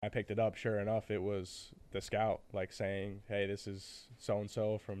I picked it up. Sure enough, it was the scout, like saying, "Hey, this is so and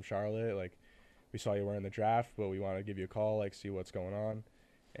so from Charlotte. Like, we saw you were in the draft, but we want to give you a call, like, see what's going on,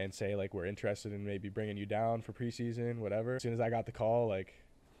 and say like we're interested in maybe bringing you down for preseason, whatever." As soon as I got the call, like,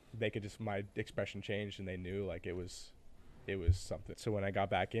 they could just my expression changed, and they knew like it was something. So when I got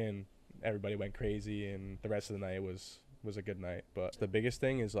back in, everybody went crazy, and the rest of the night was a good night. But the biggest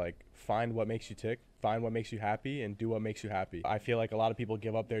thing is like find what makes you tick, find what makes you happy, and do what makes you happy. I feel like a lot of people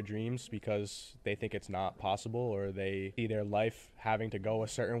give up their dreams because they think it's not possible, or they see their life having to go a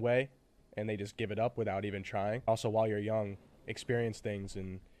certain way and they just give it up without even trying. Also, while you're young, experience things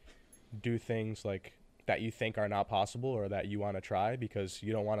and do things like that you think are not possible or that you want to try, because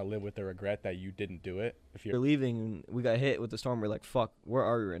you don't want to live with the regret that you didn't do it. If We're you're leaving and we got hit with the storm. We're like, fuck, where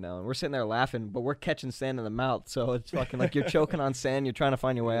are we right now? And we're sitting there laughing, but we're catching sand in the mouth. So it's fucking like you're choking on sand. You're trying to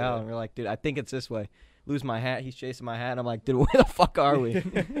find your way out. And we're like, dude, I think it's this way. Lose my hat. He's chasing my hat. And I'm like, dude, where the fuck are we?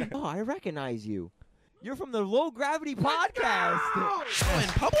 Oh, I recognize you. You're from the Low Gravity Podcast. Oh, in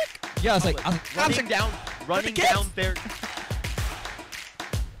public? Yeah, I was like, Running down there.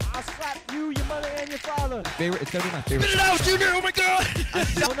 I'll slap you, your mother, and your father. it's going to be my favorite. Spit it out, Junior! Oh my God!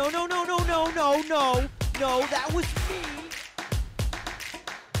 No, that was me.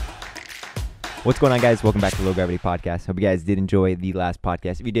 What's going on, guys? Welcome back to Low Gravity Podcast. Hope you guys did enjoy the last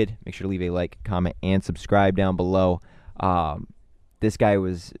podcast. If you did, make sure to leave a like, comment, and subscribe down below. This guy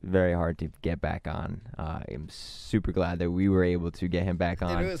was very hard to get back on. I'm super glad that we were able to get him back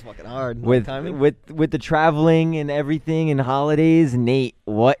on. Dude, it was fucking hard. With the traveling and everything and holidays. Nate,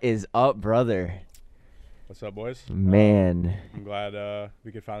 what is up, brother? What's up, boys? Man, I'm glad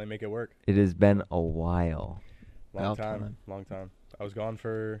we could finally make it work. it has been a while, Long time. I was gone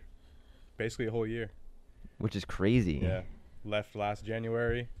for basically a whole year. which is crazy. Yeah, left last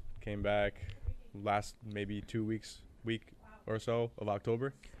January, came back last maybe 2 weeks, week or so of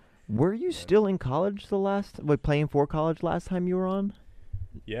October. Were you still in college playing for college last time you were on?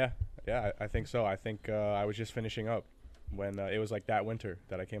 Yeah, I think so. I think I was just finishing up when it was like that winter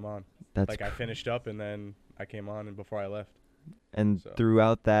that I came on. That's Like I finished up and then I came on and before I left. And So.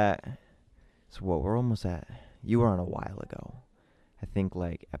 throughout that, so what, we're almost at, you were on a while ago. I think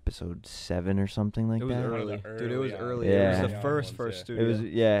like episode 7 or something like It was that. early. One of the Dude, it was early early. Yeah. It was on the first ones, yeah.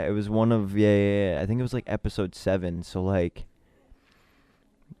 studio. It was one of, yeah. I think it was like episode 7. So like,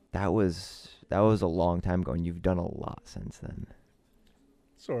 that was a long time ago, and you've done a lot since then.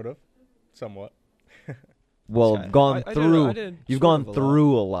 Sort of, somewhat. Well, I- gone I through, did you've sort gone of a lot.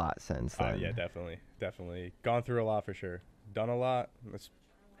 through a lot since then. Yeah, definitely. Gone through a lot for sure. Done a lot. Let's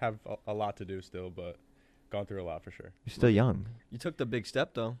have a lot to do still, but gone through a lot for sure. You're still young. You took the big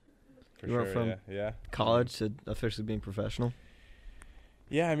step, though. For You went sure, from yeah. College to officially being professional.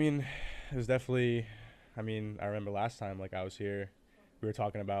 Yeah, I mean, it was definitely, I remember last time, like, I was here, we were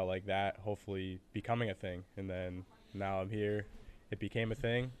talking about, like, that hopefully becoming a thing, and then now I'm here, it became a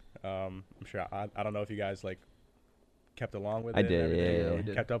thing. I'm sure, I don't know if you guys, like, kept along with I it. did, and everything, yeah. or We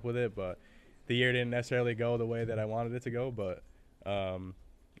did. kept up with it, but the year didn't necessarily go the way that I wanted it to go, but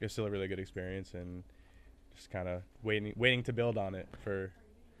it was still a really good experience, and just kind of waiting to build on it for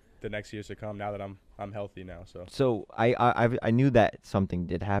the next years to come, now that I'm healthy now, so. So I knew that something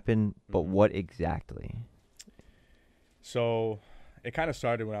did happen, but Mhm. what exactly? So it kind of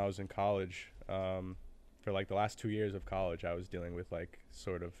started when I was in college. For like the last 2 years of college, I was dealing with like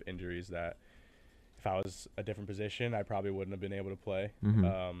sort of injuries that if I was a different position, I probably wouldn't have been able to play.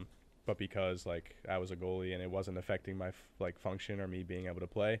 Mhm. But because like I was a goalie and it wasn't affecting my like function or me being able to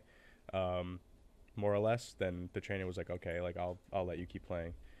play, more or less, then the trainer was like, okay, like I'll let you keep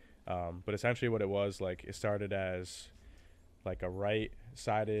playing. But essentially what it was, like, it started as like a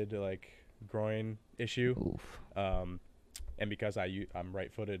right-sided like groin issue. Oof. And because I'm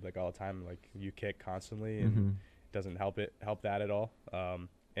right-footed like all the time, like you kick constantly and Mhm. it doesn't help that at all.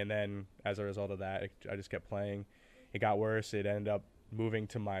 And then as a result of that, I just kept playing. It got worse. It ended up moving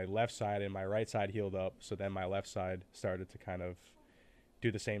to my left side, and my right side healed up. So then my left side started to kind of do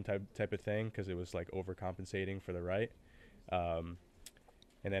the same type of thing because it was like overcompensating for the right.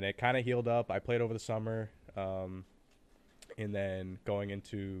 And then it kind of healed up. I played over the summer, and then going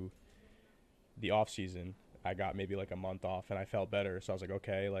into the off season, I got maybe like a month off, and I felt better. So I was like,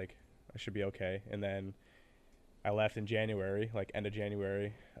 okay, like I should be okay. And then I left in January, like end of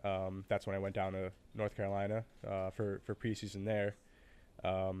January. That's when I went down to North Carolina for preseason there.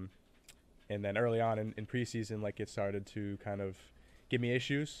 And then early on in preseason, like it started to kind of give me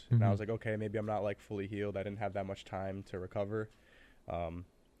issues. And I was like, okay, maybe I'm not like fully healed. I didn't have that much time to recover.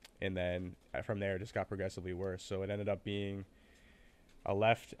 And then from there, it just got progressively worse. So it ended up being a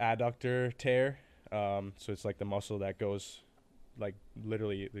left adductor tear. So it's like the muscle that goes like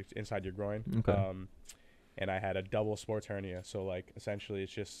literally it's inside your groin. Okay. And I had a double sports hernia. So like essentially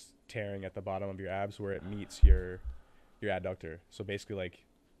it's just tearing at the bottom of your abs where it meets your adductor. So basically like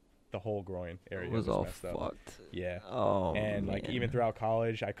the whole groin area It was was all messed up. fucked. Yeah. Oh, And like even man. throughout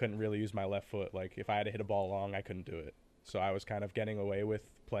college, I couldn't really use my left foot. Like if I had to hit a ball long, I couldn't do it. So I was kind of getting away with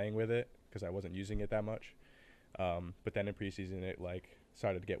playing with it because I wasn't using it that much. But then in preseason, it like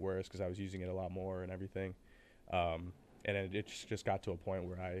started to get worse because I was using it a lot more and everything. And it just got to a point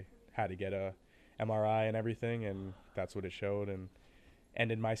where I had to get a MRI and everything, and that's what it showed. And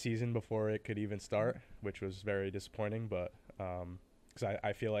ended my season before it could even start, which was very disappointing. But because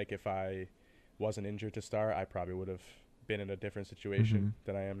I feel like if I wasn't injured to start, I probably would have been in a different situation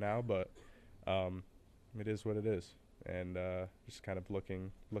than I am now. But it is what it is, and just kind of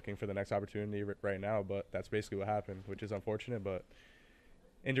looking for the next opportunity right now. But that's basically what happened, which is unfortunate. But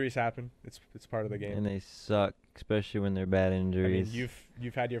injuries happen. It's part of the game. And they suck, especially when they're bad I injuries. mean,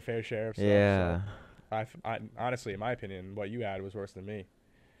 you've had your fair share of stuff. Yeah. So I honestly, in my opinion, what you had was worse than me.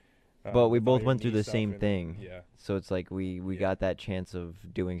 But we with all both your went through knee the stuff same and- thing. Yeah. So it's like we Yeah. got that chance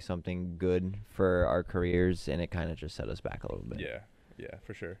of doing something good for our careers, and it kind of just set us back a little bit. Yeah,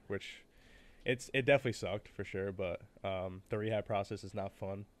 for sure. Which it definitely sucked for sure, but the rehab process is not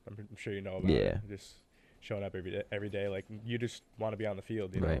fun. I'm sure you know about it. Yeah. Just showing up every day, like you just want to be on the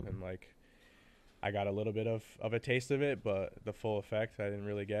field, you know, Right. and like I got a little bit of a taste of it, but the full effect I didn't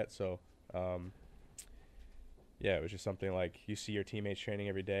really get. So yeah, it was just something like you see your teammates training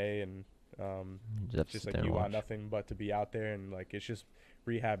every day, and You just have to just sit like there you and want watch. nothing but to be out there, and like it's just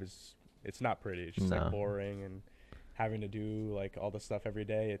rehab it's not pretty. It's just No. like boring, and having to do like all the stuff every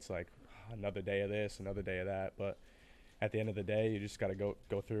day. It's like another day of this, another day of that. But at the end of the day, you just got to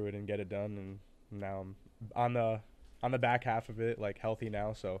go through it and get it done. And now I'm on the back half of it, like healthy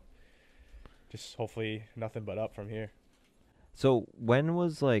now. So just hopefully nothing but up from here. So when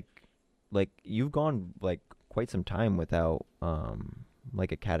was like you've gone like quite some time without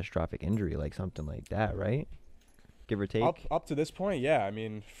like a catastrophic injury, like something like that, right? Give or take. Up to this point, yeah. I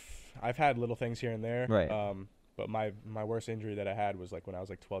mean, I've had little things here and there. Right. But my worst injury that I had was like when I was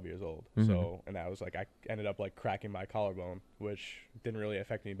like 12 years old. Mhm. So, and that was like I ended up like cracking my collarbone, which didn't really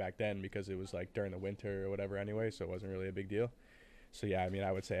affect me back then because it was like during the winter or whatever anyway, so it wasn't really a big deal. So yeah, I mean,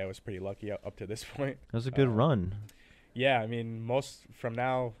 I would say I was pretty lucky up to this point. That was a good run. Yeah, I mean, most from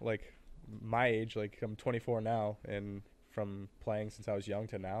now, like my age, like I'm 24 now, and from playing since I was young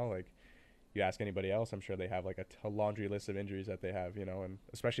to now, like you ask anybody else, I'm sure they have like a laundry list of injuries that they have, you know, and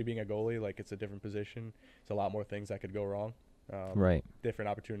especially being a goalie, like it's a different position. It's a lot more things that could go wrong. Right. Different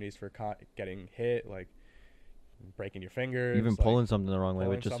opportunities for getting hit, like breaking your fingers. Even like pulling something the wrong way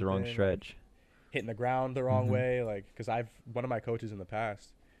with pulling just the wrong something, like, stretch. hitting the ground the wrong Mhm. way, like because one of my coaches in the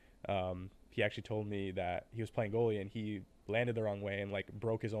past, he actually told me that he was playing goalie and he landed the wrong way and like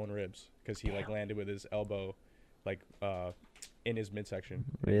broke his own ribs because he like landed with his elbow like in his midsection.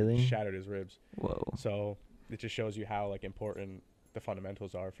 and Really? shattered his ribs. Whoa. So it just shows you how like important the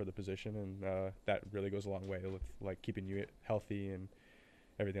fundamentals are for the position, and that really goes a long way with like keeping you healthy and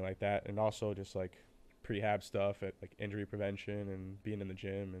everything like that, and also just like prehab stuff at like injury prevention and being in the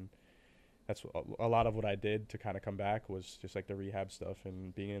gym. And that's a lot of what I did to kind of come back was just like the rehab stuff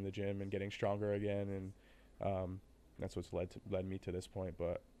and being in the gym and getting stronger again, and that's what's led me to this point.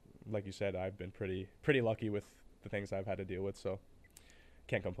 But like you said, I've been pretty lucky with the things I've had to deal with, so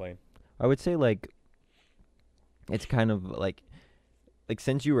can't complain. I would say like it's kind of like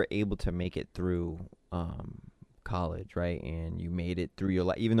since you were able to make it through college, right, and you made it through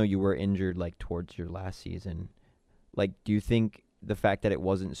your even though you were injured like towards your last season, like do you think the fact that it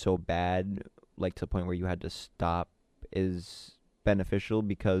wasn't so bad, like to the point where you had to stop, is beneficial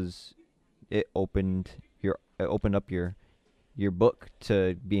because it opened up your book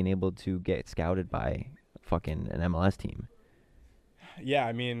to being able to get scouted by fucking an MLS team? Yeah,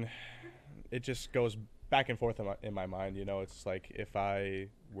 I mean, it just goes back and forth in my mind. You know, it's like if I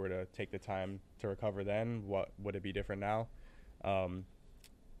were to take the time to recover then, what would it be different now? And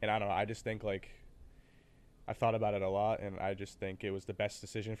I don't know. I just think like I've thought about it a lot, and I just think it was the best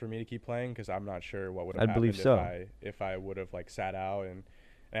decision for me to keep playing because I'm not sure what would have I'd happened believe so. if I would have like sat out. And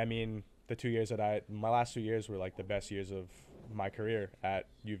I mean, the 2 years my last 2 years were like the best years of my career at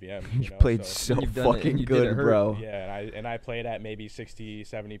UVM. You, You know? played so so You've done it, and fucking you did it good, hurt. bro. yeah, and I played at maybe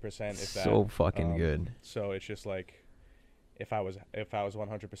 60-70% if that. So fucking good. So it's just like if I was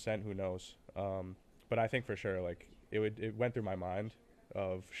 100%, who knows? But I think for sure like it went through my mind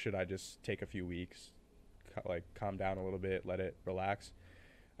of should I just take a few weeks, like calm down a little bit, let it relax.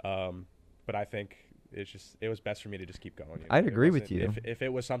 But I think it was best for me to just keep going. You know? I'd It agree with wasn't- you. If it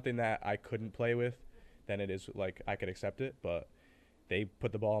was something that I couldn't play with, then it is like I could accept it. But they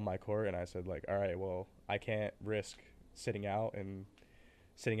put the ball in my court, and I said, like, all right, well, I can't risk sitting out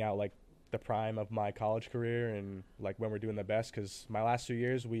like the prime of my college career and like when we're doing the best, because my last 2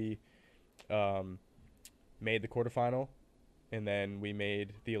 years we made the quarterfinal, and then we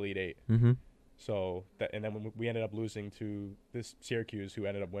made the Elite Eight. Mm-hmm. So that, and then we ended up losing to this Syracuse, who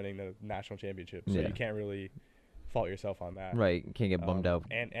ended up winning the national championship. So Yeah. you can't really fault yourself on that. Right. Can't get bummed out.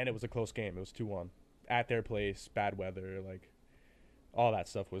 And it was a close game. It was 2-1 at their place, bad weather, like all that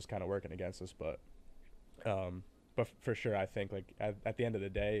stuff was kind of working against us. But for sure, I think like at the end of the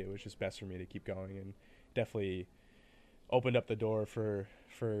day, it was just best for me to keep going, and definitely opened up the door for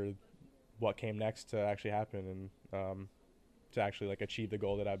what came next to actually happen, and to actually like achieve the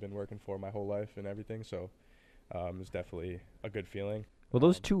goal that I've been working for my whole life and everything. So it was definitely a good feeling. Well,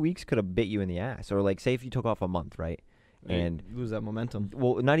 those 2 weeks could have bit you in the ass. Or, like, say if you took off a month, right? And you lose that momentum.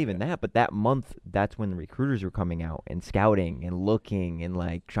 well, not even that, but that month, that's when the recruiters were coming out and scouting and looking and,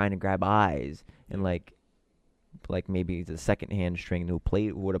 like, trying to grab eyes. And, like maybe the second-hand string who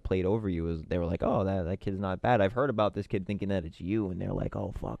would have played over you, they were like, oh, that kid's not bad. I've heard about this kid thinking that it's you. And they're like,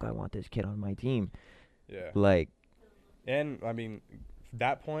 oh, fuck, I want this kid on my team. Yeah. Like. And, I mean,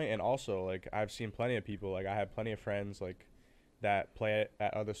 that point, and also, like, I've seen plenty of people, like, I have plenty of friends, like, that play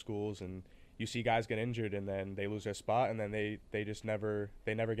at other schools, and you see guys get injured and then they lose their spot, and then they just never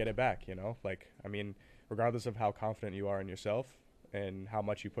get it back, you know? Like, I mean, regardless of how confident you are in yourself and how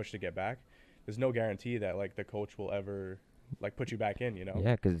much you push to get back, there's no guarantee that, like, the coach will ever, like, put you back in, you know?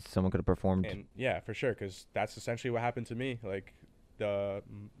 Yeah, because someone could have performed. And, yeah, for sure, because that's essentially what happened to me. Like, the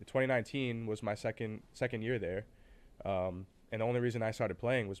 2019 was my second year there. And the only reason I started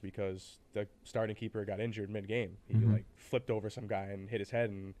playing was because the starting keeper got injured mid-game. He like flipped over some guy and hit his head,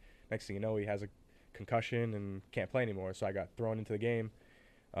 and next thing you know, he has a concussion and can't play anymore. So I got thrown into the game,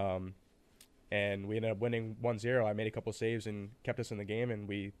 and we ended up winning 1-0. I made a couple saves and kept us in the game, and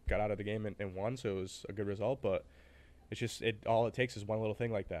we got out of the game and won. So it was a good result. But it's just all it takes is one little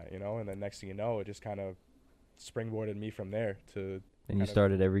thing like that, you know. And then next thing you know, it just kind of springboarded me from there to. And you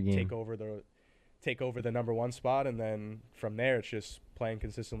started every game. Take over the number one spot, and then from there it's just playing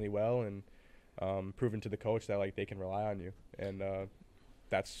consistently well and proving to the coach that like they can rely on you, and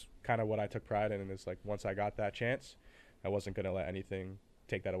that's kind of what I took pride in. And it's like once I got that chance, I wasn't gonna let anything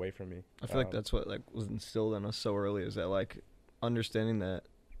take that away from me. I feel like that's what like was instilled in us so early, is that like understanding that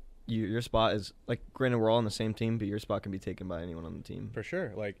your spot is like, granted we're all on the same team, but your spot can be taken by anyone on the team. For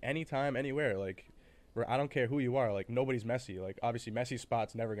sure, like anytime, anywhere. Like I don't care who you are. Like nobody's Messi. Like obviously Messi's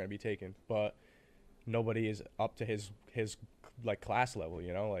spot's never gonna be taken, but nobody is up to his like class level,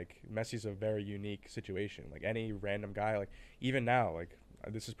 you know. Like Messi's a very unique situation. Like any random guy, like even now, like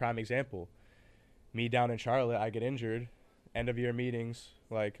this is prime example. Me down in Charlotte, I get injured, end of year meetings,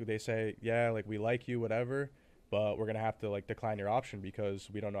 like they say, yeah, like we like you, whatever, but we're gonna have to like decline your option because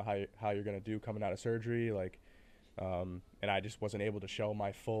we don't know how you're gonna do coming out of surgery, like and I just wasn't able to show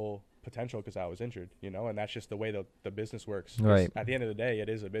my full potential because I was injured, you know. And that's just the way the business works. Right. At the end of the day, it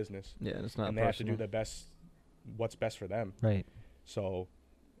is a business. Yeah, and it's not. And they have to do what's best for them. Right. So,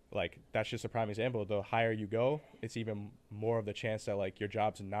 like that's just a prime example. The higher you go, it's even more of the chance that like your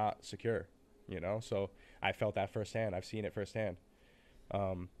job's not secure, you know. So I felt that firsthand. I've seen it firsthand.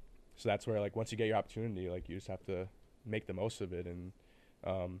 So that's where like once you get your opportunity, like you just have to make the most of it and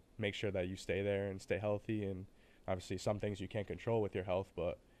make sure that you stay there and stay healthy. And obviously some things you can't control with your health,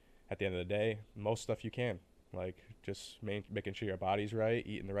 but at the end of the day, most stuff you can. Like just making sure your body's right,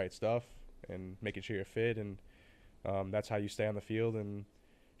 eating the right stuff, and making sure you're fit. And that's how you stay on the field and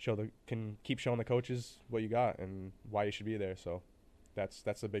can keep showing the coaches what you got and why you should be there. So that's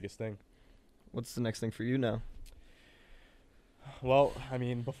the biggest thing. What's the next thing for you now? Well, I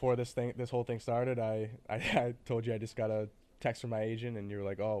mean, before this whole thing started, I told you I just got a text from my agent, and you were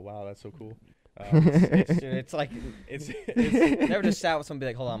like, "Oh, wow, that's so cool." It's like it's never just sat with somebody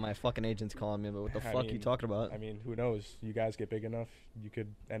like, hold on, my fucking agent's calling me, but what the fuck you talking about? I mean, who knows? You guys get big enough, you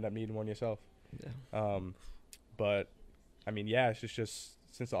could end up needing one yourself. Yeah. But I mean, yeah, it's just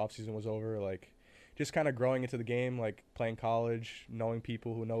since the off season was over, like just kind of growing into the game, like playing college, knowing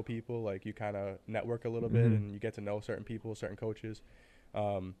people who know people, like you kind of network a little bit and you get to know certain people, certain coaches.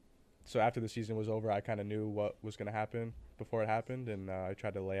 So after the season was over, I kind of knew what was going to happen before it happened, and I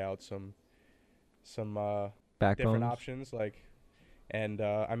tried to lay out some different options, like, and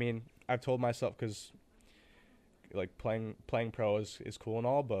I mean, I've told myself, because like playing pro is cool and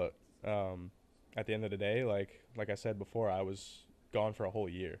all, but at the end of the day, like I said before, I was gone for a whole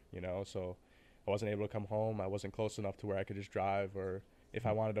year, you know, so I wasn't able to come home. I wasn't close enough to where I could just drive, or if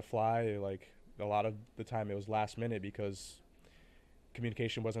I wanted to fly, like a lot of the time it was last minute because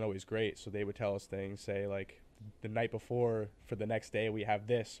communication wasn't always great. So they would tell us things, say like the night before for the next day we have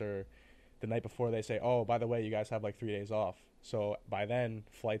this, or the night before they say, oh, by the way, you guys have like 3 days off. So by then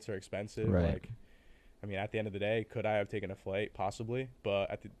flights are expensive. Right. Like, I mean, at the end of the day, could I have taken a flight? Possibly. But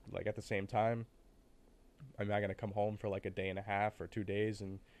at the same time, I'm not going to come home for like a day and a half or 2 days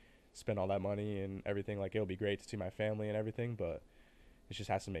and spend all that money and everything. Like, it'll be great to see my family and everything, but it just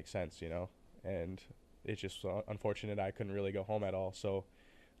has to make sense, you know? And it's just unfortunate I couldn't really go home at all. So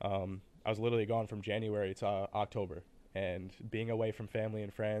I was literally gone from January to October. And being away from family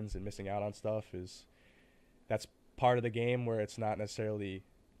and friends and missing out on stuff that's part of the game where it's not necessarily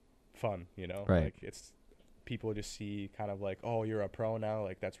fun, you know? Right. Like, it's people just see kind of like, oh, you're a pro now.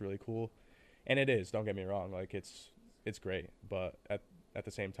 Like, that's really cool. And it is, don't get me wrong. Like, it's great. But at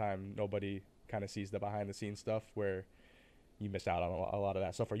the same time, nobody kind of sees the behind the scenes stuff where you miss out on a lot of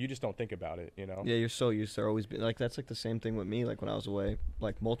that stuff, or you just don't think about it, you know? Yeah, you're so used to always be like, that's like the same thing with me. Like when I was away,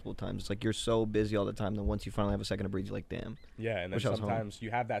 like multiple times, it's like you're so busy all the time that once you finally have a second to breathe, you're like, damn. Yeah, and then Wish I was home. sometimes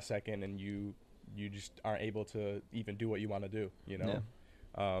you have that second and you just aren't able to even do what you want to do, you know?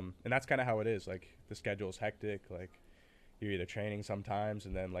 Yeah. And that's kind of how it is. Like, the schedule is hectic. Like, you're either training sometimes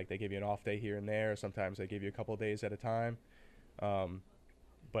and then like they give you an off day here and there. Sometimes they give you a couple of days at a time.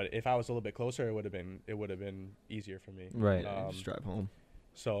 But if I was a little bit closer, it would have been easier for me. Right. Just drive home.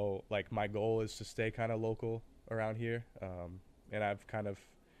 So like my goal is to stay kind of local around here. And I've kind of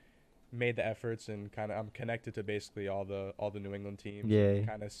made the efforts and kind of I'm connected to basically all the New England teams. Yeah.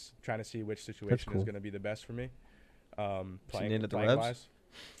 Kind of trying to see which situation cool. is going to be the best for me. Playing at the playing Revs? wise.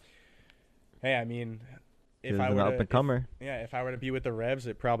 Hey, I mean, He if was I an were up and comer. if I were to be with the Revs,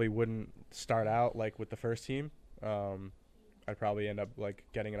 it probably wouldn't start out like with the first team. I'd probably end up like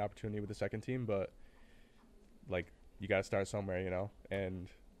getting an opportunity with the second team, but like you got to start somewhere, you know. And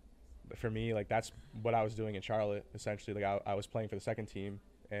for me, like that's what I was doing in Charlotte. Essentially, like I was playing for the second team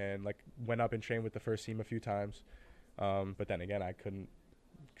and like went up and trained with the first team a few times, but then again, I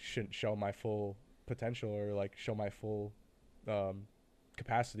shouldn't show my full potential or like show my full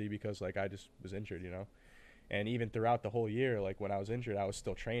capacity because like I just was injured, you know. And even throughout the whole year, like when I was injured, I was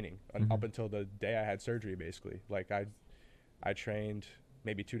still training up until the day I had surgery, basically. Like I trained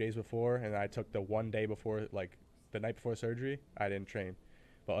maybe 2 days before, and I took the 1 day before, like the night before surgery, I didn't train.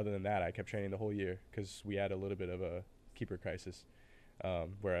 But other than that, I kept training the whole year because we had a little bit of a keeper crisis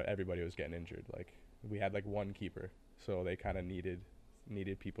where everybody was getting injured. Like we had like one keeper, so they kind of needed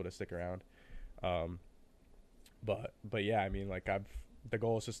people to stick around. But yeah, I mean, like the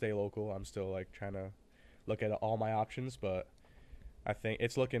goal is to stay local. I'm still like trying to look at all my options, but I think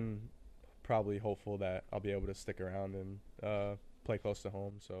it's looking probably hopeful that I'll be able to stick around and play close to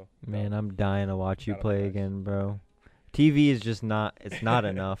home. So Man, I'm dying to watch you that'll be play nice. again, bro. TV is just not. It's not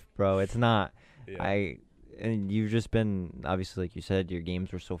enough, bro. It's not. yeah. And you've just been obviously, like you said, your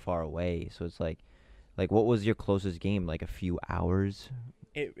games were so far away. So it's like what was your closest game? Like a few hours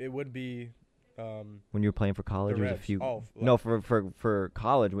It would be when you were playing for college. the It was a Revs. few. Oh, No, for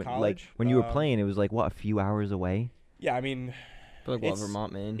college. Like college? when you were playing, it was like what, a few hours away. yeah. I mean, But like, what, It's-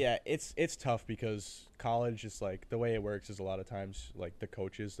 Vermont, Maine? yeah, it's tough because college is like the way it works is a lot of times like the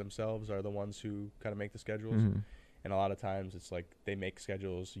coaches themselves are the ones who kind of make the schedules. Mhm. And a lot of times it's like they make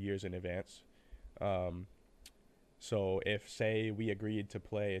schedules years in advance. So if say we agreed to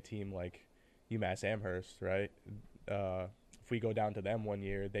play a team like UMass Amherst, right? If we go down to them 1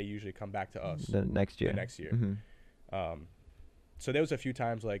 year, they usually come back to us The next year. the next year. Mhm. So there was a few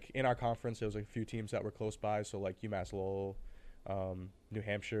times like in our conference, there was a few teams that were close by. So like UMass Lowell, New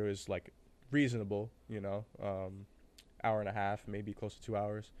Hampshire is like reasonable, you know, hour and a half, maybe close to 2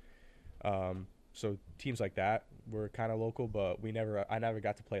 hours. So teams like that were kind of local, but I never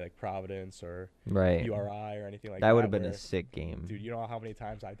got to play like Providence or Right. URI or anything like that. That would have been where- a sick game. Dude, you know how many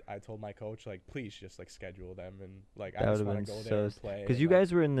times I told my coach like, please just like schedule them and like That I just would've want to been go there and so play. Because and, you like,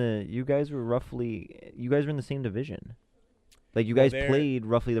 guys were in you guys were in the same division. Like you Well, guys they're- played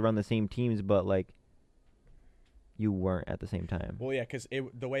roughly around the same teams, but like you weren't at the same time. Well, yeah, because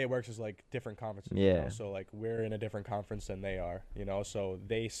the way it works is like different conferences. You Yeah. know? So like we're in a different conference than they are, you know. So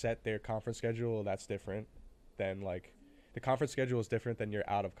they set their conference schedule. That's different than like the conference schedule is different than your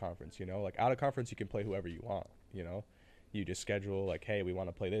out of conference. You know, like out of conference you can play whoever you want. You know, you just schedule like, hey, we want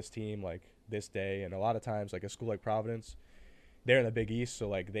to play this team like this day. And a lot of times like a school like Providence, they're in the Big East, so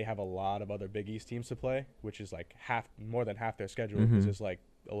like they have a lot of other Big East teams to play, which is like more than half their schedule because Mhm. there's like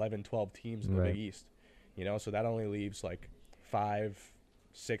 11, 12 teams in the Right. Big East. You know, so that only leaves like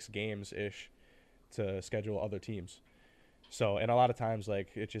 5-6 games ish to schedule other teams. So, and a lot of times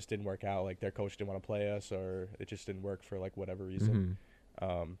like it just didn't work out. Like their coach didn't want to play us, or it just didn't work for like whatever reason,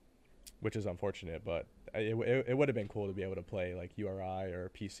 Mhm. which is unfortunate. But it would have been cool to be able to play like URI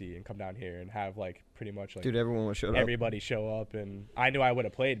or PC and come down here and have like pretty much like Dude, everyone would show up. everybody show up, and I knew I would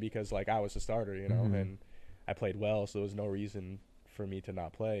have played because like I was the starter, you know, Mhm. and I played well, so there was no reason for me to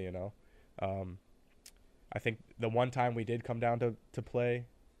not play, you know. I think the one time we did come down to play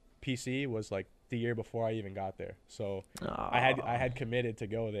PC was like the year before I even got there. So I had committed to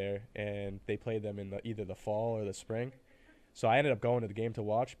go there, and they played them in either the fall or the spring. So I ended up going to the game to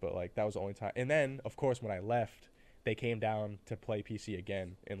watch, but like that was the only time. And then of course when I left, they came down to play PC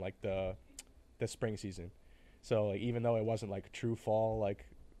again in like the spring season. So like even though it wasn't like true fall like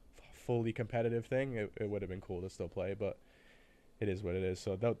fully competitive thing, it would have been cool to still play, but it is what it is.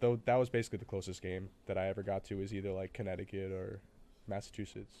 So that was basically the closest game that I ever got to, is either like Connecticut or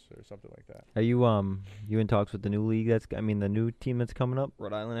Massachusetts or something like that. Are you in talks with the new league the new team that's coming up?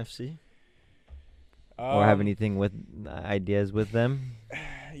 Rhode Island FC. Or have anything with ideas with them?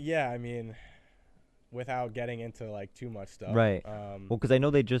 Yeah, I mean, without getting into like too much stuff. Right. Well, because I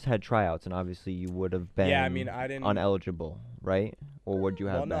know they just had tryouts, and obviously you would have been yeah, I mean, I didn't uneligible, right? Or would you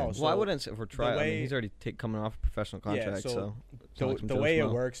have Well, no, been? so Well, I wouldn't say for try. I way- mean, he's already coming off a professional contract, so it's not like some the Joe way it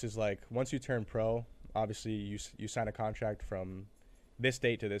Schmo. works is like once you turn pro, obviously you sign a contract from this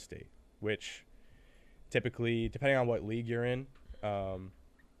date to this date, which typically, depending on what league you're in,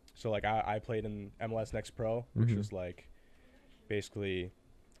 so like I played in MLS Next Pro, which Mhm. is like basically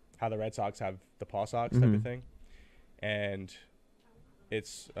how the Red Sox have the Paw Sox type Mhm. of thing, and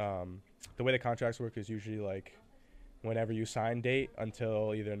it's the way the contracts work is usually like whenever you sign date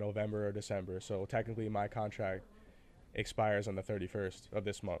until either November or December. So technically my contract expires on the 31st of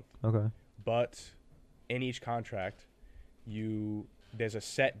this month. Okay. But in each contract, there's a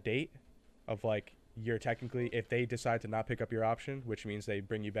set date of like you're technically, if they decide to not pick up your option, which means they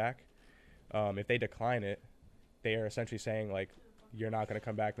bring you back, if they decline it, they are essentially saying like you're not going to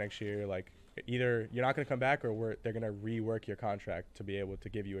come back next year. Like either you're not going to come back, or they're going to rework your contract to be able to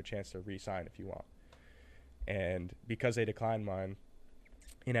give you a chance to re-sign if you want. And because they declined mine,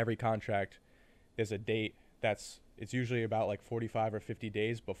 in every contract, there's a date it's usually about like 45 or 50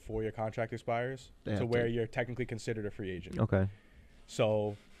 days before your contract expires, They to have where to- you're technically considered a free agent. Okay.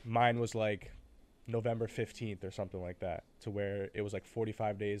 So mine was like November 15th or something like that, to where it was like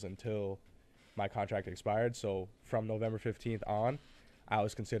 45 days until my contract expired. So from November 15th on, I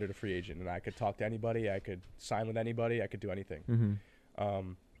was considered a free agent, and I could talk to anybody, I could sign with anybody, I could do anything.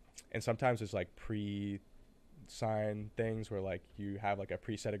 Mhm. And sometimes it's like pre-sign things where like you have like a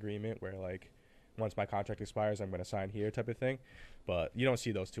preset agreement where like once my contract expires, I'm going to sign here type of thing. But you don't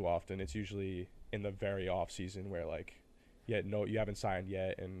see those too often. It's usually in the very off season where like, you haven't signed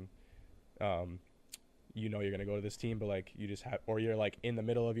yet, and you're going to go to this team, but like you just have, or you're like in the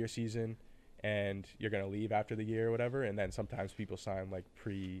middle of your season and you're going to leave after the year or whatever. And then sometimes people sign like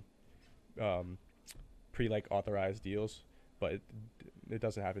pre like authorized deals, but it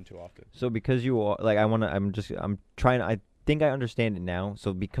doesn't happen too often. So because you are like, I'm trying. I think I understand it now.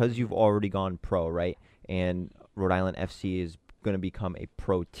 So because you've already gone pro, right? And Rhode Island FC is going to become a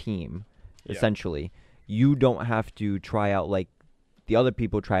pro team, Yeah. essentially. You don't have to try out like the other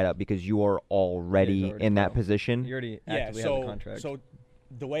people tried out because you are already, already in that pro. position. You already Yeah, actively have the contract. so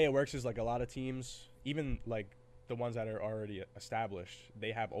the way it works is like a lot of teams, even like the ones that are already established,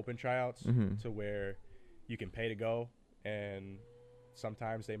 they have open tryouts Mhm. to where you can pay to go, and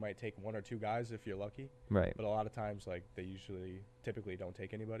sometimes they might take one or two guys if you're lucky, Right. but a lot of times like they typically don't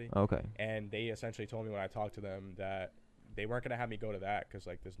take anybody. Okay. And they essentially told me when I talked to them that they weren't going to have me go to that because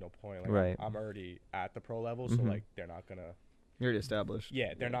like there's no point, like Right. I'm already at the pro level, so Mhm. like they're not gonna You're already established.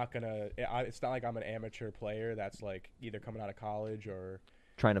 they're not gonna it's not like I'm an amateur player that's like either coming out of college or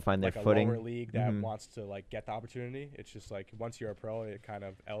Trying to find like their a footing. lower league that Mhm. wants to like get the opportunity. It's just like once you're a pro, it kind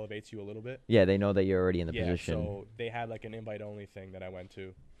of elevates you a little bit. Yeah, they know that you're already in the Yeah, position. so they had like an invite only thing that I went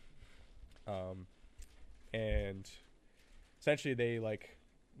to, and essentially they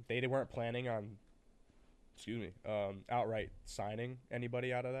weren't planning on outright signing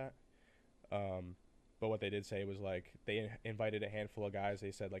anybody out of that. But what they did say was like they invited a handful of guys.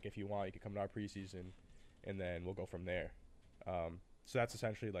 They said like if you want, you can come to our preseason, and then we'll go from there. So that's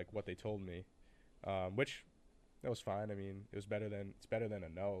essentially like what they told me, which that was fine. I mean, it's better than a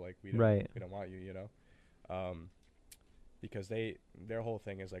no. Like we don't want you, you know, because their whole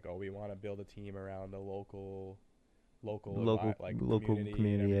thing is like, oh, we want to build a team around the local community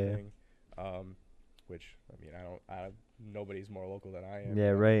and yeah. everything. Which I mean, nobody's more local than I am.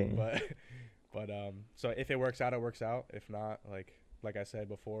 Yeah, you know? right. But so if it works out, it works out. If not, like I said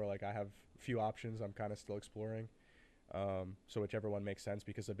before, like I have a few options I'm kind of still exploring. So whichever one makes sense,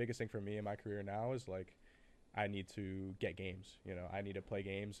 because the biggest thing for me in my career now is like I need to get games. You know, I need to play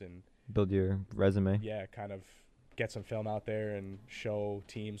games, and Build your resume. yeah, kind of get some film out there and show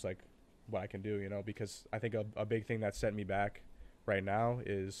teams like what I can do, because I think a big thing that's setting me back right now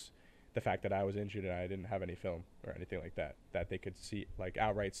is the fact that I was injured and I didn't have any film or anything like that they could see, like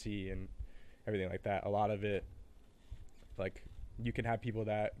outright see and everything like that. A lot of it, like, you can have people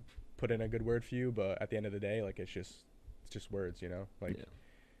that put in a good word for you, but at the end of the day, like, it's just words, like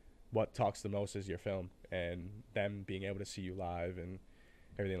what talks the most is your film and them being able to see you live and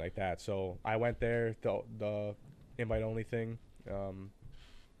everything like that. So I went there, the invite only thing,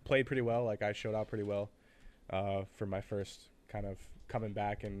 played pretty well. Like, I showed out pretty well for my first kind of coming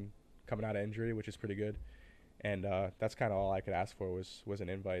back and coming out of injury, which is pretty good. And that's kind of all I could ask for was an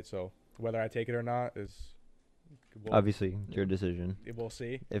invite. So whether I take it or not is Obviously your decision we'll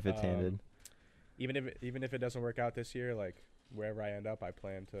see if it's handed. Even if it doesn't work out this year, like wherever I end up, I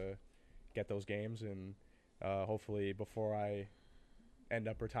plan to get those games, and hopefully before I end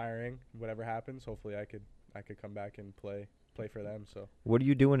up retiring, whatever happens, hopefully I could come back and play for them. So What are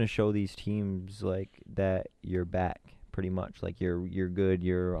you doing to show these teams like that you're back? Pretty much, like you're good,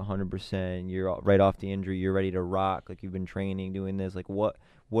 you're 100%, you're right off the injury, you're ready to rock, like you've been training, doing this. Like what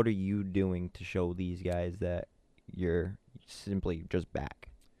are you doing to show these guys that you're simply just back?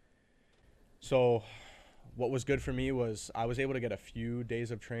 So what was good for me was I was able to get a few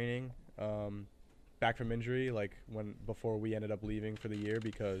days of training back from injury, like before we ended up leaving for the year,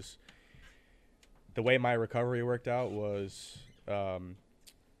 because the way my recovery worked out was I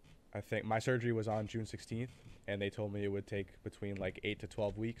think my surgery was on June 16th, and they told me it would take between like 8 to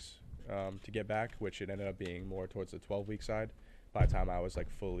 12 weeks to get back, which it ended up being more towards the 12-week side by the time I was like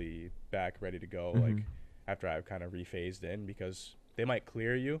fully back, ready to go, like after I kind of rephased in, because they might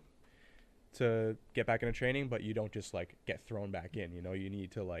clear you to get back into training, but you don't just like get thrown back in, you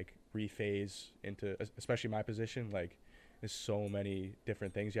need to like rephase into, especially my position, like there's so many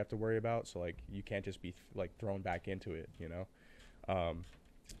different things you have to worry about, so like you can't just be like thrown back into it,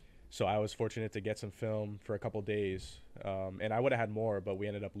 so I was fortunate to get some film for a couple days, and I would have had more, but we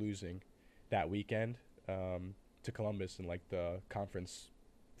ended up losing that weekend to Columbus in like the conference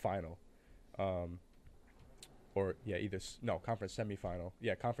final, conference semifinal.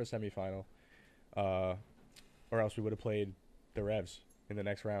 Yeah, conference semifinal, or else we would have played the Revs in the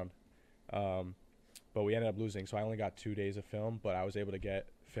next round. But we ended up losing, so I only got 2 days of film, but I was able to get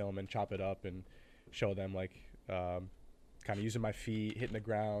film and chop it up and show them like kind of using my feet, hitting the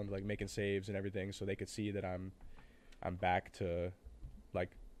ground, like making saves and everything, so they could see that I'm back to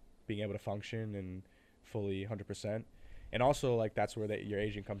like being able to function and fully 100%. And also like that's where your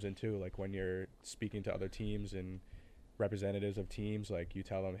agent comes in too. Like when you're speaking to other teams and representatives of teams, like you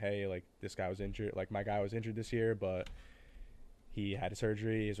tell them, hey, like this guy was injured, like my guy was injured this year, but he had a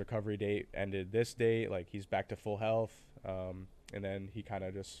surgery, his recovery date ended this date, like he's back to full health, and then he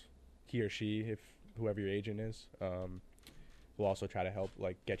or she, if whoever your agent is, will also try to help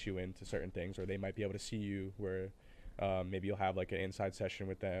like get you into certain things, or they might be able to see you where maybe you'll have like an inside session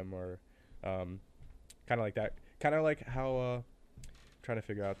with them, or kind of like that, kind of like how trying to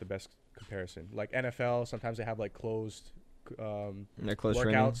figure out the best comparison, like NFL sometimes they have like closed close workouts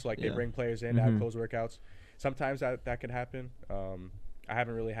training. Like they bring players in to have closed workouts. Sometimes that could happen. I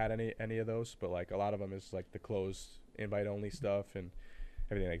haven't really had any of those, but like a lot of them is like the closed invite only stuff and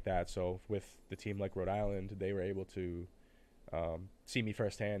everything like that. So with the team like Rhode Island, they were able to see me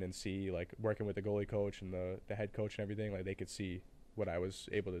firsthand and see like working with the goalie coach and the head coach and everything, like they could see what I was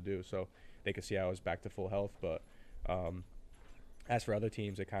able to do, so they could see I was back to full health. But as for other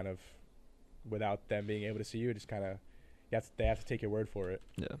teams, it kind of, without them being able to see you, it just kind of they have to take your word for it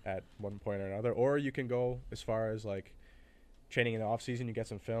at one point or another. Or you can go as far as like training in the off season, you get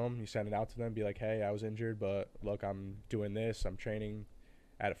some film, you send it out to them, be like, hey, I was injured, but look, I'm doing this, I'm training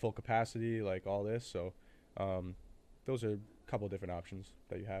at full capacity, like all this. So those are a couple of different options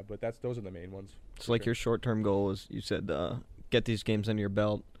that you have, but those are the main ones. So like your short-term goal is, you said, get these games under your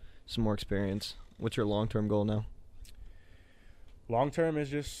belt, some more experience. What's your long-term goal now? Long-term is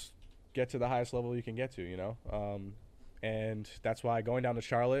just get to the highest level you can get to, and that's why going down to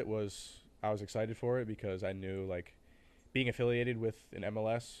Charlotte I was excited for it, because I knew like being affiliated with an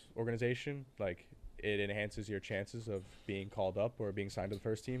MLS organization, like it enhances your chances of being called up or being signed to the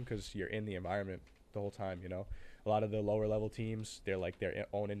first team, because you're in the environment the whole time. A lot of the lower level teams, they're like their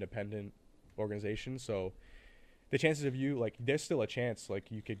own independent organization, so the chances of you, like, there's still a chance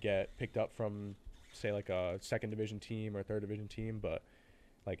like you could get picked up from, say, like a second division team or third division team, but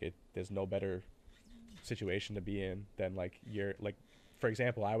like there's no better situation to be in than like you're like, for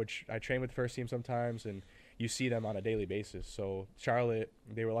example, I train with the first team sometimes, and you see them on a daily basis. So Charlotte,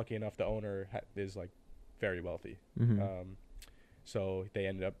 they were lucky enough, the owner is like very wealthy, So they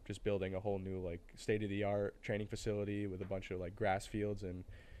ended up just building a whole new like state-of-the-art training facility with a bunch of like grass fields, and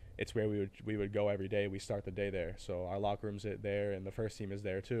it's where we would go every day. We start the day there. So our locker room's there, and the first team is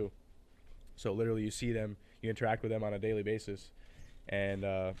there too. So literally you see them, you interact with them on a daily basis. And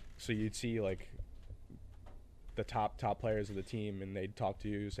so you'd see like the top players of the team, and they'd talk to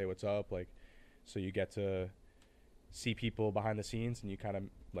you, say what's up, like, so you get to see people behind the scenes, and you kind of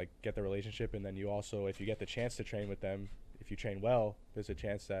like get the relationship. And then you also, if you get the chance to train with them, if you train well, there's a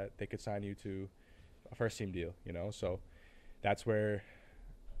chance that they could sign you to a first team deal, you know. So that's where,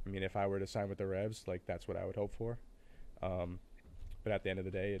 I mean, if I were to sign with the Revs, like, that's what I would hope for. But at the end of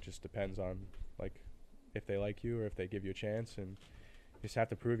the day, it just depends on like if they like you or if they give you a chance, and you just have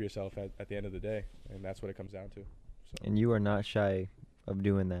to prove yourself at the end of the day, and that's what it comes down to. So. And you are not shy of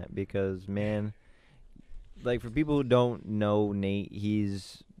doing that because, man, like, for people who don't know Nate,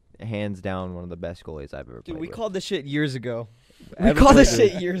 he's hands down one of the best goalies I've ever played Dude, we with. called this shit years ago. We Everybody called this does.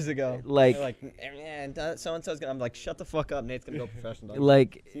 shit years ago. Like, They're like, man, so-and-so's going to... I'm like, shut the fuck up. Nate's going to go professional.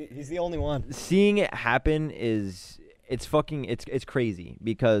 like, He's the only one. seeing it happen it's crazy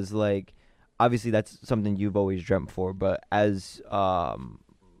because, like, obviously that's something you've always dreamt for, but as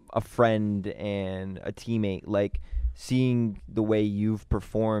a friend and a teammate, like, seeing the way you've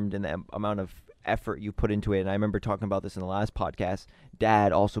performed and the amount of effort you put into it. And I remember talking about this in the last podcast,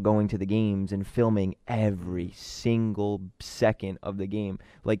 Dad also going to the games and filming every single second of the game.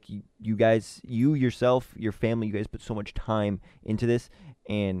 Like, you guys, you yourself, your family, you guys put so much time into this,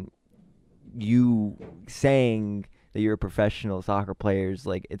 and you saying that you're a professional soccer players,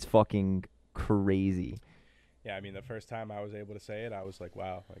 like, it's fucking crazy. Yeah, I mean, the first time I was able to say it, I was like,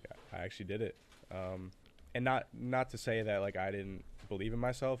 wow, like, I actually did it. And not to say that, like, I didn't believe in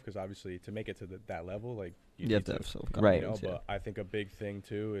myself, because obviously to make it to that level, like, You have to have self-confidence. Right. You know, but I think a big thing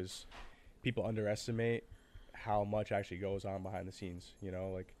too is people underestimate how much actually goes on behind the scenes, you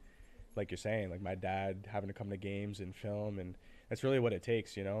know, like you're saying, like my dad having to come to games and film, and that's really what it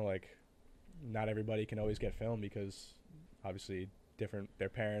takes, you know. Like, not everybody can always get filmed because obviously their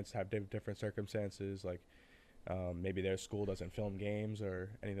parents have different circumstances, like maybe their school doesn't film games or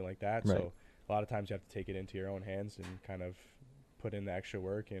anything like that. Right. So a lot of times you have to take it into your own hands and kind of put in the extra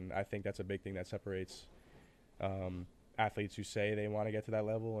work, and I think that's a big thing that separates athletes who say they want to get to that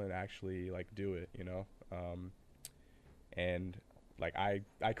level and actually like do it, you know. And like I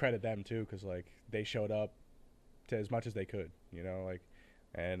credit them too, because like they showed up to as much as they could, you know, like,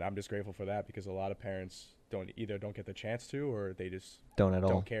 and I'm just grateful for that, because a lot of parents don't get the chance to, or they just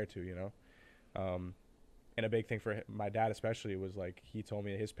Don't care to, you know. And a big thing for my dad especially was, like, he told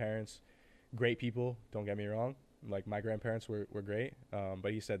me his parents, great people, don't get me wrong, like my grandparents were great,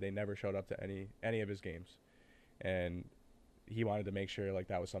 but he said they never showed up to any of his games, and he wanted to make sure like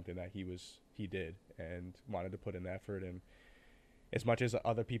that was something that he did and wanted to put in the effort. And as much as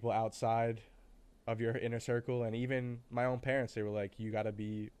other people outside of your inner circle, and even my own parents, they were like, you got to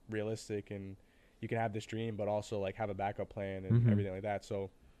be realistic, and you can have this dream, but also like have a backup plan and everything like that.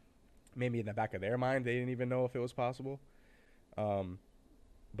 So maybe in the back of their mind, they didn't even know if it was possible.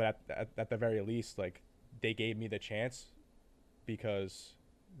 But at the very least, like, they gave me the chance because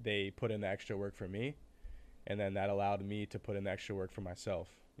they put in the extra work for me, and then that allowed me to put in the extra work for myself,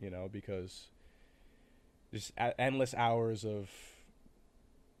 you know, because just endless hours of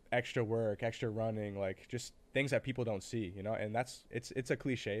extra work, extra running, like just things that people don't see, you know. And it's a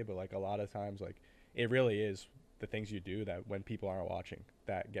cliche, but like a lot of times, like, it really is the things you do that when people aren't watching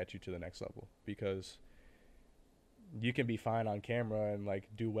that get you to the next level, because you can be fine on camera and like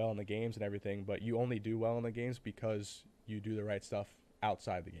do well in the games and everything, but you only do well in the games because you do the right stuff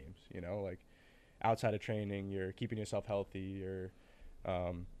outside the games, you know, like outside of training, you're keeping yourself healthy, you're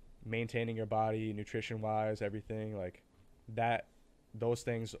maintaining your body nutrition wise, everything like that. Those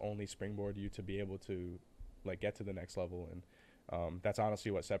things only springboard you to be able to like get to the next level. And that's honestly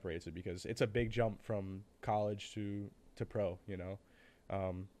what separates it, because it's a big jump from college to pro, you know.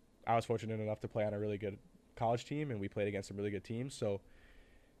 I was fortunate enough to play on a really good college team, and we played against some really good teams, so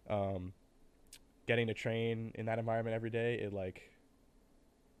getting to train in that environment every day,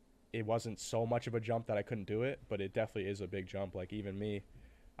 it wasn't so much of a jump that I couldn't do it, but it definitely is a big jump. Like, even me,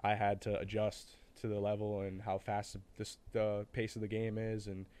 I had to adjust to the level and how fast the pace of the game is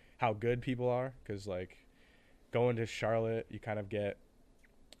and how good people are, because like going to Charlotte, you kind of get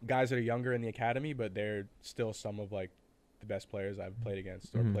guys that are younger in the academy, but they're still some of like the best players I've played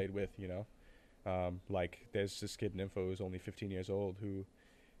against or played with, you know. Like, there's this kid in Info who's only 15 years old who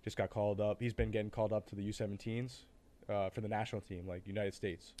just got called up. He's been getting called up to the U17s for the national team, like United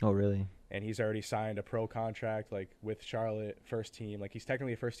States. Oh, really? And he's already signed a pro contract, like with Charlotte first team. Like, he's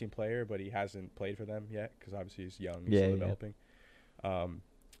technically a first team player, but he hasn't played for them yet because obviously he's young, he's still developing. And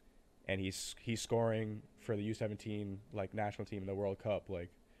he's scoring for the U17 like national team in the World Cup, like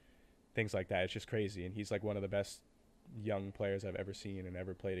things like that. It's just crazy, and he's like one of the best young players I've ever seen and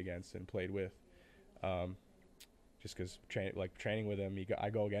ever played against and played with. Just because training with him,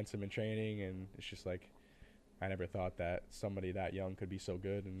 I go against him in training, and it's just like I never thought that somebody that young could be so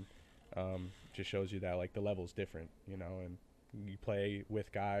good, and just shows you that like the level's different, you know, and you play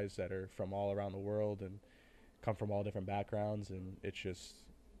with guys that are from all around the world and come from all different backgrounds, and it's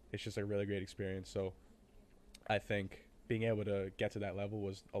just a really great experience. So I think being able to get to that level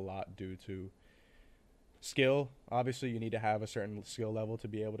was a lot due to skill. Obviously, you need to have a certain skill level to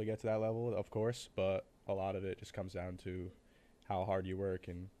be able to get to that level, of course, but a lot of it just comes down to how hard you work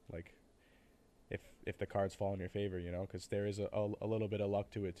and like if the cards fall in your favor, you know, because there is a little bit of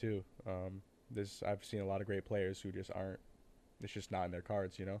luck to it too. I've seen a lot of great players who just aren't. It's just not in their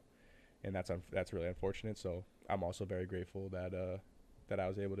cards, you know, and that's really unfortunate. So I'm also very grateful that I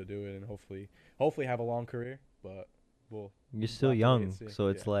was able to do it, and hopefully have a long career. But you're still young, so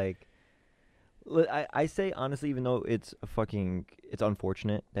it's like. I say honestly, even though it's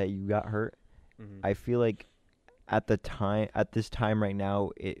unfortunate that you got hurt. Mm-hmm. I feel like at this time right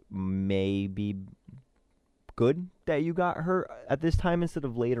now, it may be good that you got hurt at this time instead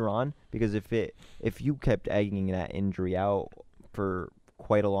of later on, because if you kept egging that injury out for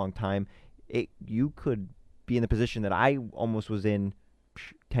quite a long time, you could be in the position that I almost was in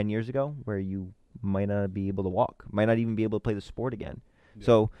 10 years ago, where you might not be able to walk, might not even be able to play the sport again. Yeah.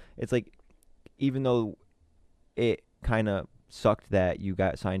 So it's like, even though it kind of sucked that you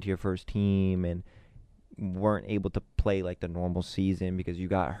got signed to your first team and weren't able to play like the normal season because you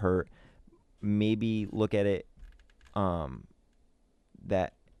got hurt, maybe look at it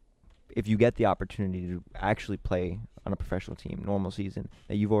that if you get the opportunity to actually play on a professional team, normal season,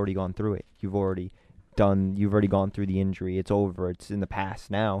 that you've already gone through it. You've already gone through the injury. It's over. It's in the past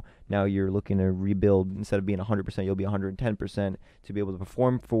now. Now you're looking to rebuild. Instead of being 100%, you'll be 110% to be able to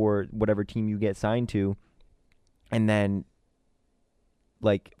perform for whatever team you get signed to. And then,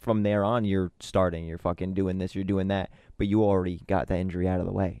 like, from there on, you're starting. You're fucking doing this. You're doing that. But you already got that injury out of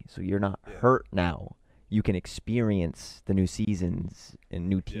the way. So you're not hurt now. You can experience the new seasons and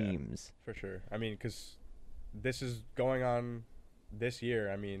new teams. Yeah, for sure. I mean, because this is going on this year.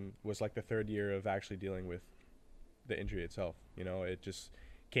 I mean, was like the third year of actually dealing with the injury itself. You know, it just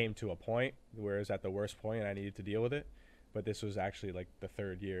came to a point where it was at the worst point and I needed to deal with it. But this was actually like the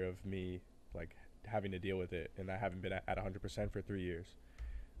third year of me like having to deal with it, and I haven't been at 100% for 3 years.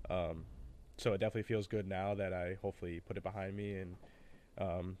 So it definitely feels good now that I hopefully put it behind me and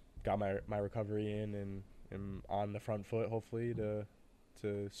got my recovery in and am on the front foot, hopefully, to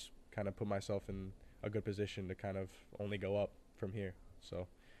kind of put myself in a good position to kind of only go up from here. So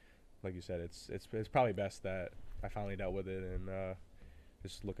like you said, it's probably best that I finally dealt with it, and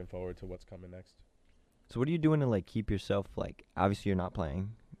just looking forward to what's coming next. So what are you doing to like keep yourself, like, obviously you're not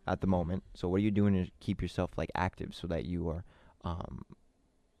playing at the moment, so what are you doing to keep yourself like active so that you are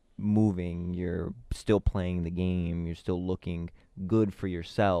moving, you're still playing the game, you're still looking good for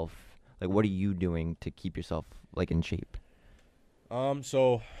yourself? Like, what are you doing to keep yourself like in shape?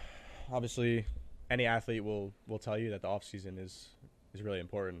 So obviously any athlete will tell you that the off season is really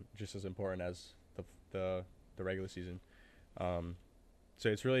important, just as important as the regular season. So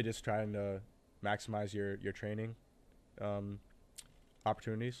it's really just trying to maximize your training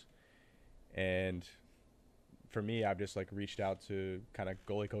opportunities. And for me, I've just like reached out to kind of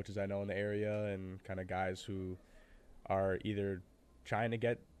goalie coaches I know in the area and kind of guys who are either trying to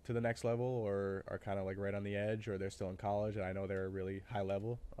get to the next level or are kind of like right on the edge, or they're still in college and I know they're really high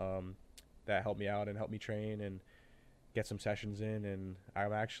level, that help me out and help me train and get some sessions in. And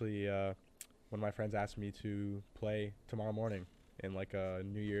I'm actually one of my friends asked me to play tomorrow morning in like a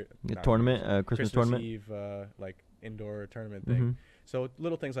tournament, Christmas tournament Eve, like indoor tournament thing. Mm-hmm. So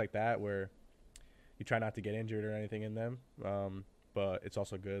little things like that where you try not to get injured or anything in them, but it's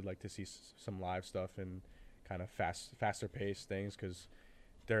also good like to see some live stuff and kind of faster paced things, because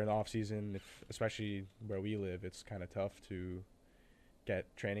during the off season, especially where we live, it's kind of tough to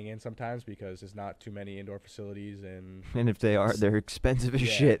get training in sometimes because there's not too many indoor facilities, and if they are, they're expensive as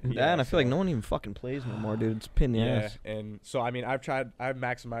shit. Yeah, and I feel like no one even fucking plays no more, dude. It's a pain in the ass. And so I mean, I've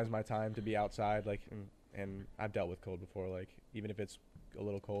maximized my time to be outside, like, and I've dealt with cold before. Like, even if it's a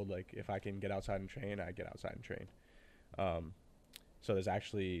little cold, like if I can get outside and train, I get outside and train. So there's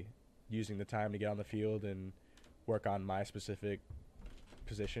actually using the time to get on the field and work on my specific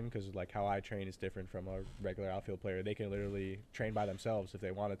position, because like how I train is different from a regular outfield player. They can literally train by themselves if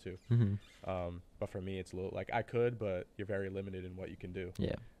they wanted to. Mm-hmm. But for me, it's a little like I could, but you're very limited in what you can do.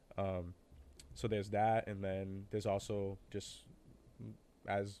 Yeah. So there's that, and then there's also just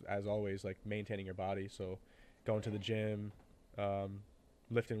as always, like maintaining your body. So going to the gym,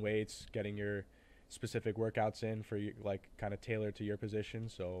 lifting weights, getting your specific workouts in for you, like kind of tailored to your position.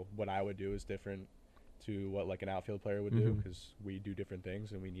 So what I would do is different to what like an outfield player would do, because we do different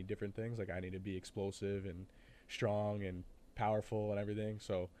things and we need different things. Like I need to be explosive and strong and powerful and everything.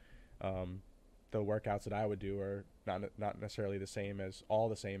 So the workouts that I would do are not necessarily the same as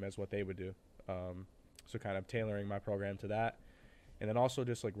what they would do. So kind of tailoring my program to that. And then also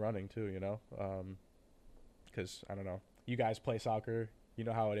just like running too, you know, because I don't know, you guys play soccer, you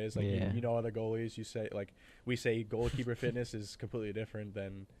know how it is. Like you know other goalies. You say like we say goalkeeper fitness is completely different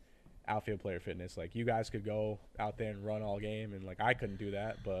than outfield player fitness. Like you guys could go out there and run all game, and like I couldn't do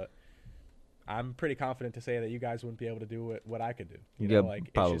that, but I'm pretty confident to say that you guys wouldn't be able to do what I could do. You know,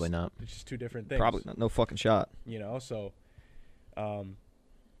 like probably not. It's just two different things. Probably not. No fucking shot. You know, so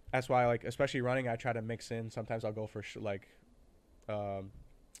that's why, like, especially running, I try to mix in. Sometimes I'll go for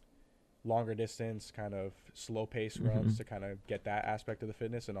longer distance, kind of slow pace runs to kind of get that aspect of the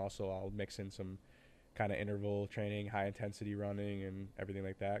fitness, and also I'll mix in some kind of interval training, high intensity running, and everything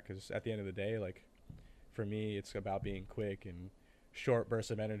like that. Because at the end of the day, like for me, it's about being quick and short bursts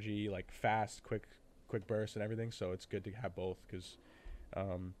of energy, like fast, quick bursts and everything. So it's good to have both, because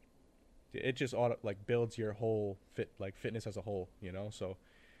it just builds your whole fitness as a whole, you know. So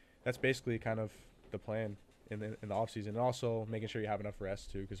that's basically kind of the plan in the off season, and also making sure you have enough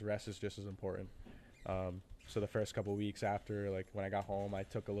rest too, because rest is just as important. So the first couple weeks after, like when I got home, I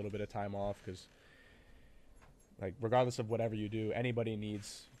took a little bit of time off, because like regardless of whatever you do, anybody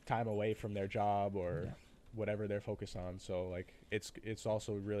needs time away from their job or whatever they're focused on. So like it's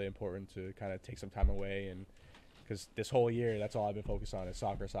also really important to kind of take some time away, and because this whole year that's all I've been focused on is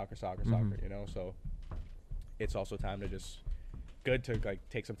soccer, you know. So it's also time to just good to like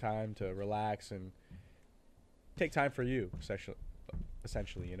take some time to relax and take time for you,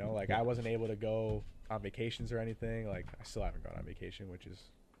 essentially, you know. Like I wasn't able to go on vacations or anything. Like I still haven't gone on vacation, which is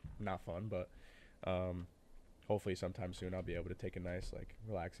not fun, but hopefully sometime soon I'll be able to take a nice like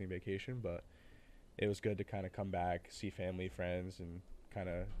relaxing vacation. But it was good to kind of come back, see family, friends, and kind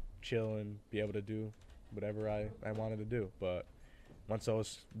of chill and be able to do whatever I wanted to do. But once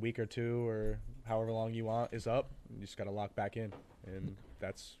those week or two or however long you want is up, you just got to lock back in, and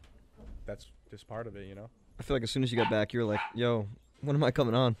that's just part of it, you know. I feel like as soon as you got back, you were like, yo, when am I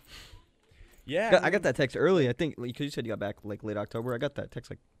coming on? Yeah. I got that text early, I think, because you said you got back like late October. I got that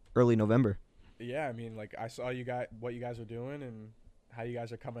text like early November. Yeah, I mean, like I saw what you guys were doing and how you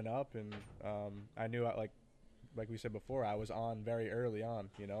guys are coming up, and I knew like we said before, I was on very early on,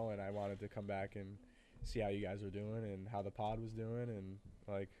 you know, and I wanted to come back and see how you guys were doing and how the pod was doing, and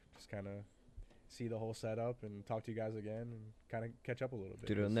like just kind of see the whole setup and talk to you guys again and kind of catch up a little bit.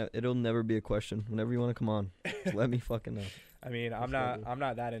 Dude, it'll never be a question. Whenever you want to come on, just let me fucking know. I mean, I'm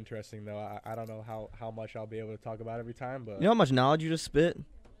not that interesting though. I don't know how much I'll be able to talk about every time, but you know how much knowledge you just spit?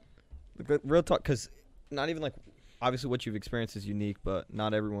 Real talk, because not even like, obviously what you've experienced is unique, but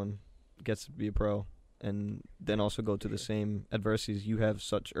not everyone gets to be a pro and then also go to the same adversities you have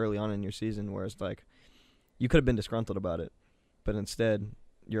such early on in your season, whereas like you could have been disgruntled about it, but instead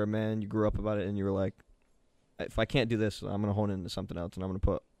you're a man, you grew up about it, and you were like, if I can't do this, I'm going to hone into something else, and I'm going to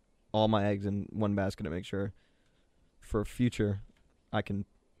put all my eggs in one basket to make sure for future I can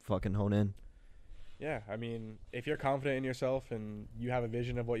fucking hone in. Yeah, I mean, if you're confident in yourself and you have a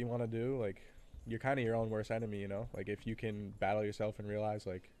vision of what you want to do, like, you're kind of your own worst enemy, you know? Like, if you can battle yourself and realize,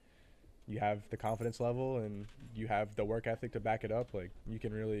 like, you have the confidence level and you have the work ethic to back it up, like, you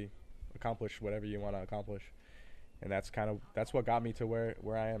can really accomplish whatever you want to accomplish. And that's what got me to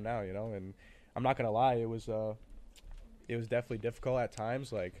where I am now, you know? And I'm not going to lie, it was definitely difficult at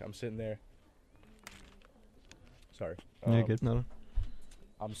times. Like, I'm sitting there. Sorry. Yeah, good. No.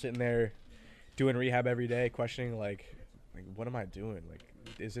 I'm sitting there doing rehab every day, questioning, like what am I doing? Like,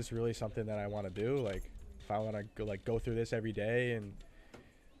 is this really something that I want to do? Like, if I want to go through this every day, and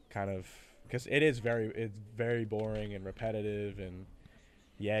kind of, because it's very boring and repetitive, and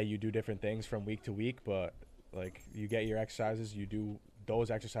yeah, you do different things from week to week, but like you get your exercises, you do those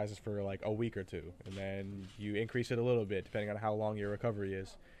exercises for like a week or two, and then you increase it a little bit depending on how long your recovery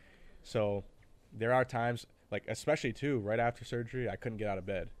is. So there are times, like especially too, right after surgery, I couldn't get out of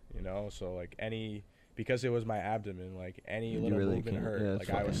bed, you know. So like because it was my abdomen, like any little really movement hurt. Yeah, like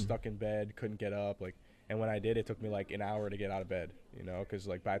I was stuck in bed, couldn't get up. Like, and when I did, it took me like an hour to get out of bed, you know, because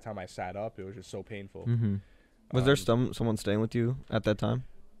like by the time I sat up, it was just so painful. Mm-hmm. Was there someone staying with you at that time?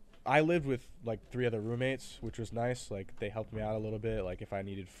 I lived with like 3 other roommates, which was nice. Like they helped me out a little bit, like if I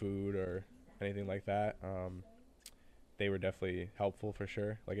needed food or anything like that. They were definitely helpful for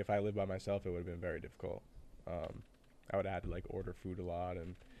sure. Like if I lived by myself, it would have been very difficult. I would have had to like order food a lot,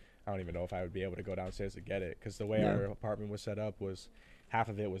 and I don't even know if I would be able to go downstairs to get it, because the way Yeah. our apartment was set up was half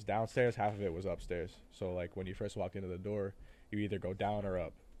of it was downstairs, half of it was upstairs. So like when you first walked into the door, you either go down or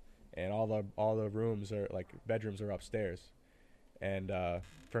up, and all the rooms are like bedrooms are upstairs. And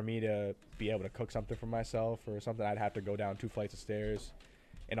for me to be able to cook something for myself or something, I'd have to go down 2 flights of stairs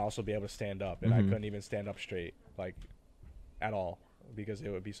and also be able to stand up. And I couldn't even stand up straight, like, at all, because it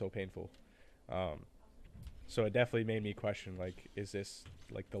would be so painful. So it definitely made me question, like, is this,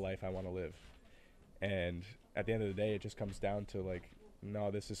 like, the life I want to live? And at the end of the day, it just comes down to, like,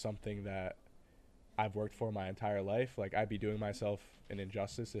 no, this is something that I've worked for my entire life. Like, I'd be doing myself an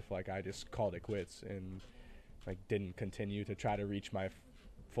injustice if, like, I just called it quits and like didn't continue to try to reach my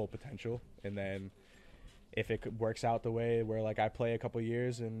full potential. And then if it works out the way where like I play a couple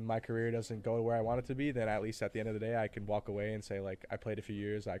years and my career doesn't go where I want it to be, then at least at the end of the day I can walk away and say like I played a few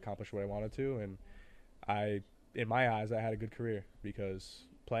years, I accomplished what I wanted to, and in my eyes I had a good career, because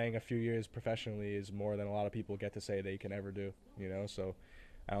playing a few years professionally is more than a lot of people get to say they can ever do, you know. So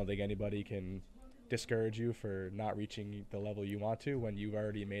I don't think anybody can discourage you for not reaching the level you want to when you've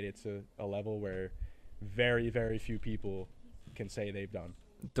already made it to a level where very, very few people can say they've done.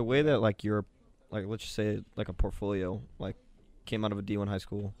 The way that like your, like let's just say like a portfolio like came out of a D1 high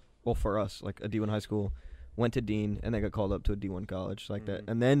school. Well, for us, like a D1 high school, went to Dean and then got called up to a D1 college like that,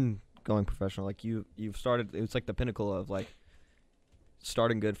 and then going professional. Like you've started. It was like the pinnacle of like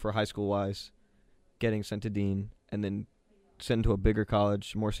starting good for high school wise, getting sent to Dean, and then sent to a bigger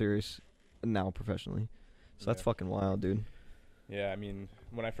college, more serious, and now professionally. So that's fucking wild, dude. Yeah, I mean,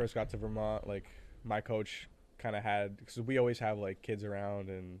 when I first got to Vermont, like my coach kind of had, because we always have like kids around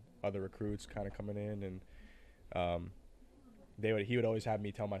and other recruits kind of coming in, and he would always have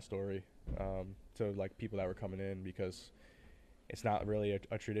me tell my story to like people that were coming in, because it's not really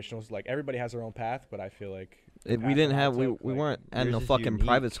a traditional, like everybody has their own path, but I feel like We weren't at no fucking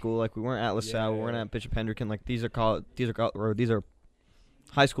private school. Like we weren't at LaSalle, we weren't at Bishop Hendricken. Like these are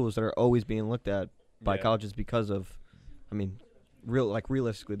high schools that are always being looked at by colleges because of, I mean,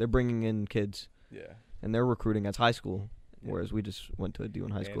 realistically, they're bringing in kids. Yeah. And they're recruiting as high school, whereas we just went to a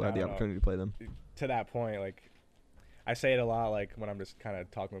D1 high school, had the opportunity to play them. To that point, like, I say it a lot, like, when I'm just kind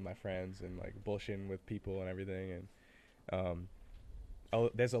of talking with my friends and, like, bullshitting with people and everything. And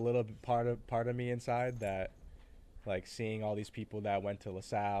there's a little part of me inside that, like, seeing all these people that went to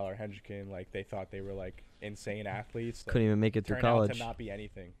LaSalle or Hendricken, like, they thought they were, like, insane athletes. Couldn't even make it through college. Turned out to not be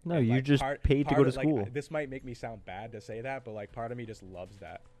anything. No, and, you like, just paid to go to school. Like, this might make me sound bad to say that, but, like, part of me just loves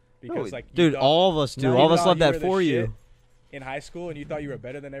that. Because, like, dude, all of us do. All of us love that for you. In high school, and you thought you were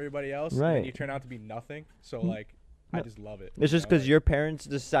better than everybody else, right? And you turn out to be nothing. So, like, I just love it. It's just because your parents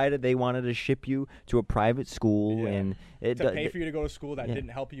decided they wanted to ship you to a private school, and to pay for you to go to school that didn't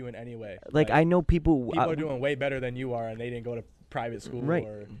help you in any way. Like I know people are doing way better than you are, and they didn't go to private school, right?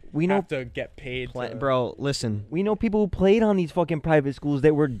 Or we know have to get paid. Bro, listen. We know people who played on these fucking private schools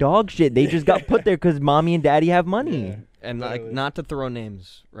that were dog shit. They just got put there because mommy and daddy have money. Yeah, and like, not to throw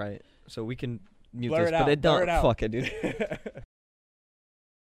names, right? So we can mute blur this, it out, but it don't. Fuck it, dude.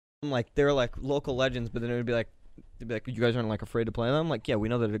 Like they're like local legends, but then it would be like, they'd be like, you guys aren't like afraid to play them. I'm like, yeah, we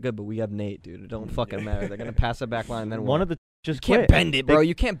know that they're good, but we have Nate, dude. It don't fucking matter. They're gonna pass the back line, and then one of the just can't quit. bend it, bro.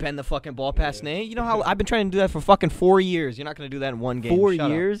 You can't bend the fucking ball past Nate. You know how I've been trying to do that for fucking 4 years. You're not gonna do that in one game. 4 Shut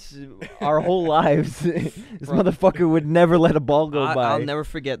years, our whole lives. This motherfucker would never let a ball go by. I'll never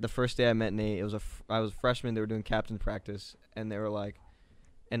forget the first day I met Nate. It was I was a freshman. They were doing captain practice, and they were like.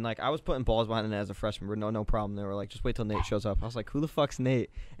 And, like, I was putting balls behind the net as a freshman, but no problem. They were like, just wait till Nate shows up. I was like, who the fuck's Nate?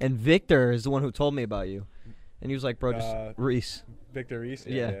 And Victor is the one who told me about you. And he was like, bro, just Reese. Victor Reese?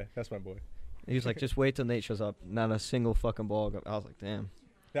 Yeah. That's my boy. He was like, just wait till Nate shows up. Not a single fucking ball. I was like, damn.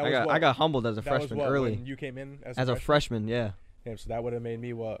 I got humbled as a freshman early. When you came in as a freshman, yeah. Damn, so that would have made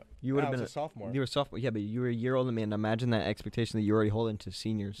me what? You would have been a sophomore. You were a sophomore. Yeah, but you were a year older than me, and imagine that expectation that you're already holding to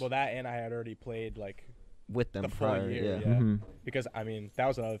seniors. Well, that and I had already played, like, with them the full year, yeah. Because I mean that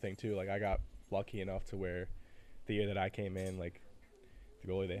was another thing too. Like I got lucky enough to where the year that I came in, like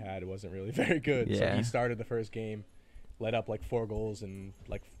the goalie they had wasn't really very good. Yeah. So he started the first game, let up like 4 goals in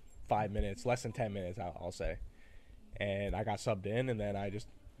like 5 minutes, less than 10 minutes, I'll say. And I got subbed in, and then I just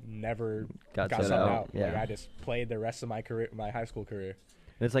never got subbed out. Yeah. Like I just played the rest of my career, my high school career.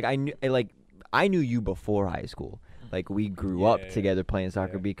 And it's like I knew you before high school. Like we grew up together playing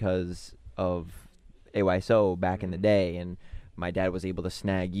soccer because of AYSO back in the day, and my dad was able to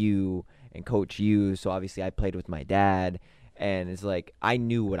snag you and coach you, so obviously I played with my dad, and it's like I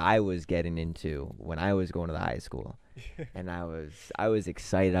knew what I was getting into when I was going to the high school. And I was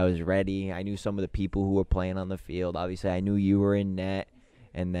excited, I was ready. I knew some of the people who were playing on the field. Obviously I knew you were in net,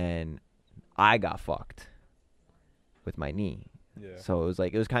 and then I got fucked. with my knee. Yeah. So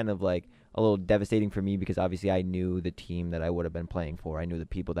it was kind of like a little devastating for me because obviously I knew the team that I would have been playing for. I knew the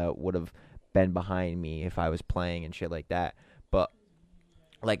people that would have been behind me if I was playing and shit like that. But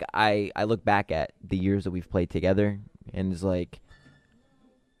like I look back at the years that we've played together, and it's like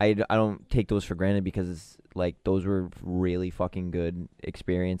I don't take those for granted because like those were really fucking good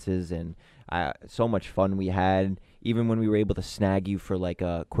experiences and so much fun we had. Even when we were able to snag you for like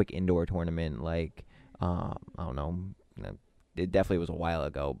a quick indoor tournament, like I don't know, it definitely was a while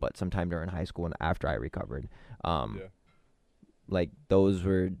ago, but sometime during high school and after I recovered, like those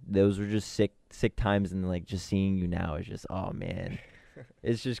were just sick times, and like just seeing you now is just, oh man,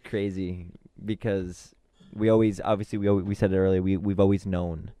 it's just crazy because we said it earlier, we've always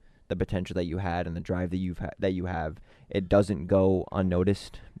known the potential that you had and the drive that you have. It doesn't go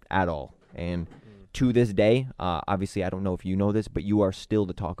unnoticed at all, and to this day, obviously I don't know if you know this, but you are still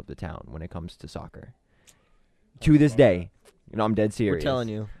the talk of the town when it comes to soccer. To this day, you know, I'm dead serious. We're telling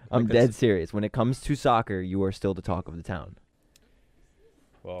you. I'm dead serious. When it comes to soccer, you are still the talk of the town.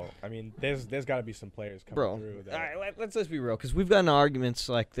 Well, I mean, there's got to be some players coming through. That All right, let's be real, because we've gotten arguments,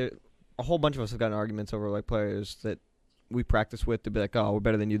 like, a whole bunch of us have gotten arguments over, like, players that we practice with to be like, oh, we're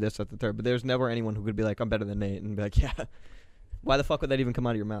better than you, this, that, the third. But there's never anyone who could be like, I'm better than Nate, and be like, yeah. Why the fuck would that even come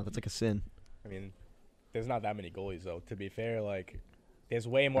out of your mouth? It's like a sin. I mean, there's not that many goalies, though. To be fair, like, there's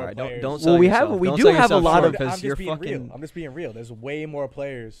way more right, players. Don't sell yourself. We Don't do sell have a yourself lot short, of. 'cause I'm just you're being fucking. real. I'm just being real. There's way more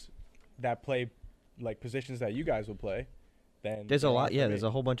players that play like positions that you guys would play than. There's a there are lot. for Yeah, me. there's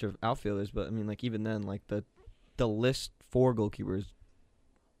a whole bunch of outfielders, but I mean, like even then, like the list for goalkeepers,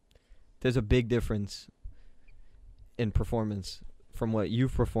 there's a big difference in performance from what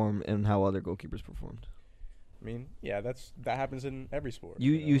you've performed and how other goalkeepers performed. I mean, yeah, that happens in every sport.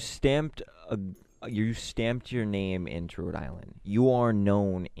 You stamped your name into Rhode Island. You are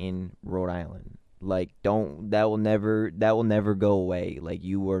known in Rhode Island. Like that will never go away. Like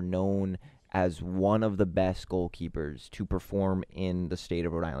you were known as one of the best goalkeepers to perform in the state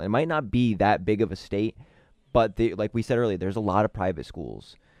of Rhode Island. It might not be that big of a state, but like we said earlier, there's a lot of private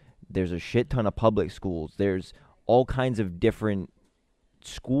schools. There's a shit ton of public schools. There's all kinds of different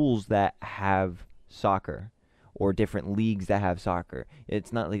schools that have soccer, or different leagues that have soccer.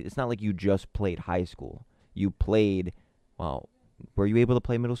 It's not like you just played high school. You played, well, were you able to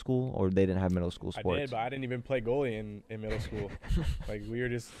play middle school, or they didn't have middle school sports? I did, but I didn't even play goalie in middle school. Like we were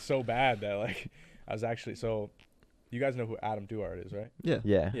just so bad that like I was actually you guys know who Adam Duart is, right? Yeah.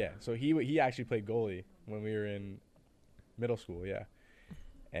 Yeah. Yeah. So he actually played goalie when we were in middle school, yeah.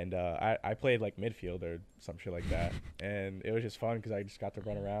 And I played like midfield or some shit like that, and it was just fun because I just got to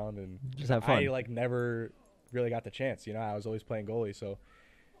run around and Just have fun. I like never really got the chance, you know. I was always playing goalie, so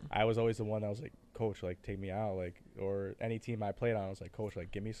I was always the one that was like, coach, like take me out, like, or any team I played on, I was like, coach,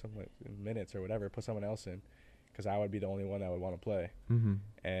 like give me some like minutes or whatever, put someone else in, because I would be the only one that would want to play. Mm-hmm.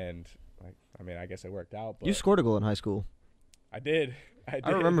 And like, I mean, I guess it worked out. But You scored a goal in high school. I did. I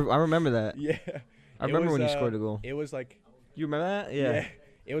remember that. Yeah. I remember when you scored a goal. It was like. You remember that? Yeah.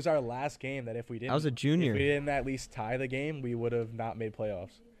 It was our last game that if we didn't. I was a junior. If we didn't at least tie the game, we would have not made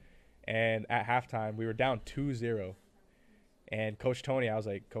playoffs. And at halftime, we were down 2-0. And Coach Tony, I was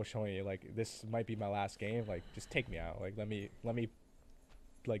like, Coach Tony, like this might be my last game. Like just take me out. Like let me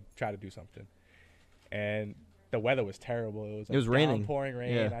like try to do something. And the weather was terrible. It was like raining. Pouring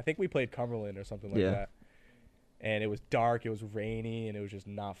rain. Yeah. I think we played Cumberland or something like that. And it was dark. It was rainy, and it was just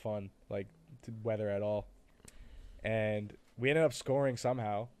not fun, like weather at all. And we ended up scoring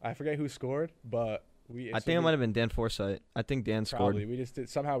somehow. I forget who scored, but I think it might have been Dan Forsythe. I think Dan scored. Probably. We just did.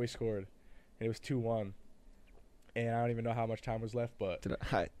 Somehow we scored, and it was 2-1. And I don't even know how much time was left, but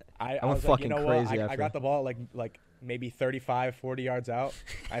I went was fucking like, you know what? crazy I after. got the ball like maybe 35, 40 yards out.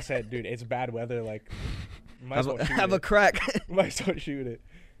 I said, dude, it's bad weather. Like, might as well shoot have it. a crack. Might as well shoot it.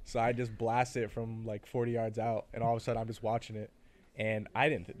 So I just blasted it from like 40 yards out, and all of a sudden I'm just watching it, and I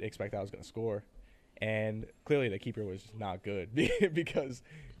didn't expect I was going to score. And clearly the keeper was just not good because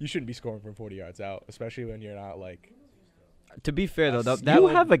you shouldn't be scoring from 40 yards out, especially when you're not like. To be fair though, You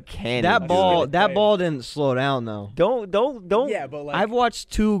have a cannon. that dude. ball didn't slow down though. Don't. Yeah, but like I've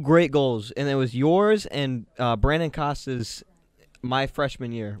watched two great goals, and it was yours and Brandon Costa's my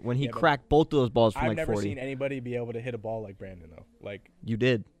freshman year when he Yeah, but cracked both of those balls from I've like never 40. seen anybody be able to hit a ball like Brandon though. Like You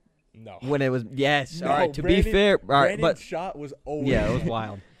did no. when it was yes. No, all right. To Brandon- be fair, all right, Brandon's but shot was always yeah, it was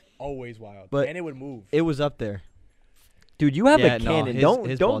wild. always wild. But and it would move. It was up there. Dude, you have Yeah, a no, cannon. his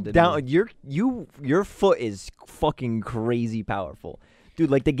ball Don't didn't down. Your foot is fucking crazy powerful,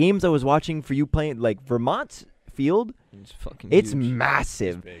 dude. Like the games I was watching for you playing, like Vermont's field, It's fucking it's huge.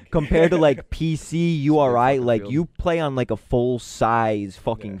 massive It's big. compared to like PC, URI. fucking Like field. you play on like a full size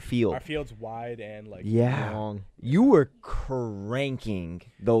fucking Yeah. field. Our field's wide and like Yeah, Long. you were cranking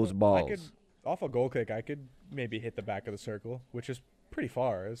those balls. I could off a goal kick. I could maybe hit the back of the circle, which is pretty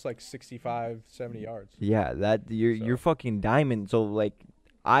far. It's like 65, 70 yards. Yeah, that you're So- fucking diamond. So like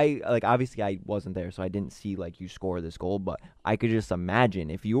obviously I wasn't there, so I didn't see like you score this goal, but I could just imagine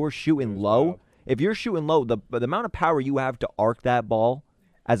if you're It shooting was low, wild. the amount of power you have to arc that ball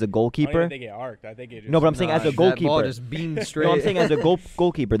as a I don't goalkeeper. even think it arced. I think it just No, but I'm saying as a That ball goalkeeper. just beamed straight. No, I'm saying as a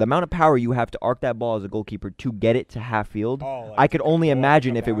goalkeeper, the amount of power you have to arc that ball as a goalkeeper to get it to half field. Oh, like I could only ball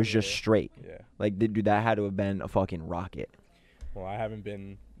imagine come if it down, was just yeah. straight. Yeah. Like, dude, that had to have been a fucking rocket. Well, I haven't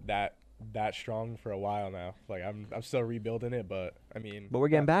been that strong for a while now. Like I'm still rebuilding it, but I mean. But we're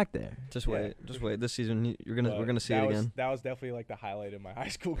getting back there. Just Yeah. wait. Just wait. This season, we're but gonna see that it was- again. That was definitely like the highlight of my high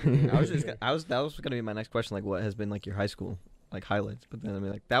school career. I was just, that was gonna be my next question. Like, what has been like your high school like highlights? But then I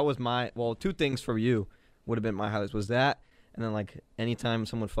mean, like that was my two things for you would have been my highlights was that, and then like anytime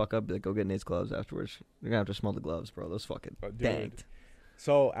someone fuck up, be like go get Nate's gloves afterwards. You're gonna have to smell the gloves, bro. Those fucking Dude, danked.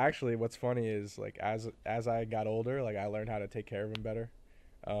 So actually, what's funny is like as I got older, like I learned how to take care of them better.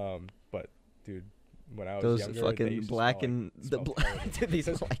 But dude, when I was Those younger, they fucking used to black smell and like, the smell black. terrible. Dude, these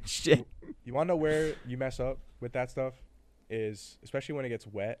Because are like shit. You want to know where you mess up with that stuff? Is especially when it gets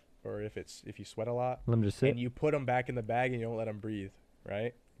wet or if you sweat a lot Let me just and you put them back in the bag and you don't let them breathe,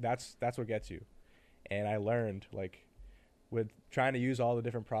 right? That's what gets you. And I learned like with trying to use all the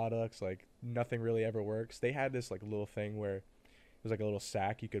different products, like nothing really ever works. They had this like little thing where it was like a little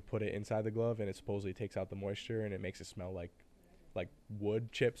sack you could put it inside the glove and it supposedly takes out the moisture and it makes it smell like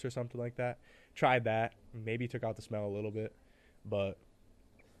wood chips or something like that. Tried that, maybe took out the smell a little bit, but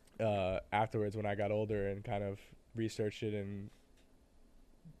afterwards when I got older and kind of researched it and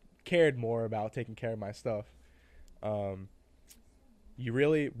cared more about taking care of my stuff, you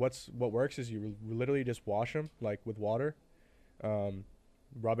really what works is you literally just wash them like with water,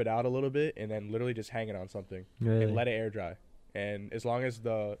 rub it out a little bit, and then literally just hang it on something Really? and let it air dry. And as long as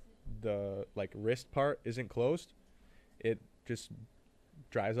the like wrist part isn't closed, it just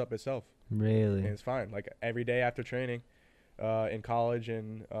dries up itself Really? and it's fine. Like every day after training, in college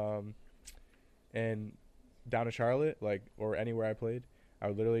and down in Charlotte, like or anywhere I played, I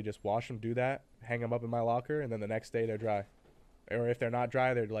would literally just wash them, do that, hang them up in my locker, and then the next day they're dry. Or if they're not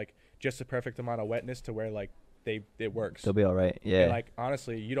dry, they're like just the perfect amount of wetness to where like it works. They'll be all right. Yeah. And, like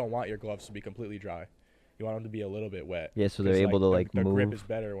honestly, you don't want your gloves to be completely dry. You want them to be a little bit wet. Yeah, so they're 'Cause, able to like the move. grip is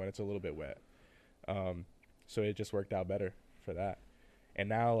better when it's a little bit wet. So it just worked out better for that. And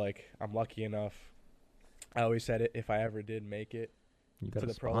now like I'm lucky enough. I always said it, if I ever did make it You got to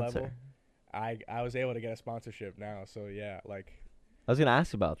a the pro sponsor. level, I was able to get a sponsorship now. So yeah, like I was gonna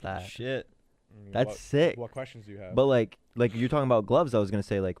ask about that. Shit. That's what, sick. What questions do you have? But like you're talking about gloves, I was gonna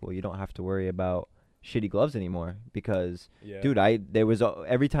say like, well, you don't have to worry about shitty gloves anymore because, yeah. dude, there was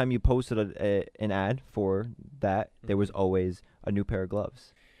every time you posted an ad for that, there was Mhm. always a new pair of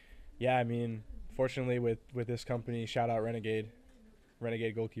gloves. Yeah, I mean, fortunately with this company, shout out Renegade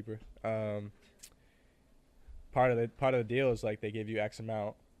Goalkeeper. Part of the deal is like they give you X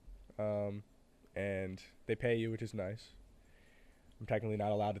amount, and they pay you, which is nice. I'm technically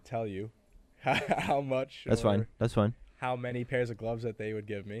not allowed to tell you how much. That's fine. That's fine. How many pairs of gloves that they would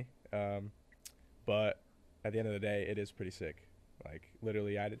give me, but at the end of the day, it is pretty sick. Like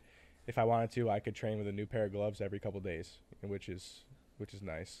literally, if I wanted to, I could train with a new pair of gloves every couple days, which is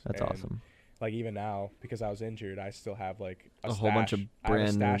nice. That's And awesome. like even now, because I was injured, I still have like A whole bunch of stash- I have a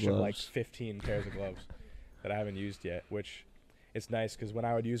brand new stash of like gloves. 15 pairs of gloves that I haven't used yet, which it's nice because when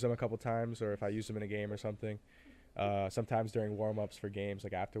I would use them a couple times or if I use them in a game or something, sometimes during warm-ups for games,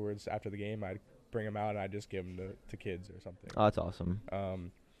 like after the game, I'd bring them out and I'd just give them to kids or something. Oh, that's awesome.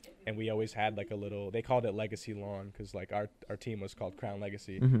 And we always had like a little, they called it Legacy Lawn because like our team was called Crown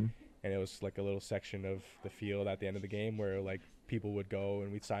Legacy. Mm-hmm. And it was like a little section of the field at the end of the game where like people would go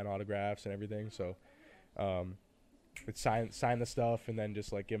and we'd sign autographs and everything. So we'd sign the stuff and then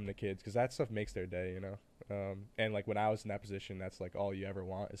just like give them to kids because that stuff makes their day, you know. And like when I was in that position, that's like all you ever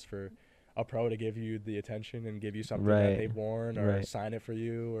want is for a pro to give you the attention and give you something Right. that they've worn or Right. sign it for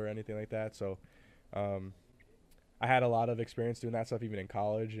you or anything like that. So I had a lot of experience doing that stuff even in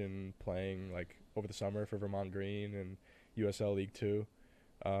college and playing like over the summer for Vermont Green and USL League 2.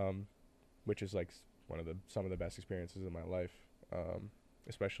 Which is like some of the best experiences of my life,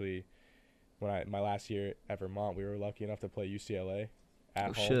 especially when my last year at Vermont, we were lucky enough to play UCLA at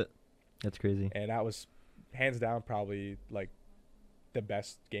Oh home, shit. That's crazy. and that was hands down probably like the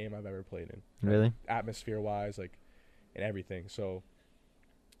best game I've ever played in. Really? Atmosphere wise, like and everything. So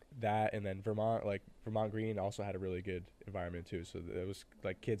that, and then Vermont Green also had a really good environment too. So it was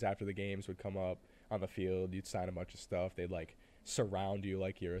like kids after the games would come up on the field, you'd sign a bunch of stuff, they'd like surround you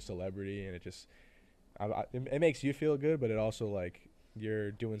like you're a celebrity, and it just it makes you feel good, but it also like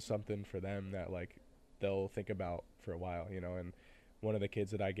you're doing something for them that like they'll think about for a while, you know. And one of the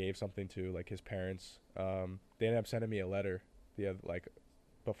kids that I gave something to, like his parents, they ended up sending me a letter like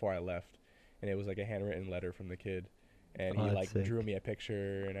before I left, and it was like a handwritten letter from the kid. And he like sick. drew me a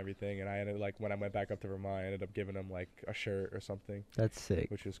picture and everything, and I ended like when I went back up to Vermont, I ended up giving him like a shirt or something, That's sick.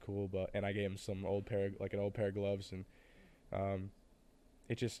 which was cool. And I gave him an old pair of gloves, and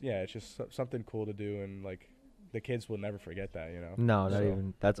it's just something cool to do, and like the kids will never forget that, you know. No, not So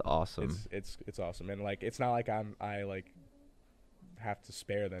even. That's awesome. it's awesome, and like it's not like I like have to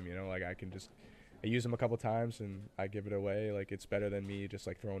spare them, you know. Like I use them a couple times and I give it away. Like it's better than me just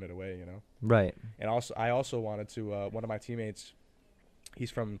like throwing it away, you know. Right. And I also wanted to one of my teammates,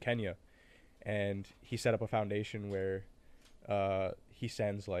 he's from Kenya, and he set up a foundation where he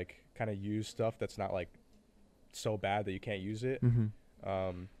sends like kind of used stuff that's not like so bad that you can't use it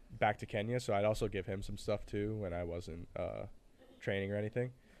back to Kenya. So I'd also give him some stuff too when I wasn't training or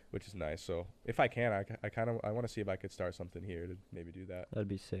anything, which is nice. So if I can, I want to see if I could start something here to maybe do that. That'd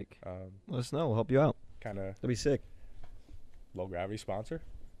be sick. Let us know. We'll help you out. Kind of That'd be sick. low gravity sponsor.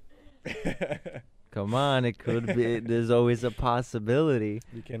 Come on, it could be. There's always a possibility.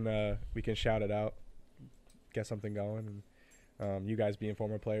 we can shout it out, get something going, and you guys being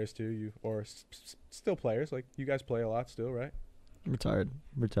former players too, still players, like you guys play a lot still, right? Retired.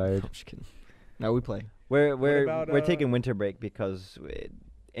 Retired. I'm just kidding. No, we play. We're about, taking winter break because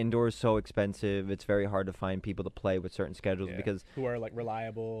indoors so expensive. It's very hard to find people to play with certain schedules Yeah. because Who are like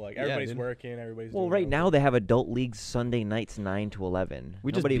reliable, like Yeah, everybody's dude. working, everybody's well, doing right their now own they have adult leagues Sunday nights 9 to 11.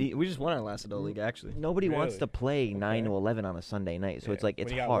 We just won our last adult league actually. Nobody wants Really? to play 9 to Okay. 11 on a Sunday night, so Yeah. it's like When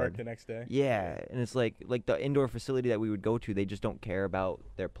it's you got work hard. the next day. Yeah, and it's like the indoor facility that we would go to, they just don't care about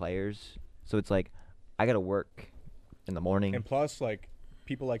their players. So it's like I got to work in the morning. And plus, like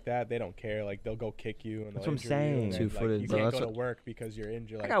people like that, they don't care. Like they'll go kick you, and That's they'll what I'm injure you, saying. and then, Two-footed, like, you bro, can't that's go to what- work because you're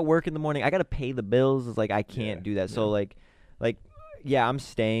injured. I Like, got work in the morning. I got to pay the bills. It's like I can't Yeah. do that. So like yeah, I'm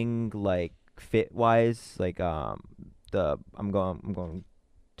staying like fit wise. Like I'm going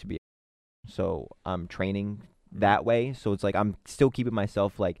to be, so I'm training that way. So it's like I'm still keeping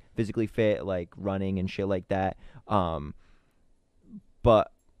myself like physically fit, like running and shit like that.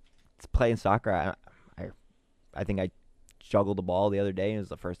 But playing soccer, I think I juggled the ball the other day, and it was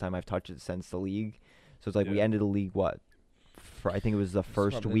the first time I've touched it since the league. So it's like we Yeah. ended the league I think it was the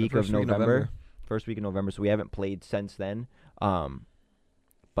first probably the week first of week of November. First week of November, so we haven't played since then.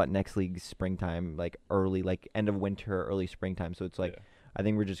 But next league's springtime, like early, like end of winter, early springtime. So it's like yeah. I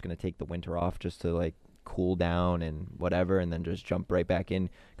think we're just gonna take the winter off just to like cool down and whatever, and then just jump right back in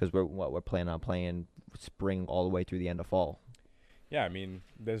because we're planning on playing spring all the way through the end of fall. Yeah, I mean,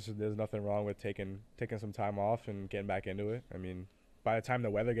 there's nothing wrong with taking some time off and getting back into it. I mean, by the time the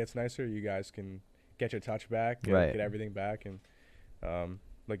weather gets nicer, you guys can get your touch back, Right. get everything back, and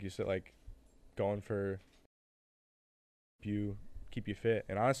like you said, like going for keep you fit.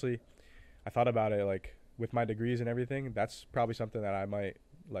 And honestly, I thought about it, like with my degrees and everything, that's probably something that I might,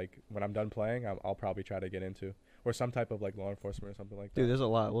 like when I'm done playing, I'll probably try to get into, or some type of like law enforcement or something like that. Dude, there's a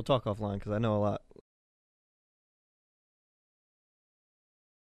lot. We'll talk offline because I know a lot.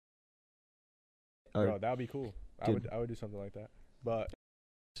 Bro, that would be cool. Dude. I would do something like that. But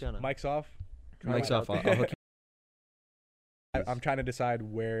Mike, mic's off. Mike's Try off. it out. I'll hook I'm trying to decide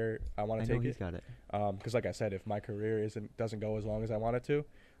where I want I to know take he's it. got it. Because like I said, if my career doesn't go as long as I want it to,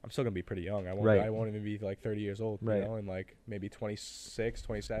 I'm still gonna be pretty young. Right. I won't even be like 30 years old, Right. you know, and like maybe 26,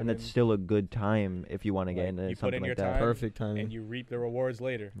 27. And that's still a good time if you want to get Like, into you put something in your like that. time, Perfect timing. and you reap the rewards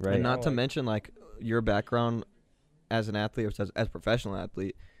later. Right. And You know, not to like- mention like your background as an athlete or as a professional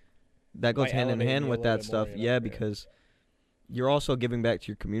athlete, that goes Might hand in elevate hand me a with little that bit stuff. more, you know? Yeah, Yeah. because you're also giving back to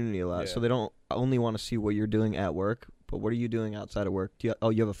your community a lot. So Yeah. they don't only want to see what you're doing at work, but what are you doing outside of work? You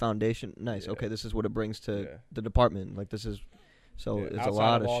have a foundation. Nice. Yeah. Okay, this is what it brings to Yeah. the department. Like this is, so Yeah, it's outside a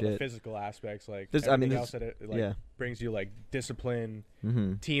lot of all of the shit. physical aspects, like This- I mean, everything this- else that it like yeah. brings you, like discipline,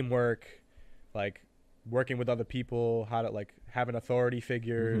 Mm-hmm. teamwork, like working with other people, how to like having authority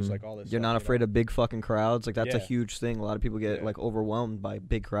figures, Mhm. like all this. You're stuff, not you afraid know? of big fucking crowds. Like that's a Yeah. huge thing. A lot of people get Yeah. like overwhelmed by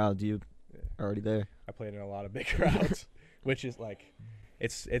big crowds. You Yeah. are already there. I played in a lot of big crowds, which is like,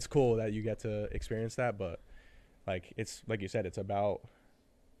 it's cool that you get to experience that, but like it's like you said, it's about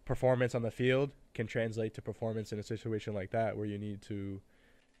performance on the field can translate to performance in a situation like that where you need to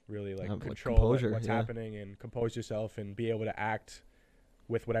really like Have, like, control composure, what's yeah. happening and compose yourself and be able to act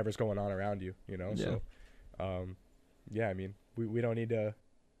with whatever's going on around you, you know. Yeah. So yeah, I mean, we don't need to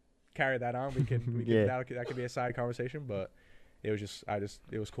carry that on. We can Yeah. that could be a side conversation, but it was just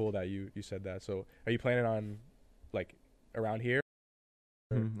it was cool that you said that. So are you planning on like around here?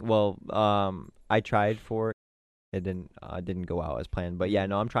 Well, I tried for it. It didn't go out as planned. But yeah,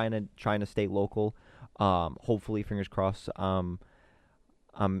 no, I'm trying to stay local. Hopefully, fingers crossed. I'm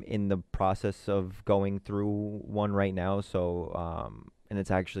in the process of going through one right now. So and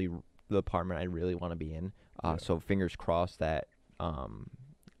it's actually the apartment I really want to be in. Yeah. So fingers crossed that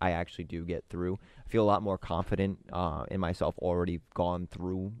I actually do get through. I feel a lot more confident in myself. Already gone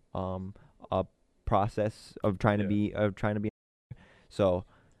through a process of trying to be. So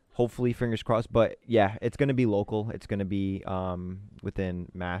hopefully, fingers crossed. But yeah, it's gonna be local. It's gonna be within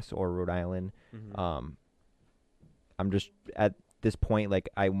Mass or Rhode Island. Mhm. I'm just at this point, like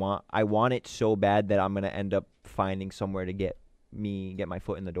I want it so bad that I'm gonna end up finding somewhere to get my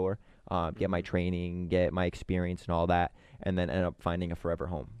foot in the door, get my Mhm. training, get my experience and all that, and then end up finding a forever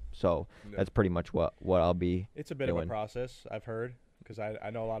home. So Yeah. that's pretty much what I'll be. It's a bit of a doing. process, I've heard, because I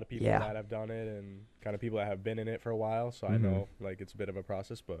know a lot of people Yeah. that have done it and kind of people that have been in it for a while. So I Mhm. know like it's a bit of a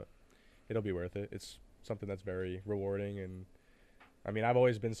process, but it'll be worth it. It's something that's very rewarding, and I mean I've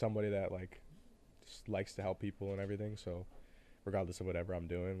always been somebody that like just likes to help people and everything. So regardless of whatever I'm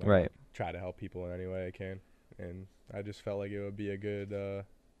doing, like, Right. try to help people in any way I can. And I just felt like it would be a good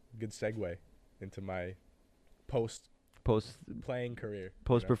segue into my post Post playing career.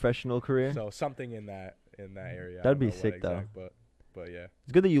 professional career. So something in that area. I That'd don't be know what sick, though. exact, but yeah.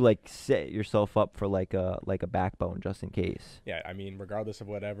 It's good that you like set yourself up for like a backbone just in case. Yeah, I mean, regardless of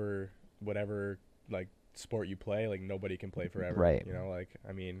whatever like sport you play, like nobody can play forever. Right. You know, like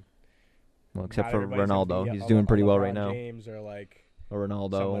I mean, Well, except not for everybody's gonna Ronaldo, be he's a doing pretty well right LeBron now. James or like Or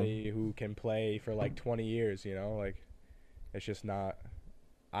Ronaldo. somebody who can play for like 20 years. You know, like it's just not.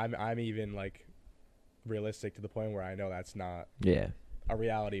 I'm even like realistic to the point where I know that's not Yeah. a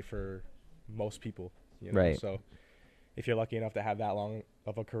reality for most people. You know? Right. So if you're lucky enough to have that long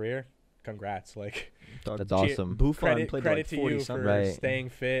of a career, congrats. Like That's Che- awesome. Buffon played credit like to 40 you for something. Right. staying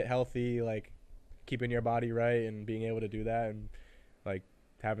fit, healthy, like keeping your body right and being able to do that and like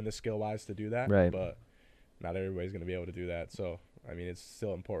having the skill wise to do that. Right. But not everybody's going to be able to do that. So, I mean, it's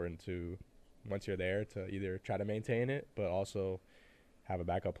still important to, once you're there, to either try to maintain it, but also have a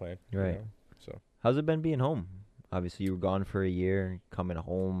backup plan. Right. You know? So, How's it been being home? Obviously, you were gone for a year, coming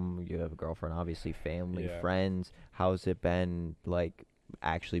home. You have a girlfriend, obviously, family, Yeah. friends. How's it been, like,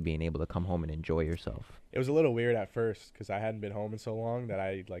 actually being able to come home and enjoy yourself? it was a little weird at first because I hadn't been home in so long that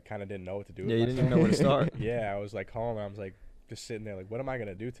I like kind of didn't know what to do. Yeah, with you didn't myself. even know where to start. Yeah, I was like home. And I was like just sitting there, like, what am I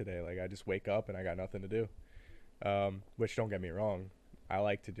gonna do today? Like, I just wake up and I got nothing to do. Which don't get me wrong, I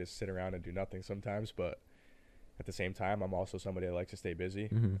like to just sit around and do nothing sometimes, but at the same time, I'm also somebody that likes to stay busy.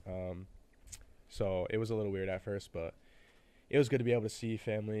 Mm-hmm. So it was a little weird at first, but it was good to be able to see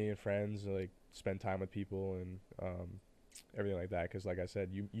family and friends, like spend time with people and everything like that. Because like I said,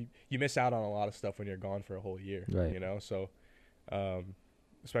 you miss out on a lot of stuff when you're gone for a whole year. Right. You know, so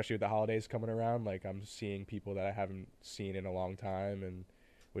especially with the holidays coming around, like I'm seeing people that I haven't seen in a long time, and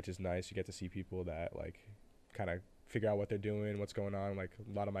which is nice. You get to see people that like kind of figure out what they're doing, what's going on. Like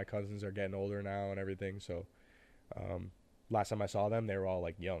a lot of my cousins are getting older now and everything. So last time I saw them, they were all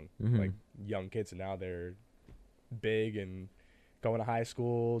like young, Mhm. like young kids, and now they're big and going to high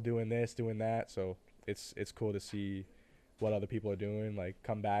school, doing this, doing that. So it's cool to see what other people are doing, like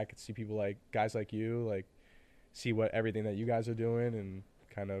come back and see people like guys like you, like see what everything that you guys are doing and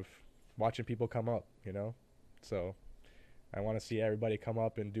kind of watching people come up, you know? So I want to see everybody come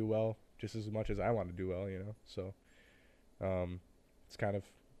up and do well just as much as I want to do well, you know? So it's kind of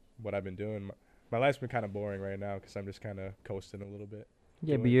what I've been doing. My life's been kind of boring right now because I'm just kind of coasting a little bit.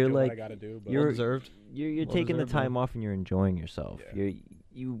 Yeah, but doing you're what I like, gotta do, but Well you're deserved. you're Well taking the deserved, time man. off and you're enjoying yourself. Yeah.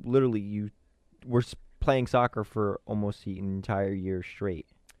 You literally were playing soccer for almost the entire year straight.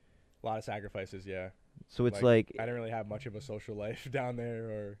 a lot of sacrifices, yeah. So it's like I didn't really have much of a social life down there,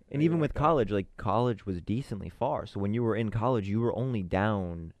 or and anything even like with that. college, like college was decently far. So when you were in college, you were only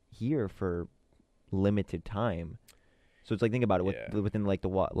down here for limited time. So it's like think about it. Yeah. Within like the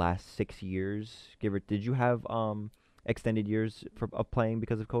last 6 years, did you have extended years of playing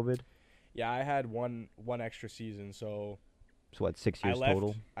because of COVID? Yeah, I had one extra season, so So what, 6 years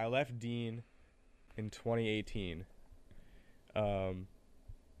total? I left Dean in 2018.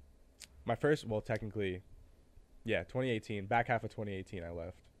 My first, well, technically, yeah, 2018. Back half of 2018, I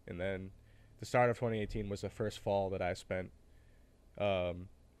left, and then the start of 2018 was the first fall that I spent in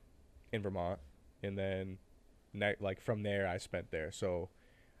Vermont, and then like from there I spent there. So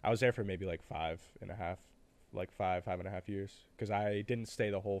I was there for maybe like 5.5, like 5.5 years, because I didn't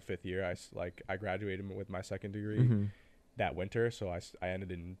stay the whole 5th year. I graduated with my second degree. Mm-hmm. that winter. So I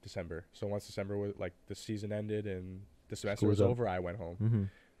ended in December. So once December was like the season ended and the semester School's was up. over, I went home.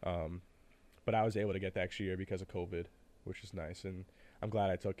 Mm-hmm. But I was able to get the extra year because of COVID, which is nice, and I'm glad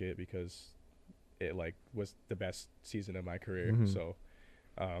I took it because it like was the best season of my career. Mhm. So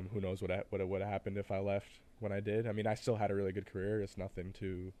who knows what would have happened if I left when I did. I mean, I still had a really good career. It's nothing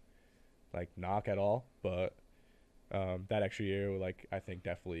to like knock at all, but that extra year, like, I think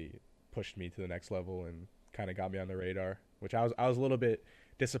definitely pushed me to the next level and kind of got me on the radar, which I was a little bit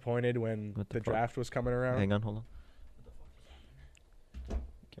disappointed when What the the fuck? draft was coming around. Hang on, hold on.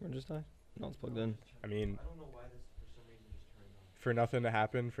 Camera just died? No, it's plugged in. I mean, for nothing to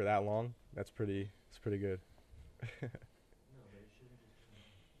happen for that long, it's pretty good.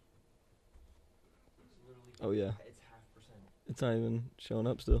 Oh, yeah. It's not even showing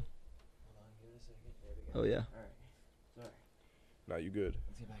up still. Oh, yeah. No, you good.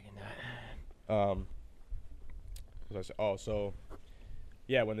 Let's get back into it. What was I say? Oh, so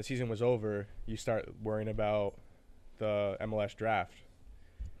yeah, when the season was over, you start worrying about the MLS draft.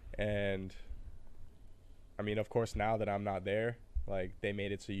 And I mean, of course, now that I'm not there, like, they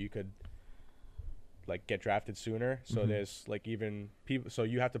made it so you could like get drafted sooner. So Mhm. there's like even people, so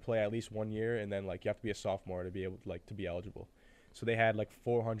you have to play at least 1 year, and then like you have to be a sophomore to be able to be eligible. So they had like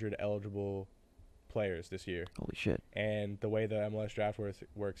 400 eligible players this year. Holy shit. And the way the MLS draft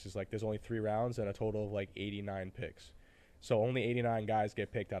works is like there's only 3 rounds and a total of like 89 picks. So only 89 guys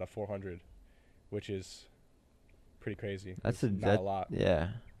get picked out of 400, which is pretty crazy. That's It's not a lot.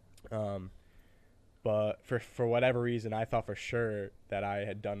 Yeah. But for whatever reason, I thought for sure that I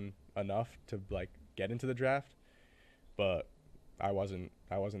had done enough to like get into the draft, but I wasn't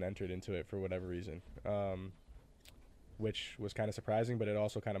entered into it for whatever reason. Which was kind of surprising, but it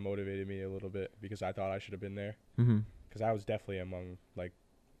also kind of motivated me a little bit because I thought I should have been there. Mm-hmm. Because I was definitely among like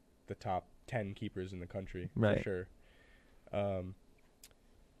the top 10 keepers in the country Right. for sure.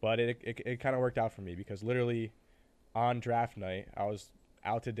 But it kind of worked out for me because literally on draft night I was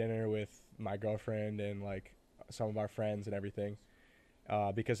out to dinner with my girlfriend and like some of our friends and everything,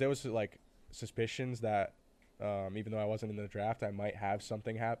 because there was like suspicions that even though I wasn't in the draft, I might have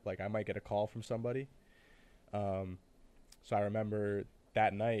something happen. Like I might get a call from somebody. So I remember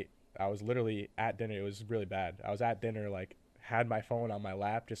that night I was literally at dinner. It was really bad. I was at dinner, like had my phone on my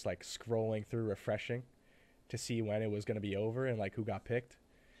lap, just like scrolling through, refreshing to see when it was going to be over and like who got picked.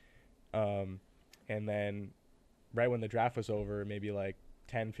 And then right when the draft was over, maybe like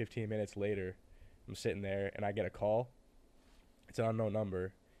 10, 15 minutes later, I'm sitting there and I get a call. It's an unknown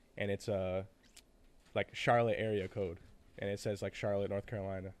number, and it's like Charlotte area code, and it says like Charlotte, North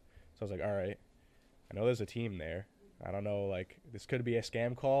Carolina. So I was like, all right, I know there's a team there. I don't know, like this could be a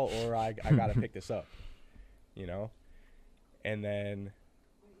scam call or I gotta pick this up, you know. And then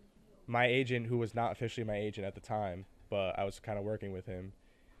my agent, who was not officially my agent at the time, but I was kind of working with him,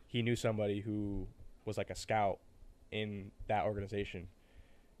 he knew somebody who was like a scout in that organization.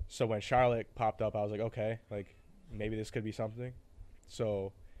 So when Charlotte popped up, I was like, okay, like maybe this could be something.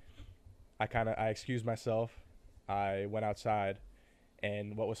 So I excused myself. I went outside,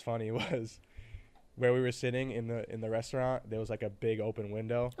 and what was funny was where we were sitting in the restaurant, there was like a big open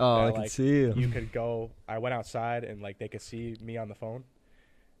window. Oh, that, I can like, see you. You could go. I went outside and like they could see me on the phone.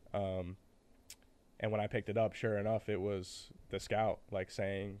 And when I picked it up, sure enough, it was the scout, like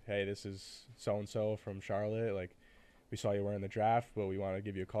saying, "Hey, this is so and so from Charlotte. Like, we saw you were in the draft, but we want to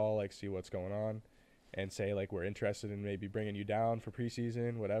give you a call, like, see what's going on, and say like we're interested in maybe bringing you down for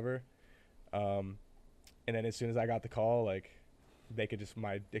preseason, whatever." And then as soon as I got the call, like, they could just,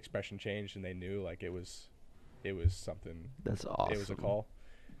 my expression changed and they knew like it was something. That's awesome. It was a call.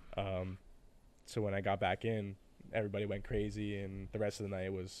 So when I got back in, everybody went crazy, and the rest of the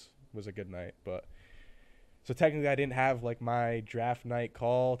night was a good night. But so technically I didn't have like my draft night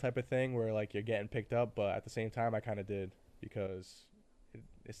call type of thing where like you're getting picked up, but at the same time I kind of did because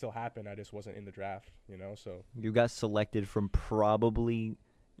it still happened. I just wasn't in the draft, you know. So You got selected from probably.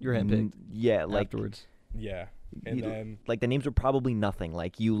 You're handpicked. Yeah, like afterwards. yeah, and you- then like the names were probably nothing.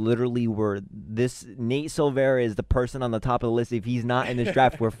 Like you literally were. This Nate Silvera is the person on the top of the list. If he's not in this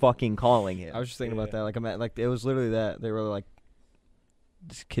draft, we're fucking calling him. I was just thinking about Yeah. that. Like I'm at, like it was literally that. They were like,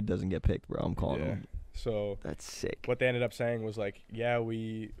 this kid doesn't get picked, bro. I'm calling yeah. him. So That's sick. what they ended up saying was like, yeah,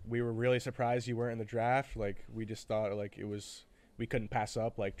 we were really surprised you weren't in the draft. Like we just thought like we couldn't pass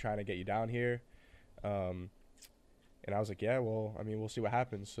up like trying to get you down here. And I was like, yeah, well, I mean, we'll see what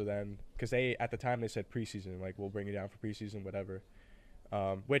happens. So then, because at the time they said preseason, like we'll bring you down for preseason, whatever.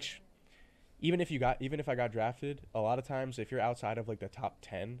 Which, even if I got drafted, a lot of times if you're outside of like the top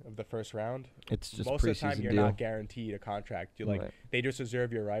 10 of the first round, It's just most of the time preseason you're deal. not guaranteed a contract. You like Right. they just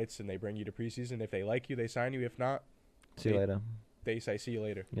reserve your rights and they bring you to preseason. If they like you, they sign you. If not, Mm-hmm. See you later. They say see you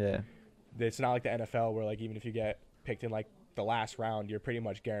later. Yeah. It's not like the NFL where like even if you get picked in like the last round, you're pretty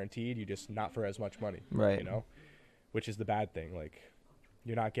much guaranteed. You just not for as much money, Right. you know, which is the bad thing. Like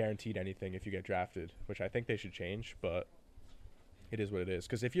you're not guaranteed anything if you get drafted, which I think they should change, but it is what it is.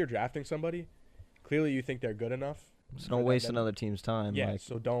 Because if you're drafting somebody, clearly you think they're good enough. So don't waste another team's time. Yeah, Like,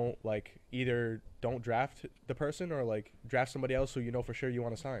 so don't like either don't draft the person or like draft somebody else who you know for sure you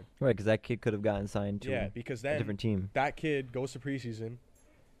want to sign. Right, because that kid could have gotten signed to Yeah, because a then different team. that kid goes to preseason.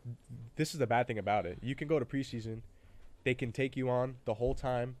 This is the bad thing about it. You can go to preseason. They can take you on the whole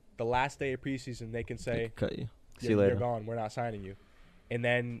time. The last day of preseason, they can they say, could cut you. See you you're later. gone. We're not signing you. And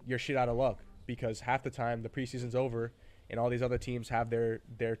then you're shit out of luck because half the time the preseason's over and all these other teams have their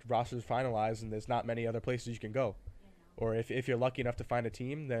rosters finalized and there's not many other places you can go. Or if you're lucky enough to find a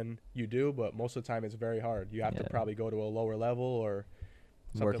team, then you do, but most of the time it's very hard. You have to Yeah. probably go to a lower level or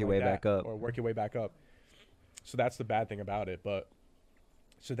something Work your like way that, back up. or work your way back up. So that's the bad thing about it. But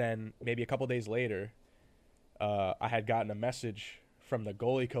so then maybe a couple days later, I had gotten a message from the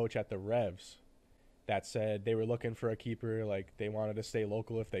goalie coach at the Revs that said they were looking for a keeper, like they wanted to stay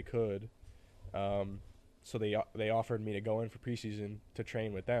local if they could. So they offered me to go in for preseason to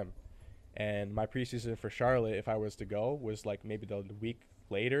train with them. And my preseason for Charlotte, if I was to go, was like maybe the week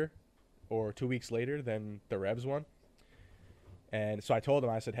later or 2 weeks later than the Revs one. And so I told them,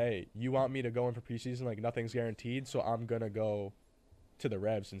 I said, hey, you want me to go in for preseason? Like nothing's guaranteed, so I'm going to go to the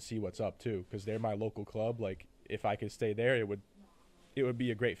Revs and see what's up too, because they're my local club. Like if I could stay there, it would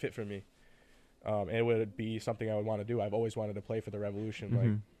be a great fit for me. And it would be something I would want to do. I've always wanted to play for the Revolution.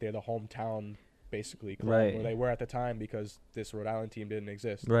 Like they're the hometown basically club, Right. where they were at the time because this Rhode Island team didn't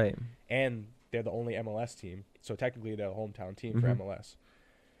exist. Right. And they're the only MLS team. So technically they're a hometown team for MLS.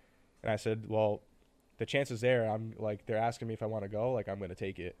 And I said, well, the chances there, I'm like, they're asking me if I want to go, like I'm going to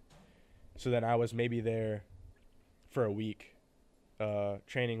take it. So then I was maybe there for a week,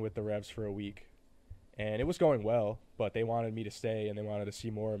 training with the Revs for a week. And it was going well, but they wanted me to stay and they wanted to see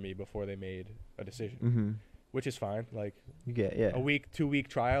more of me before they made a decision, which is fine. Like You get, yeah. a week, 2 week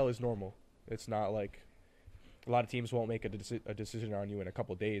trial is normal. It's not like a lot of teams won't make a decision on you in a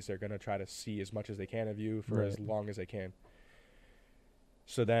couple days. They're going to try to see as much as they can of you for as long as they can.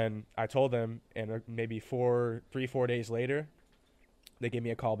 So then I told them, and maybe 4 days later, they gave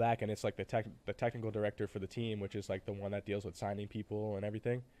me a call back, and it's like the technical director for the team, which is like the one that deals with signing people and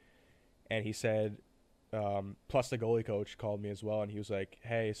everything. And he said, plus the goalie coach called me as well, and he was like,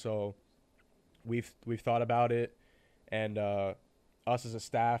 hey, so we've thought about it, and us as a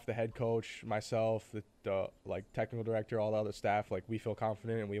staff, the head coach, myself, the like technical director, all the other staff, like we feel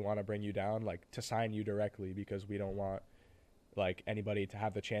confident and we want to bring you down, like to sign you directly, because we don't want like anybody to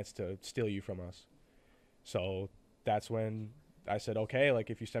have the chance to steal you from us. So that's when I said, okay, like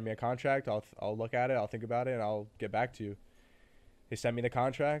if you send me a contract, I'll look at it, I'll think about it, and I'll get back to you. They sent me the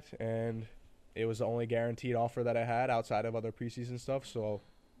contract, and it was the only guaranteed offer that I had outside of other preseason stuff, so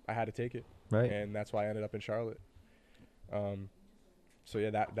I had to take it. Right. And that's why I ended up in Charlotte. So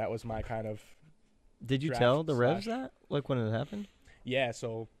yeah, that was my kind of Did you draft tell the Revs slash- that? Like when it happened? yeah.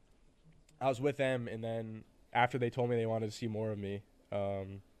 So I was with them, and then after they told me they wanted to see more of me,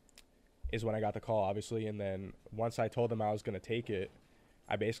 is when I got the call, obviously. And then once I told them I was gonna take it,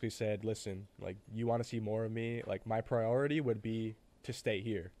 I basically said, listen, like you want to see more of me, like my priority would be to stay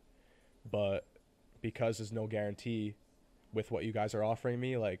here, but because there's no guarantee with what you guys are offering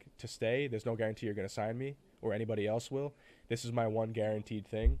me, like to stay, there's no guarantee you're gonna sign me or anybody else will. This is my one guaranteed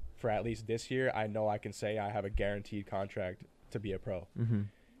thing for at least this year. I know I can say I have a guaranteed contract to be a pro.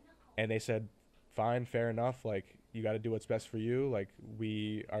 And they said, fine, fair enough. Like, you got to do what's best for you. Like,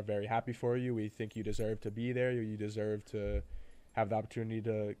 we are very happy for you. We think you deserve to be there. You deserve to have the opportunity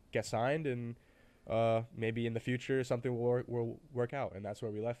to get signed. And maybe in the future something will work out. And that's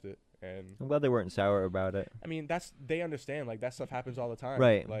where we left it. And I'm glad they weren't sour about it. I mean, they understand. Like, that stuff happens all the time.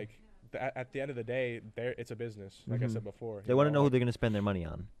 Right. Like, at the end of the day, it's a business, like I said before. They want to know who like, they're going to spend their money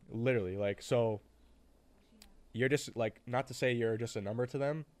on. literally, like, so you're just, like, not to say you're just a number to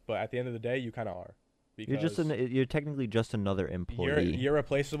them, but at the end of the day, you kind of are. Because You're technically just another employee. you're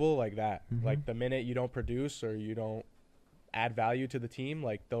replaceable like that. Like, the minute you don't produce or you don't add value to the team,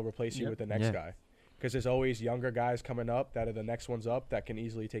 like, they'll replace you with the next guy. Because there's always younger guys coming up that are the next ones up that can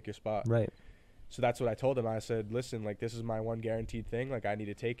easily take your spot. Right. So that's what I told them. I said, listen, like, this is my one guaranteed thing. Like, I need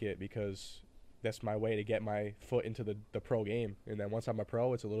to take it because that's my way to get my foot into the pro game. And then once I'm a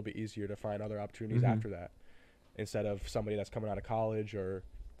pro, it's a little bit easier to find other opportunities after that, instead of somebody that's coming out of college or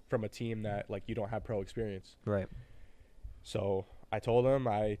from a team that, like, you don't have pro experience. Right. So I told them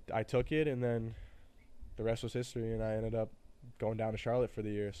I took it, and then the rest was history, and I ended up going down to Charlotte for the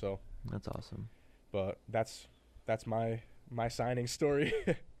year. So That's awesome. but that's that's my signing story.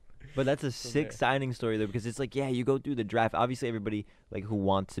 But that's a From sick there. signing story though, because it's like, yeah, you go through the draft. Obviously, everybody like who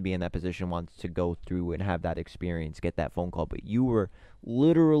wants to be in that position wants to go through and have that experience, get that phone call. But you were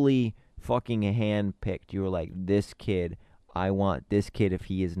literally fucking handpicked. You were like, this kid, I want this kid. If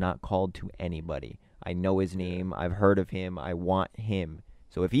he is not called to anybody, I know his name. I've heard of him. I want him.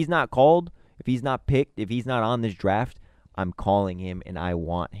 So if he's not called, if he's not picked, if he's not on this draft, I'm calling him and I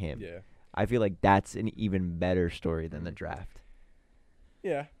want him. Yeah. I feel like that's an even better story than the draft.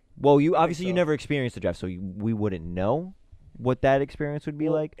 Yeah. Well, you I think obviously you so. never experienced the draft, so we wouldn't know what that experience would be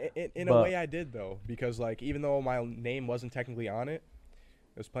Well, like. In but- a way, I did though, because like even though my name wasn't technically on it,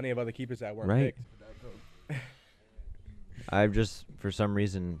 there's plenty of other keepers that weren't Right. picked. I've just for some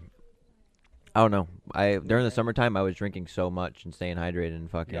reason, I don't know. During the summertime I was drinking so much and staying hydrated and You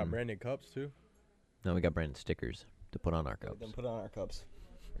fucking. got branded cups too. No, we got branded stickers to put on our cups. Then put on our cups.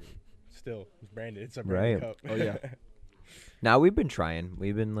 Still, it's branded. It's a branded Right. cup. Oh, yeah. Now we've been trying.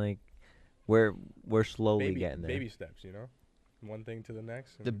 We've been like, we're slowly baby, getting there. baby steps, you know, one thing to the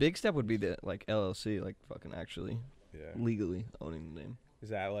next. The and- big step would be the like LLC, like fucking actually yeah. legally owning the name. Is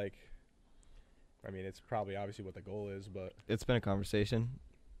that like? I mean, it's probably obviously what the goal is, but It's been a conversation.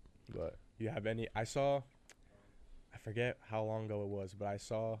 you have any? I forget how long ago it was, but I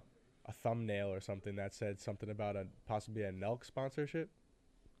saw a thumbnail or something that said something about possibly a Nelk sponsorship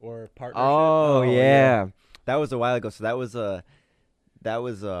or partnership. Oh, Oh, yeah. yeah. That was a while ago. So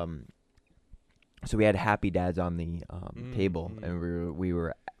so we had Happy Dads on the table, mm. and we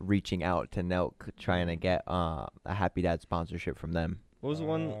were reaching out to Nelk trying to get a Happy Dad sponsorship from them. What was the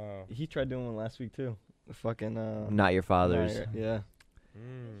one Oh. he tried doing one last week too? The fucking Not your father's. Yeah.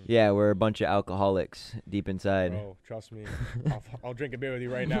 Mm. Yeah, we're a bunch of alcoholics deep inside. Bro, trust me, I'll drink a beer with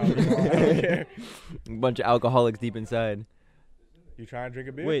you right now. You know, I don't care. A bunch of alcoholics deep inside. You trying to drink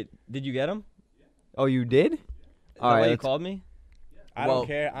a beer? Wait, did you get him? Oh, you did? Is All that right, why you let's- called me? I well, don't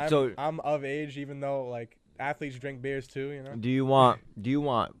care. so- I'm of age, even though like athletes drink beers too. You know. Do you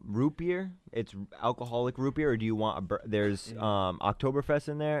want root beer? It's alcoholic root beer, or do you want there's Oktoberfest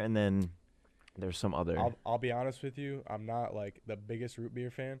in there, and then there's some other. I'll be honest with you. I'm not like the biggest root beer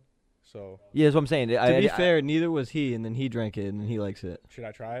fan. So Yeah, that's what I'm saying. To be fair, neither was he, and then he drank it, and he likes it. should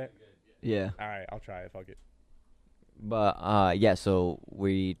I try it? Yeah. All right, I'll try it. Fuck it. But yeah, so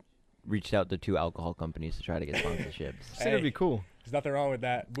we reached out to 2 alcohol companies to try to get sponsorships. I think it'd be cool. There's nothing wrong with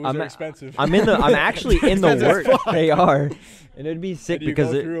that. Booze I'm are a- expensive. I'm actually in the Expensive work. They are, and it'd be sick and you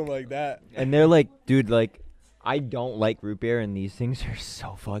because go through them like that. and they're like, dude, like I don't like root beer, and these things are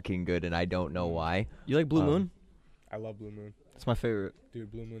so fucking good, and I don't know why. You like Blue Moon? I love Blue Moon, That's my favorite.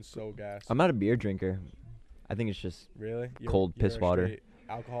 dude. Blue Moon's so gas. I'm not a beer drinker. I think it's just Really? Cold piss a water. straight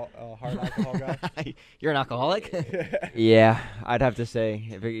hard alcohol guy. You're an alcoholic? yeah. I'd have to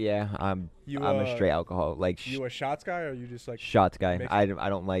say, I'm You, a straight alcohol like You a shots guy, or you just like shots guy. mix- I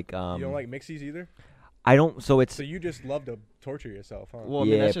don't like you don't like mixies either? I don't. So it's So you just love to torture yourself, huh? Well, I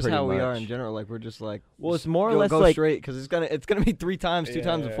mean, Yeah, that's just pretty how we are much. in general. Like, we're just like, Well, just it's more or go, less go like- straight because it's gonna be 2 times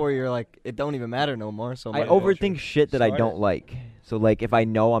Yeah. before you're like, it don't even matter no more. So I might as well. overthink shit that I Start don't it. like. So like if I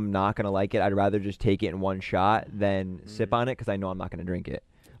know I'm not gonna like it, I'd rather just take it in one shot than sip on it because I know I'm not gonna drink it.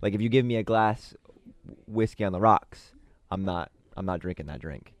 Like if you give me a glass whiskey on the rocks, I'm not drinking that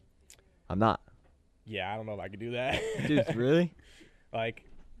drink. I'm not. Yeah, I don't know if I could do that. Dude, really? Like,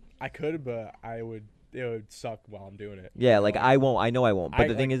 I could, but it would suck while I'm doing it. Yeah, like I won't. I know I won't. But I-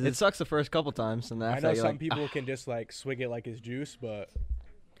 the thing like, is, It sucks the first couple times, and I after know that, you're some like, people can just like swig it like it's juice, but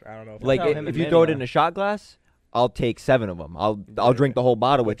I don't know. If like how him if and you Manny throw it are. in a shot glass, I'll take 7 of them. I'll Yeah. drink the whole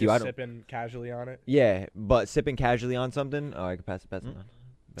bottle with like you. just I don't. sipping casually on it. Yeah, but sipping casually on something. Oh, I can pass it Mm. on.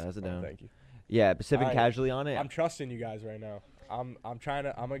 Pass it Oh, down. thank you. Yeah, but sipping Alright. casually on it. I'm trusting you guys right now. I'm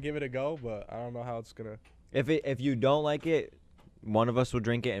gonna give it a go, but I don't know how it's gonna. If you don't like it, one of us will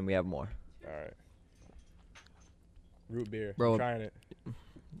drink it and we have more. All right. Root beer. Bro, I'm trying it.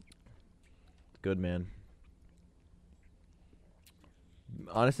 Good man.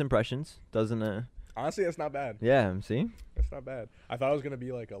 Honest impressions doesn't. Honestly, that's not bad. Yeah, see, That's not bad. I thought it was gonna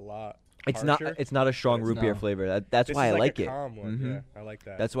be like a lot. it's harsher. not. It's not a strong But root it's beer not. flavor. That's This why is I like like a it. calm one. Mhm. Yeah, I like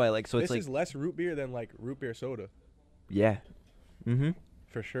that. That's why I like. So this it's like is less root beer than like root beer soda, yeah. Mhm.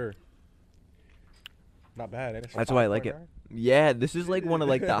 for sure. Not bad. And it's That's why I like it. 5.9. Yeah, this is like one of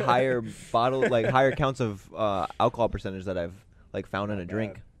like the higher higher counts of alcohol percentage that I've like found in Not a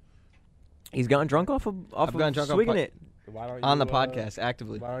drink. bad. He's gotten drunk off of I've gotten drunk off swigging po- it. Why don't on the you, podcast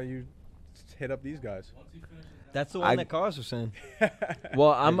actively. Why don't you hit up these guys? That's the one one that that Carlos was saying.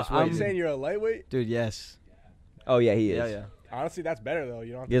 Well, I'm. just Are you waiting. saying you're a lightweight? Dude, yes. Oh yeah, he is. Yeah, yeah. Honestly, that's better though.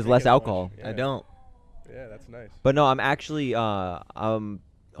 You don't. Have He to has drink less as much. alcohol. Yeah. I don't. Yeah, that's nice. But no, I'm actually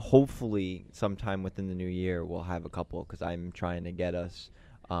hopefully sometime within the new year we'll have a couple because I'm trying to get us.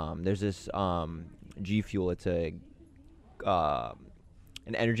 There's this G Fuel. It's a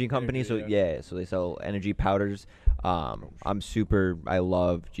an energy company. Energy, So yeah. so they sell energy powders. I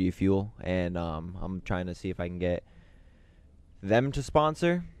love G Fuel, and I'm trying to see if I can get them to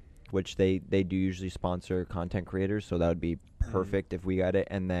sponsor, which they do usually sponsor content creators, so that would be perfect if we got it.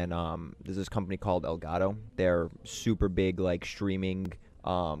 And then there's this company called Elgato. They're super big like streaming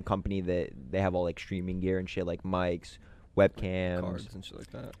company that they have all like streaming gear and shit, like mics, webcams, Cards and shit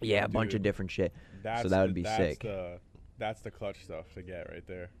like that. yeah, a bunch of Dude, different shit. That's So that the- would be that's sick. That's the clutch stuff to get right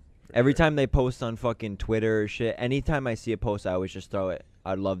there. for Every sure. time they post on fucking Twitter or shit, anytime I see a post, I always just throw it.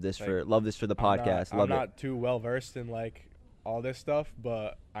 I'd love this Like, for the I'm not- podcast. I'm Love not too well versed in like all this stuff,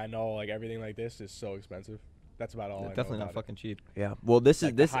 but I know like everything like this is so expensive. That's about all. They're I know definitely not about fucking cheap. it. Yeah. Well, this Like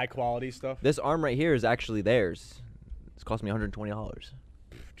is the this high quality stuff, this arm right here is actually theirs. It's cost me $120.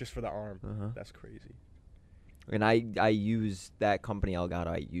 just for the arm. Uh-huh. That's crazy. And I use that company Elgato.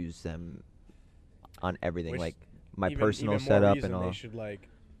 I use them on everything, Which like my even personal more setup reason and all. They should like,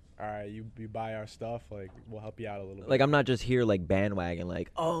 all right, you buy our stuff, like we'll help you out a little bit. Like I'm not just here like bandwagon, like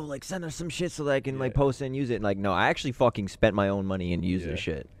oh like send us some shit so that I can like Yeah. post it and use it. Like no, I actually fucking spent my own money and used Yeah. this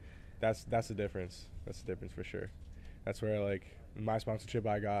shit. That's the difference. That's the difference for sure. That's where like my sponsorship,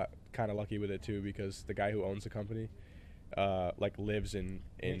 I got kind of lucky with it too because the guy who owns the company, like lives in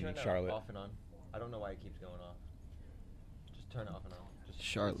Charlotte. and on. I don't know why it keeps going off. Just turn it off and on. Just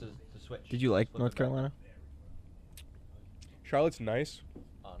Charlotte. the switch. Did you like North Carolina? Charlotte's nice,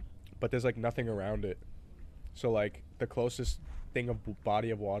 On. but there's like nothing around it. So like the closest thing of body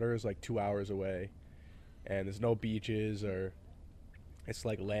of water is like 2 hours away, and there's no beaches or it's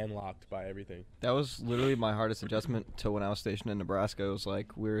like landlocked by everything. That was literally my hardest adjustment to when I was stationed in Nebraska. It was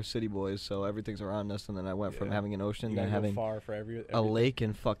like we're city boys, so everything's around us, and then I went from Yeah. having an ocean You to gotta go having far for a everything. lake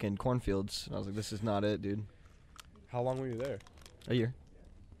and fucking cornfields. And I was like, this is not it, dude. How long were you there? A year.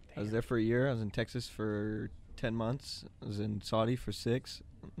 I was there for a year. I was in Texas for 10 months. I was in Saudi for 6.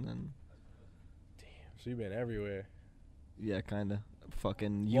 And then, So you've been everywhere. yeah, kind of.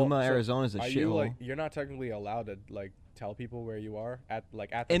 Fucking Well, Yuma, so Arizona is a Are you like shithole. you're not technically allowed to like tell people where you are at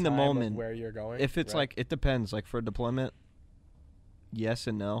the In the time of moment. where you're going? If it's right? like, it depends. Like for deployment, yes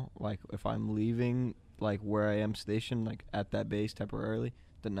and no. Like if I'm leaving, like where I am stationed, like at that base temporarily,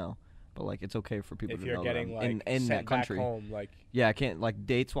 then no. But like it's okay for people if to you're know getting that like I'm in sent that country. back home, like Yeah, I can't like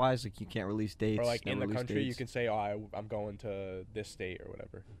dates wise. Like you can't release dates. or like in never the release country, you dates. can say, "Oh, I'm going to this state or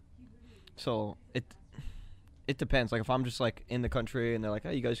whatever." So it depends. Like if I'm just like in the country and they're like,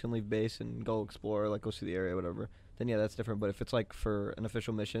 "Oh, you guys can leave base and go explore, like go see the area, whatever." Then yeah, that's different. But if it's like for an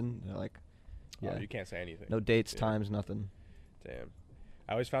official mission, they're like, Yeah, yeah, you can't say anything. no dates, Yeah. times, nothing. Damn,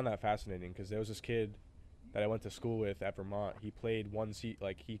 I always found that fascinating because there was this kid that I went to school with at Vermont. He played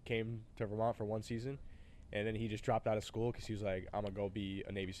he came to Vermont for one season, and then he just dropped out of school because he was like, "I'm gonna go be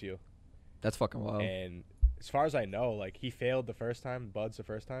a Navy SEAL." That's fucking wild. And as far as I know, like he failed the first time, Buds the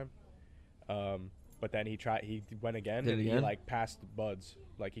first time, but then he went again, Did it and he again? like passed Buds,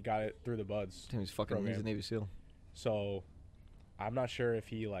 like he got it through the Buds. Damn, he's fucking. He's a program. Navy SEAL. So I'm not sure if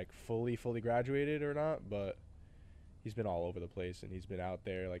he like fully graduated or not, but he's been all over the place and he's been out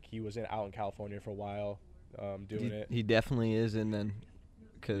there. Like he was out in California for a while, doing it. He definitely is in then,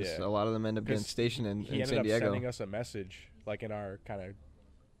 because Yeah. a lot of them end up getting 'Cause stationed in He ended San up Diego. sending us a message like in our kind of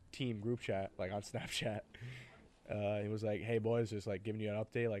team group chat, like on Snapchat. He was like, "Hey boys, just like giving you an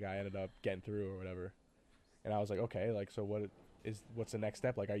update. Like I ended up getting through or whatever." And I was like, "Okay, like so what's the next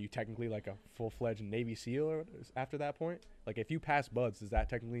step? Like are you technically like a full-fledged Navy SEAL or after that point? Like if you pass Buds, does that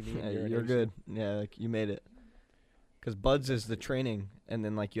technically mean Yeah, you're a you're Navy good. Yeah, like you made it. Because Buds is the training, and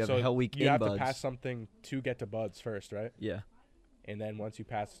then like you have so a Hell Week you in have Buds. to pass something to get to Buds first, right? Yeah, And then once you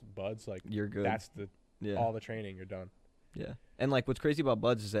pass Buds, like you're good. that's the yeah. all the training, you're done. Yeah, and like what's crazy about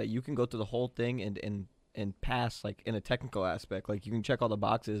Buds is that you can go through the whole thing and pass like in a technical aspect. Like you can check all the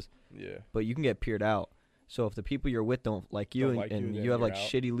boxes, Yeah. but you can get peered out. So if the people you're with don't like you Don't and, like you, and then you have you're like out.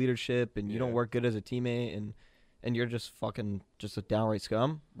 shitty leadership and you don't Yeah. work good as a teammate and you're just fucking just a downright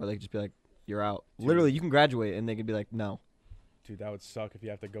scum, or they could just be like, you're out. Dude. Literally, you can graduate and they could be like, no. Dude, that would suck if you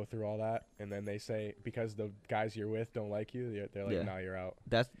have to go through all that and then they say because the guys you're with don't like you, they're like, Yeah. "Nah, you're out."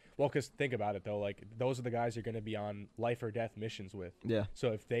 That's Well, because think about it though, like those are the guys you're gonna be on life or death missions with. yeah.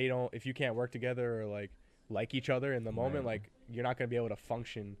 So if you can't work together or like each other in the moment, Right. like you're not gonna be able to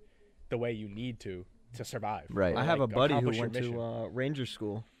function the way you need to survive. Right. or, I have like, a buddy who accomplish your went mission. to Ranger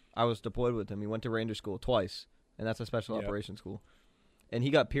School. I was deployed with him. He went to Ranger School twice, and that's a special Yep. operations school. And he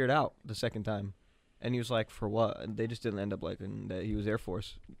got peered out the second time. And he was like, for what? And they just didn't end up liking that he was Air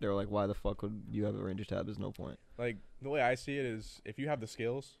Force. They were like, why the fuck would you have a Ranger tab? There's no point. Like, the way I see it is, if you have the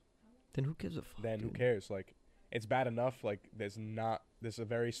skills, Then who gives a fuck? then who dude? cares? Like, it's bad enough. Like, there's a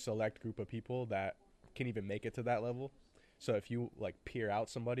very select group of people that can even make it to that level. So if you like peer out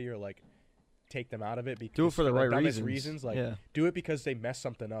somebody or like take them out of it because Do it for the right dumbest reasons. like yeah. do it because they messed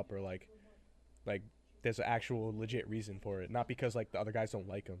something up or like there's an actual legit reason for it, not because like the other guys don't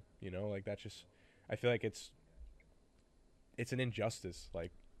like them. You know, like that's just I feel like it's an injustice,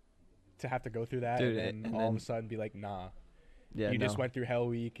 like to have to go through that Dude, and and all of then- a sudden be like, nah, Yeah. you no. just went through Hell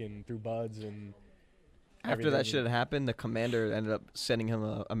Week and through Buds and After that everything. shit had happened, the commander ended up sending him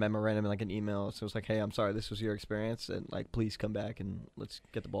a memorandum, like an email. So it was like, hey, I'm sorry, this was your experience, and like, please come back and let's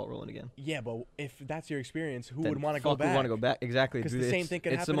get the ball rolling again. Yeah, but if that's your experience, who Then would want to go fuck would back? want to go back? Exactly. 'Cause dude, the same it's- thing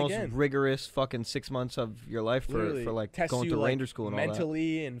could It's the happen most again. rigorous fucking 6 months of your life Literally, for like tests going you, to like, Ranger school and all that.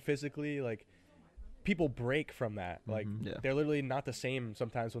 mentally and physically. Like people break from that. Like Mhm. Yeah. they're literally not the same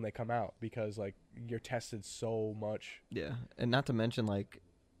sometimes when they come out because like you're tested so much. Yeah, and not to mention like,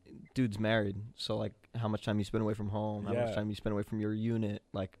 dude's married, so like how much time you spend away from home, how much Yeah. time you spend away from your unit,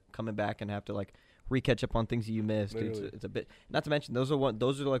 like coming back and have to like re-catch up on things you missed. Dude, Literally. it's a bit. Not to mention those are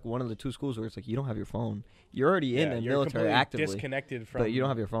like one of the two schools where it's like you don't have your phone. You're already in the you're military completely actively, disconnected from but you don't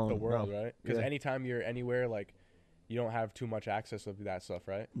have your phone. the world, no. right? Because Yeah. anytime you're anywhere, like you don't have too much access of that stuff,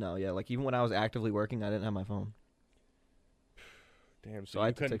 right? No, yeah, like even when I was actively working, I didn't have my phone. Damn, So so I you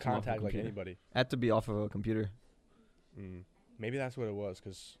had to couldn't take some off the contact like computer. anybody. I had to be off of a computer. Maybe that's what it was.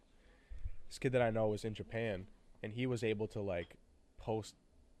 Because this kid that I know was in Japan, and he was able to like post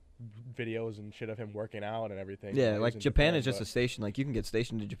videos and shit of him working out and everything. while Yeah, he was like in Japan is just but- a station. Like you can get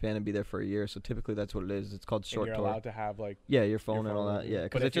stationed to Japan and be there for a year. So typically that's what it is. It's called and short you're tour. allowed to have like Yeah, your phone your and all phone that. with you. Yeah,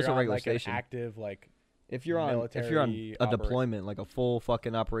 But because if it's just you're a on, regular like, an station. active like If you're on a military deployment, like a full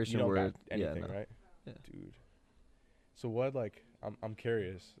fucking you operation don't where got anything, no. right? Yeah. Dude. So what like I'm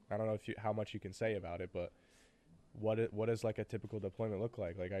curious. I don't know if how much you can say about it, but what does like a typical deployment look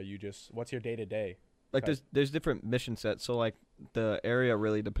like? Like are you just what's your day to day? Like Okay. there's different mission sets. So like the area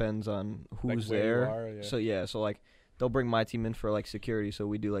really depends on who's where you there. are, yeah. So yeah, so like they'll bring my team in for like security. So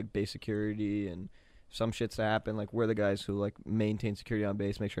we do like base security and some shits that happen. Like we're the guys who like maintain security on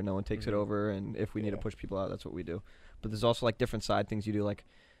base, make sure no one takes it Mhm. over, and if we need to Yeah. push people out, that's what we do. But there's also like different side things you do, like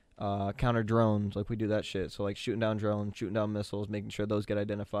counter drones. Like we do that shit. So like shooting down drones, shooting down missiles, making sure those get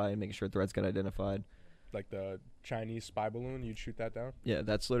identified, making sure threats get identified. Like the Chinese spy balloon, you'd shoot that down? Yeah,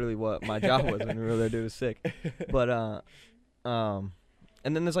 that's literally what my job was when we were there. Dude, it was sick. But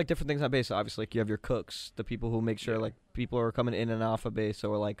and then there's like different things on base. Obviously, like you have your cooks, the people who make sure Yeah. like people are coming in and off of base,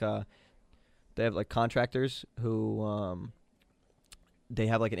 or like they have like contractors who they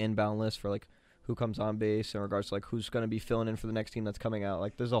have like an inbound list for like who comes on base in regards to like who's gonna be filling in for the next team that's coming out.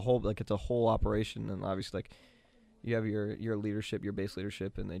 Like there's a whole like it's a whole operation, and obviously like you have your leadership, your base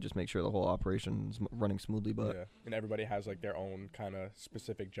leadership, and they just make sure the whole operation's running smoothly. But yeah. And everybody has like their own kind of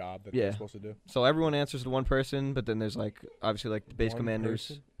specific job that Yeah. they're supposed to do. so everyone answers to one person, but then there's like obviously like the base One commanders.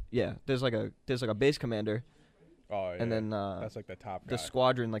 person? Yeah, there's like a base commander, Oh, yeah. and then that's like the top guy. the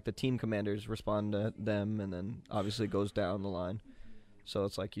squadron, like the team commanders, respond to them, and then obviously it goes down the line. So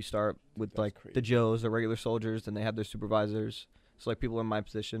it's like you start with That's like crazy. the Joes, the regular soldiers, then they have their supervisors. So like people in my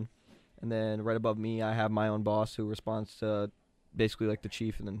position, and then right above me, I have my own boss who responds to basically like the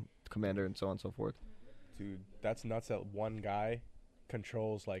chief and then the commander and so on and so forth. Dude, that's nuts that one guy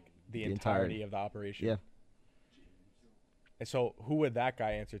controls like the The entirety of the operation. Yeah. And so who would that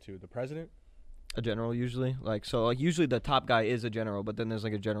guy answer to? The president? A general usually, like so, like usually the top guy is a general, but then there's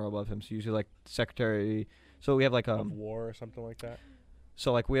like a general above him. So usually like secretary. So we have like Of war or something like that?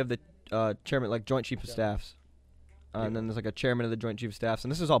 So like we have the chairman, like Joint Chief of Staffs, and then there's like a chairman of the Joint Chief of Staffs,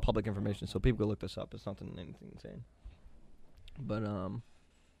 and this is all public information, so people can look this up. It's nothing anything insane. But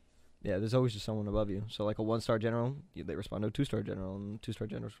yeah, there's always just someone above you. So like a 1-star general, they respond to a 2-star general, and 2-star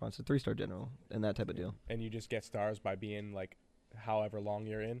general responds to 3-star general, and that type of deal. And you just get stars by being like however long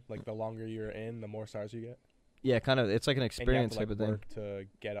you're in. Like the longer you're in, the more stars you get. Yeah, kind of. It's like an And you have experience to, like, type of thing. work to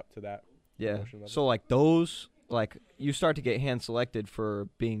get up to that. Yeah. promotion level. So like those, like you start to get hand selected for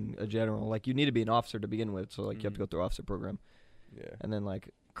being a general. Like you need to be an officer to begin with, so like you have to go through officer program. Yeah. And then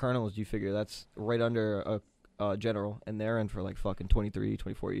like colonels, you figure that's right under a general, and they're in for like fucking 23,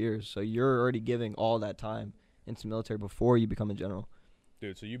 24 years. So you're already giving all that time into the military before you become a general.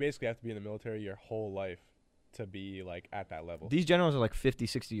 Dude, so you basically have to be in the military your whole life to be like at that level. These generals are like 50,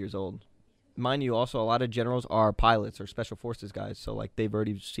 60 years old. Mind you, also a lot of generals are pilots or special forces guys, so like they've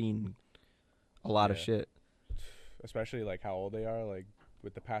already seen a lot of Yeah. shit. Especially like how old they are, like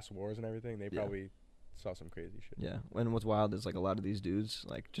with the past wars and everything, they Yeah. probably saw some crazy shit. Yeah, and what's wild is like a lot of these dudes,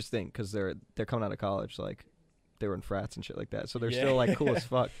 like just think, because they're coming out of college, like they were in frats and shit like that, so they're still like cool as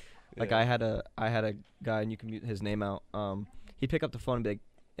fuck. Like I had a guy, and you can mute his name out. He'd pick up the phone and be like,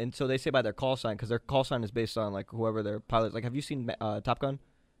 and so they say by their call sign, because their call sign is based on like whoever their pilot. Like, have you seen Top Gun?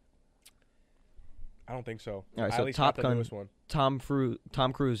 I don't think so. All right, I so at least Top caught the Gun, newest one. Tom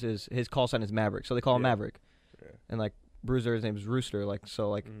Cruise is his call sign is Maverick, so they call him Yeah. Maverick. Yeah. And like Bruiser, his name is Rooster. Like so,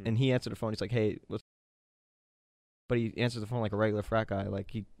 like, and he answered the phone. He's like, "Hey, what's?" But he answers the phone like a regular frat guy. Like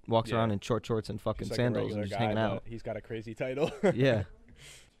he walks around in short shorts and fucking Just like sandals and just hanging out. He's got a crazy title. Yeah.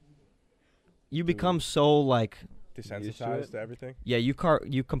 You become so like Desensitized to everything. yeah, you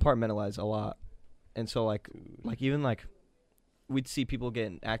compartmentalize a lot, and so like Dude. like even like we'd see people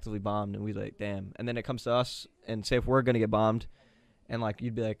getting actively bombed, and we'd like, damn. And then it comes to us, and say if we're gonna get bombed, and like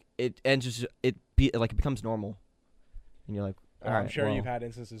you'd be like, it becomes normal, and you're like, all right, I'm sure well, you've had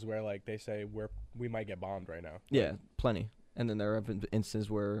instances where like they say we might get bombed right now. yeah, plenty. And then there have been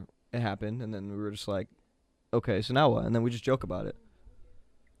instances where it happened, and then we were just like, okay, so now what? And then we just joke about it,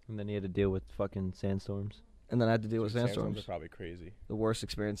 And then you had to deal with fucking sandstorms. and then I had to deal with Sandstorms sandstorms. are probably crazy. The worst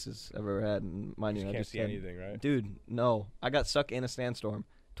experiences I've ever had, and mind You you, I can't just see had- anything, right? Dude, no. I got stuck in a sandstorm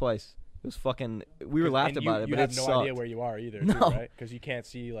twice. It was fucking. We were laughed And about it, you but have it no sucked. idea where you are either, No. too, right? Because you can't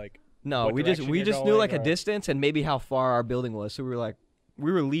see like. No, what we just direction you're knew like going a or- distance and maybe how far our building was. So we were like,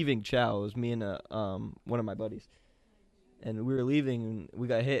 we were leaving Chow. It was me and one of my buddies, and we were leaving. And we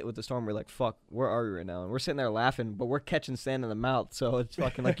got hit with the storm. We're like, fuck, where are we right now? And we're sitting there laughing, but we're catching sand in the mouth. So it's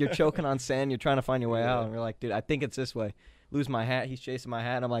fucking like you're choking on sand. You're trying to find your way out, and we're like, dude, I think it's this way. Lose my hat. He's chasing my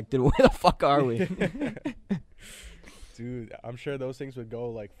hat. And I'm like, dude, where the fuck are we? Dude, I'm sure those things would go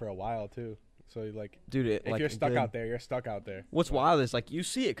like for a while too. So like, Dude, if like, you're stuck good. out there, you're stuck out there. What's wild is like you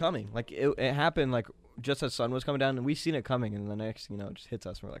see it coming. Like it happened like just as sun was coming down, and we seen it coming, and the next it just hits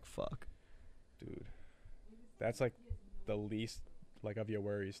us. And we're like, fuck. Dude, that's like the least like of your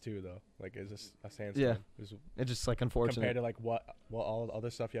worries too, though. Like, is this a sandstorm? Yeah. Is, It's just like compared unfortunate. to like what all the other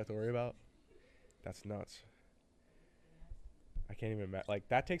stuff you have to worry about. That's nuts. I can't even like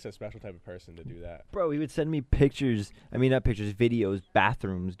that takes a special type of person to do that. Bro, he would send me pictures. I mean, not pictures, videos,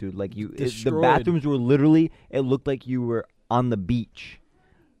 bathrooms, dude. Like the Destroyed. bathrooms were literally. It looked like you were on the beach.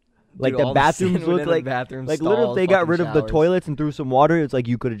 Like Dude, all the the bathrooms sand went looked in the like bathroom like literally stalls, if they got fucking rid of the showers. toilets and threw some water. It's like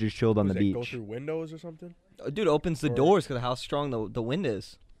you could have just chilled on the Does it go beach. through windows or something? Dude opens the Or- doors because of how strong the wind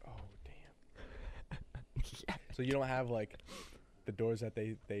is. Oh damn. So you don't have like the doors that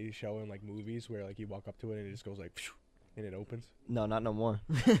they show in like movies where like you walk up to it and it just goes like phew, and it opens. No, not no more.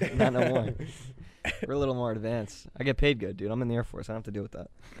 Not no more. We're a little more advanced. I get paid good, dude. I'm in the Air Force. I don't have to deal with that.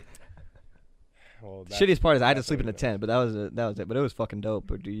 Well, Shittiest part is I had to that's sleep in a already tent, but that was it. But it was fucking dope.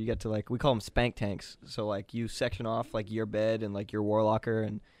 But dude, you get to like we call them spank tanks. So like you section off like your bed and like your war locker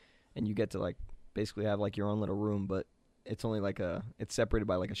and you get to like basically have like your own little room, but it's only like it's separated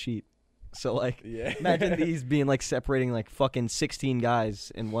by like a sheet. So like Yeah. imagine these being like separating like fucking 16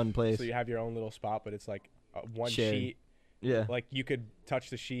 guys in one place. So you have your own little spot, but it's like one Shared. sheet. Yeah. Like you could touch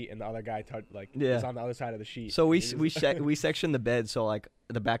the sheet and the other guy Yeah. is on the other side of the sheet. So It is- we sectioned the bed, so like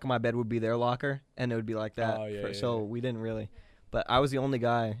the back of my bed would be their locker, and it would be like that. Oh, yeah, yeah, so yeah. we didn't really, but I was the only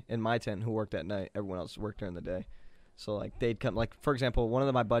guy in my tent who worked at night. Everyone else worked during the day. So like they'd come, like for example, one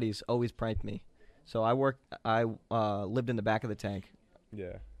of my buddies always pranked me. So I lived in the back of the tank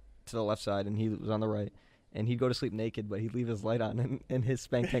Yeah. to the left side, and he was on the right. And he'd go to sleep naked, but he'd leave his light on and his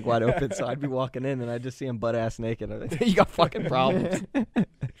spank tank wide open. So I'd be walking in, and I'd just see him butt ass naked. I'm like, you got fucking problems.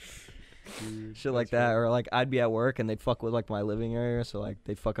 Dude, Shit like that's that, funny. or like I'd be at work and they'd fuck with like my living area, so like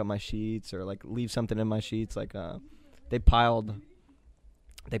they'd fuck up my sheets or like leave something in my sheets. Like they piled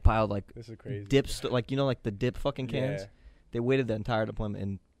like This is crazy. dips, like like the dip fucking cans. Yeah. They waited the entire deployment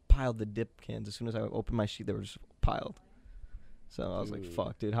and piled the dip cans. As soon as I opened my sheet, they were just piled. So I was like, Dude.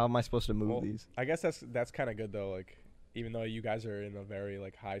 "Fuck, dude, how am I supposed to move Well, these?" I guess that's kind of good though. Like, even though you guys are in a very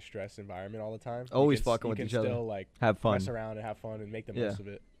like high stress environment all the time, Always you can, fucking you with can each other. still like Have fun. mess around and have fun and make the Yeah. most of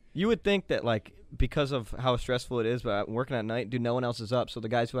it. You would think that like because of how stressful it is, but working at night, dude, no one else is up. So the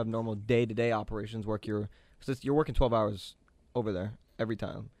guys who have normal day-to-day operations work you're working 12 hours over there every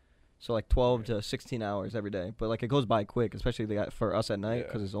time. So like 12 to 16 hours every day. But like it goes by quick, especially for us at night Yeah.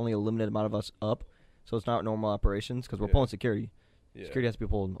 because there's only a limited amount of us up. So it's not normal operations because we're Yeah. pulling security. Yeah. Security has to be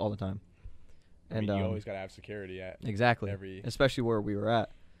pulled all the time. I mean, And you always gotta have security at exactly, every. especially where we were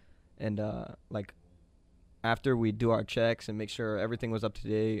at. And like after we do our checks and make sure everything was up to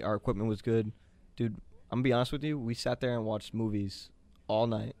date, our equipment was good, dude, I'm gonna be honest with you, we sat there and watched movies all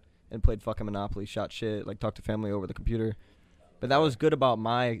night and played fucking Monopoly, shot shit, like talked to family over the computer. But that was good about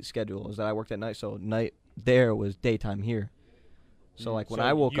my schedule is that I worked at night, so night there was daytime here. So like when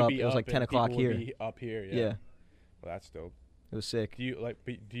I woke you'd up, be it was like and 10 o'clock people would here. be up here. Yeah, Well, that's dope. it was sick.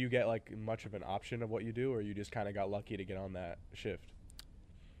 Do you get like much of an option of what you do, or you just kind of got lucky to get on that shift?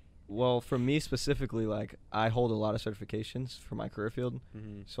 Well, for me specifically, like I hold a lot of certifications for my career field,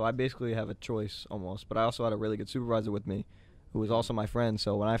 so I basically have a choice almost. But I also had a really good supervisor with me, who was also my friend.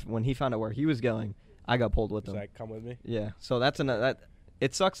 So when he found out where he was going, I got pulled with He's him. like, come with me. Yeah. So that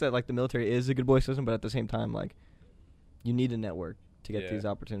it sucks that like the military is a good boy system, but at the same time, like you need a network to get these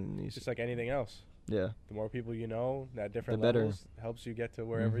opportunities. Just like anything else. Yeah. The more people you know at different The better. levels helps you get to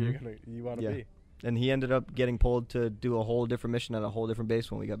wherever you want to Yeah. be. And he ended up getting pulled to do a whole different mission at a whole different base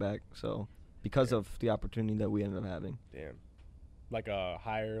when we got back. So because of the opportunity that we ended up having. Damn. Like a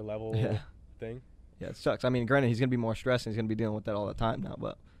higher level thing. Yeah, it sucks. I mean, granted, he's gonna be more stressed and he's gonna be dealing with that all the time now,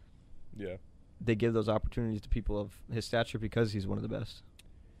 but Yeah. they give those opportunities to people of his stature because he's one of the best.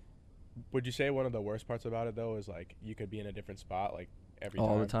 Would you say one of the worst parts about it though is like you could be in a different spot like every All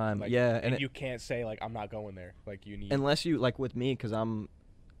time? the time. Like, Yeah, and and you can't say like I'm not going there. Like you need. Unless you like with me, because I'm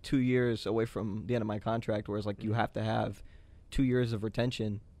 2 years away from the end of my contract, whereas like you have to have 2 years of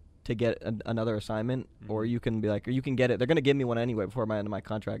retention to get another assignment, or you can be like, or you can get it. They're gonna give me one anyway before my end of my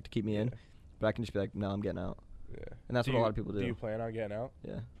contract to keep me in, but I can just be like, no, I'm getting out. Yeah. And that's what a lot of people do. Do you plan on getting out?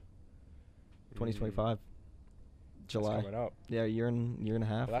 Yeah. 2025. July. That's coming up. Yeah, a year and a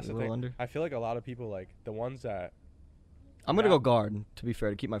half. Well, that's a the little thing. under. I feel like a lot of people like the ones that. I'm gonna go guard, to be fair,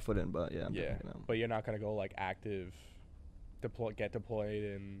 to keep my foot in, but yeah. I'm Yeah, taking it out. but you're not gonna go like active, get deployed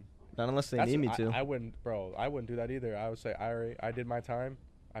and. Not unless they need me to. I wouldn't, bro. I wouldn't do that either. I would say I did my time.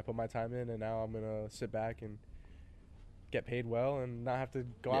 I put my time in, and now I'm gonna sit back and get paid well and not have to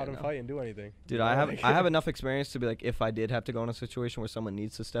go out and fight and do anything. Dude, You know, I like- have enough experience to be like, if I did have to go in a situation where someone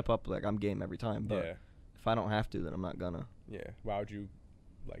needs to step up, like I'm game every time. But Yeah. if I don't have to, then I'm not gonna. Yeah. Why would you,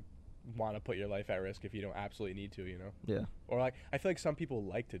 like, want to put your life at risk if you don't absolutely need to? You know. Yeah. Or like, I feel like some people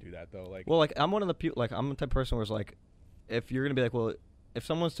like to do that though. Like. Well, like I'm one of the people. Like I'm the type of person where it's like, if you're gonna be like, well, if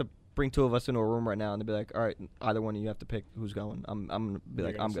someone's to bring two of us into a room right now and they'd be like, all right, either one of you have to pick who's going. I'm gonna be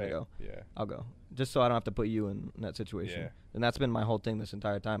like, I'm gonna go. Yeah. I'll go. Just so I don't have to put you in that situation. Yeah. And that's been my whole thing this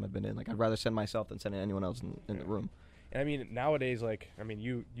entire time I've been in. Like I'd rather send myself than sending anyone else in the room. And I mean, nowadays, like, I mean,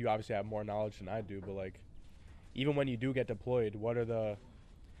 you obviously have more knowledge than I do, but like, even when you do get deployed, what are the?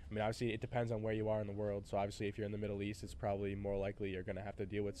 I mean, obviously, it depends on where you are in the world. So obviously, if you're in the Middle East, it's probably more likely you're gonna have to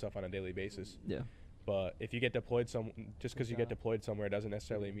deal with stuff on a daily basis. Yeah. But if you get deployed just because you get deployed somewhere doesn't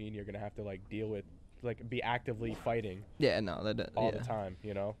necessarily mean you're gonna have to like deal with, like, be actively fighting Yeah. No. That. all the time.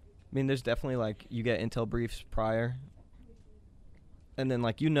 You know. I mean, there's definitely like you get intel briefs prior, and then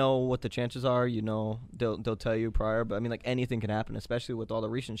like what the chances are. They'll tell you prior, but I mean like anything can happen, especially with all the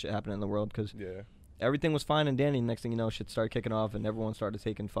recent shit happening in the world. Because everything was fine and dandy. Next thing you know, shit started kicking off, and everyone started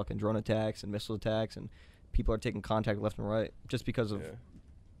taking fucking drone attacks and missile attacks, and people are taking contact left and right just because of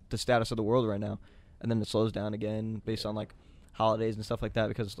the status of the world right now. And then it slows down again based on like holidays and stuff like that,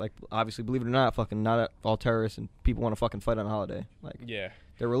 because like obviously, believe it or not, fucking not all terrorists and people want to fucking fight on a holiday. Like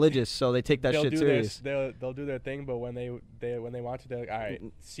they're religious, so they take that shit serious. They'll do their thing, but when they want to, they're like, all right,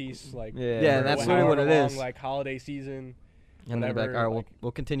 cease, like, yeah, and that's literally what it is. Like holiday season, and then whatever, like, all right, like,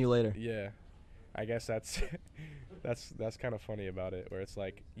 we'll continue later. Yeah, I guess that's that's kind of funny about it, where it's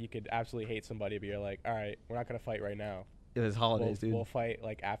like you could absolutely hate somebody, but you're like, all right, we're not gonna fight right now. It's holidays, dude. We'll fight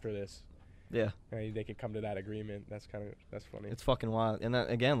like after this. Yeah. And they could come to that agreement. That's funny. It's fucking wild. And that,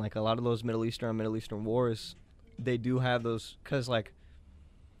 again, like a lot of those Middle Eastern wars, they do have those, because like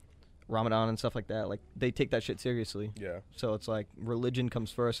Ramadan and stuff like that, like they take that shit seriously. Yeah. So it's like religion comes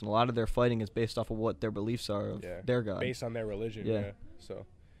first, and a lot of their fighting is based off of what their beliefs are of their God. Based on their religion. Yeah. So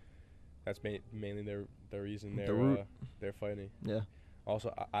that's mainly the reason they're fighting. Yeah.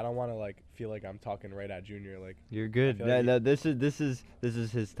 Also, I don't want to like feel like I'm talking right at Junior. Like you're good. No, this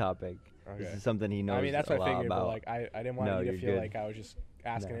is his topic. Okay. This is something he knows. I mean, that's a what I lot figured, about. but like I didn't want you to feel like I was just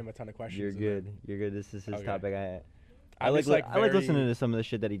asking him a ton of questions. You're good. You're good. This is his topic. I like listening to some of the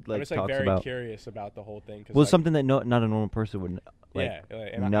shit that he like talks about. I'm just very curious about the whole thing. Well, something that not a normal person would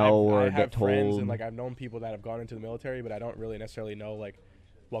know or get told. Friends and like I've known people that have gone into the military, but I don't really necessarily know like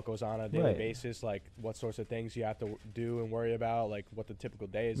what goes on a daily basis, like what sorts of things you have to do and worry about, like what the typical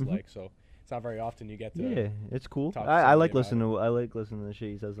day is like. So it's not very often you get to. Yeah, it's cool. I like listening to the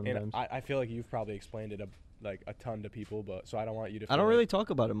shit he says sometimes. And I feel like you've probably explained it a ton to people, but so I don't want you to. I don't really talk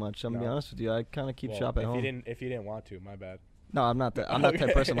about it much. I'm gonna be honest with you. I kind of keep shop at home. If you didn't want to, my bad. No, I'm not that. I'm not that type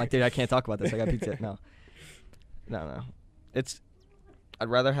of person. Like, dude, I can't talk about this. I got pizza. No. It's. I'd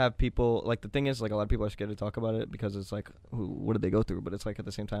rather have people, like, the thing is, like, a lot of people are scared to talk about it because it's like, what did they go through? But it's like, at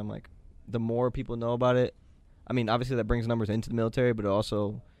the same time, like, the more people know about it, I mean, obviously that brings numbers into the military, but it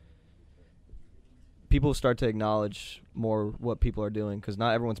also people start to acknowledge more what people are doing, because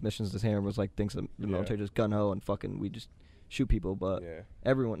not everyone's mission is the same. Everyone's like thinks the military just gun ho and fucking we just shoot people, but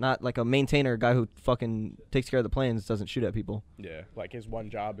everyone, not like a maintainer, a guy who fucking takes care of the planes, doesn't shoot at people. Yeah, like his one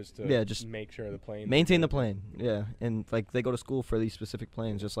job is to just make sure the plane maintain the plane. Yeah, and like they go to school for these specific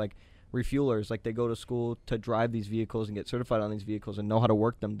planes, just like refuelers, like they go to school to drive these vehicles and get certified on these vehicles and know how to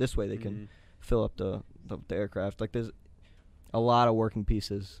work them. This way they can fill up the aircraft. Like there's a lot of working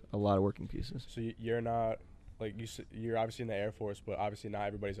pieces. So you're not like you're obviously in the Air Force, but obviously not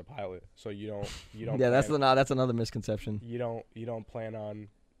everybody's a pilot. So you don't. Yeah, that's another misconception. You don't plan on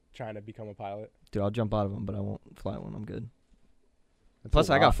trying to become a pilot. Dude, I'll jump out of them, but I won't fly one. I'm good. Plus,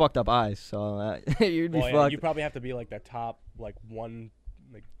 I got fucked up eyes, so you'd be fucked. You probably have to be like the top like 1%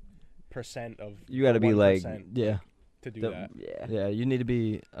 of. You got to be like to do that. Yeah, you need to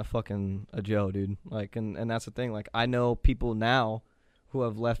be a Joe, dude. Like, and that's the thing. Like, I know people now who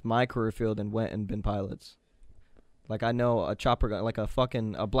have left my career field and went and been pilots. Like, I know a chopper guy, like a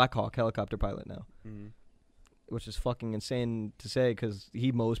Black Hawk helicopter pilot now, which is fucking insane to say because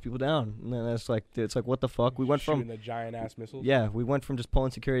he mows people down. And then it's like what the fuck? We went from the giant ass missiles. Yeah, we went from just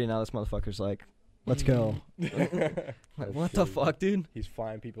pulling security. Now this motherfucker's like, let's go. Like, what the fuck, dude? He's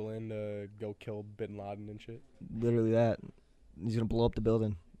flying people in to go kill Bin Laden and shit. Literally that. He's gonna blow up the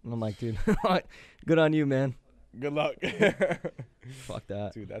building. And I'm like, dude, good on you, man. Good luck. Fuck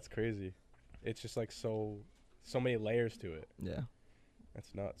that, dude. That's crazy. It's just like so many layers to it. Yeah,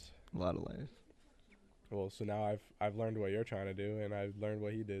 that's nuts. A lot of layers. Well, so now I've learned what you're trying to do, and I've learned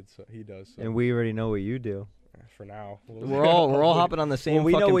what he does. So. And we already know what you do. For now, we're all hopping on the same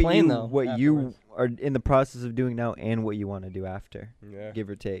we fucking know plane though. What you are in the process of doing now, and what you want to do after. Yeah. Give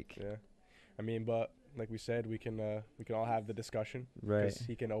or take. Yeah. I mean, but like we said, we can all have the discussion. Right. Because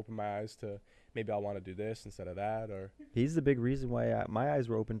he can open my eyes to maybe I want to do this instead of that, or. He's the big reason why my eyes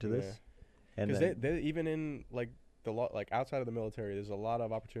were open to this. Because they even in like like outside of the military, there's a lot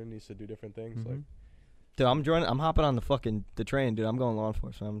of opportunities to do different things. Like, dude, I'm hopping on the train, dude. I'm going law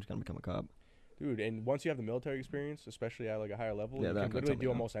enforcement. I'm just gonna become a cop. Dude, and once you have the military experience, especially at like a higher level, you can literally do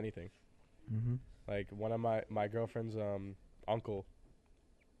almost anything. Like one of my girlfriend's uncle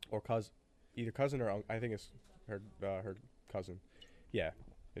or cousin, either cousin or I think it's her cousin. Yeah,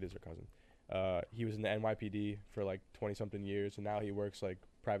 it is her cousin. He was in the NYPD for like 20-something years, and now he works like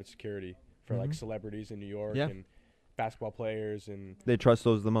private security for like celebrities in New York and basketball players, and they trust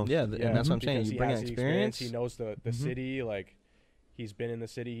those the most. Yeah, and that's what I'm saying. You bring experience. He knows the city, like. He's been in the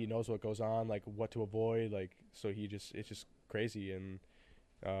city. He knows what goes on, like what to avoid. Like, so it's just crazy. And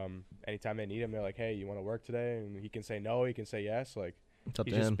anytime they need him, they're like, "Hey, you want to work today?" And he can say no. He can say yes. Like,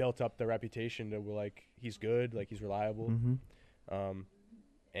 he's just built up the reputation that we're like he's good, like he's reliable.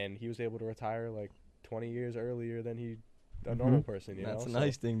 And he was able to retire like 20 years earlier than a normal person. You know, that's a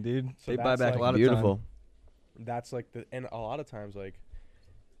nice thing, dude. So they buy back like a lot of beautiful. Time. That's like and a lot of times like.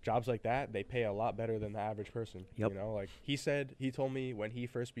 Jobs like that, they pay a lot better than the average person. Yep. You know, like he told me when he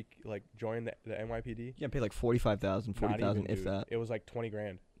first joined the NYPD. Yeah, pay like 45,000, 40,000, if that. It was like 20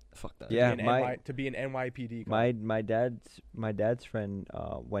 grand. Fuck that. Yeah, to be an NYPD. My dad's friend,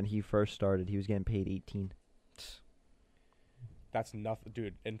 when he first started, he was getting paid 18. That's nothing,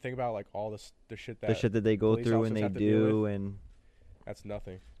 dude. And think about like all the shit that they go through and they do, and that's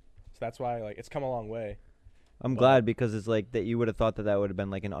nothing. So that's why like it's come a long way. I'm glad because it's like that you would have thought that would have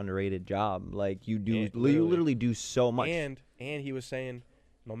been like an underrated job. Like you literally do so much. And he was saying,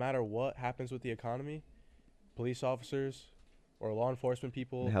 no matter what happens with the economy, police officers or law enforcement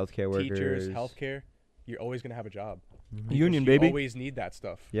people, healthcare teachers, workers, healthcare, you're always gonna have a job. Union, baby. You always need that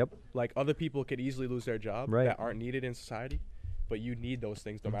stuff. Yep. Like other people could easily lose their job that aren't needed in society, but you need those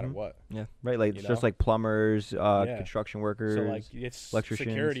things no matter what. Yeah. Right. Like it's just like plumbers, construction workers, so like it's electricians.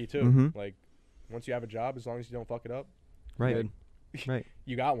 Security too. Like. Once you have a job, as long as you don't fuck it up, right, right,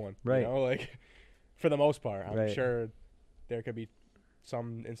 you got one, right? You know, like for the most part, I'm sure there could be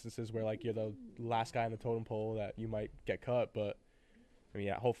some instances where like you're the last guy on the totem pole that you might get cut, but I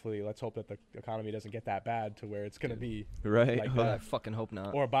mean, hopefully, let's hope that the economy doesn't get that bad to where it's gonna be like that. I fucking hope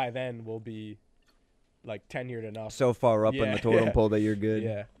not. Or by then we'll be like tenured enough, so far up on the totem pole that you're good.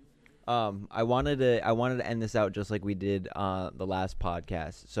 Yeah. I wanted to end this out just like we did the last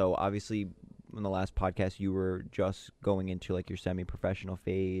podcast. So obviously. In the last podcast, you were just going into like your semi-professional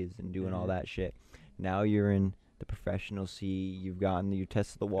phase and doing all that shit. Now you're in the professional sea. You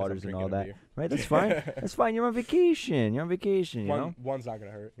tested the waters and all that. Right, that's fine. That's fine. You're on vacation. You know? One's not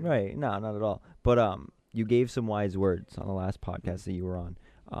gonna hurt. Right? No, not at all. But you gave some wise words on the last podcast that you were on.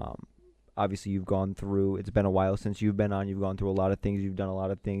 Obviously, you've gone through. It's been a while since you've been on. You've gone through a lot of things. You've done a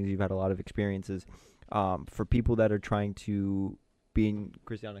lot of things. You've had a lot of experiences. For people that are trying to be in,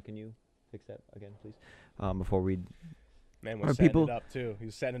 Christiana, can you fix that again, please. Before we Man Are was setting people- it up too. He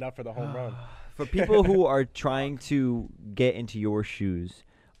was setting it up for the home run. For people who are trying to get into your shoes,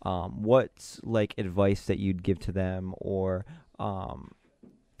 what's like advice that you'd give to them, or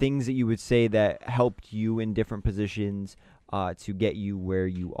things that you would say that helped you in different positions to get you where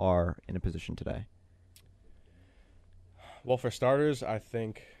you are in a position today? Well, for starters, I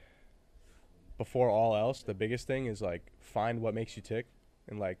think before all else, the biggest thing is like find what makes you tick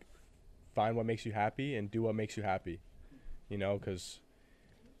and like find what makes you happy and do what makes you happy. You know, because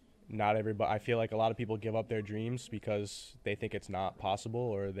not everybody, I feel like a lot of people give up their dreams because they think it's not possible,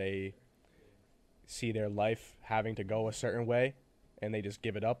 or they see their life having to go a certain way and they just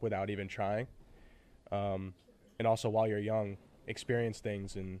give it up without even trying. And also while you're young, experience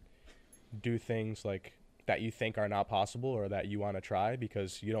things and do things like that you think are not possible or that you want to try,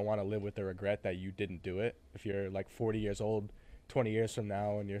 because you don't want to live with the regret that you didn't do it. If you're like 40 years old, 20 years from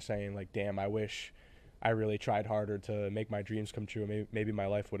now, and you're saying like, damn, I wish I really tried harder to make my dreams come true, maybe my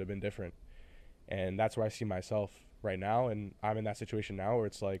life would have been different. And that's where I see myself right now. And I'm in that situation now where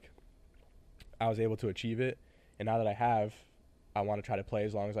it's like I was able to achieve it. And now that I have, I want to try to play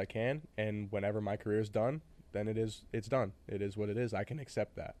as long as I can. And whenever my career is done, then it's done. It is what it is. I can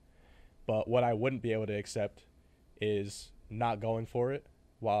accept that. But what I wouldn't be able to accept is not going for it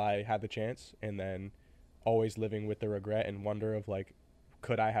while I had the chance, and then always living with the regret and wonder of like,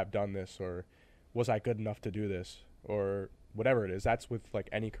 could I have done this, or was I good enough to do this, or whatever it is. That's with like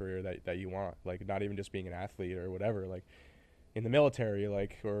any career that you want, like not even just being an athlete or whatever, like in the military,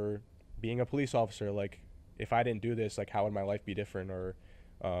 like, or being a police officer. Like if I didn't do this, like how would my life be different, or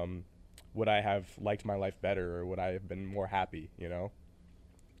would I have liked my life better, or would I have been more happy, you know?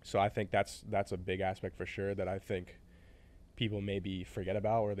 So I think that's a big aspect for sure that I think people maybe forget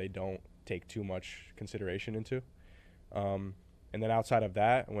about, or they don't take too much consideration into. And then outside of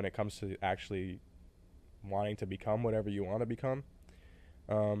that, when it comes to actually wanting to become whatever you want to become,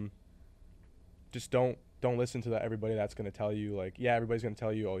 just don't listen to everybody that's going to tell you, like, yeah, everybody's going to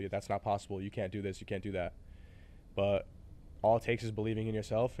tell you, oh, yeah, that's not possible. You can't do this. You can't do that. But all it takes is believing in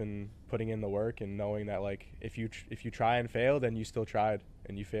yourself and putting in the work and knowing that, like, if you try and fail, then you still tried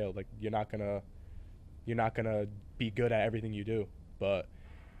and you failed. Like, you're not gonna be good at everything you do. But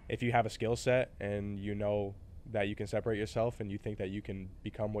if you have a skill set and you know that you can separate yourself and you think that you can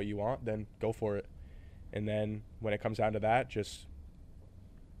become what you want, then go for it. And then when it comes down to that, just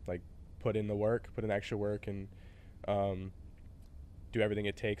like put in the work, put in extra work, and do everything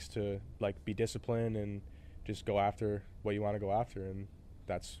it takes to like be disciplined and just go after what you want to go after. And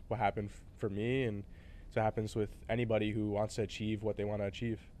that's what happened for me, and so it happens with anybody who wants to achieve what they want to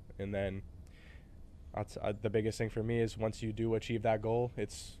achieve. And then the biggest thing for me is once you do achieve that goal,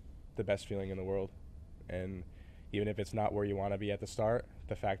 it's the best feeling in the world. And even if it's not where you want to be at the start,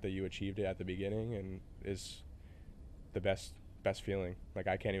 the fact that you achieved it at the beginning and is the best feeling. Like,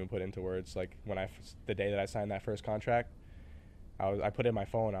 I can't even put into words. Like, when the day that I signed that first contract, I put it in my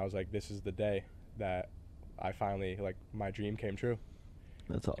phone. I was like, this is the day that I finally, like, my dream came true.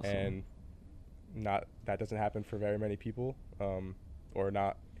 That's awesome. And that doesn't happen for very many people, or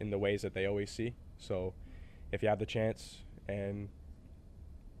not in the ways that they always see. So if you have the chance and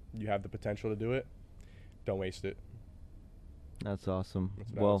you have the potential to do it, don't waste it. That's awesome.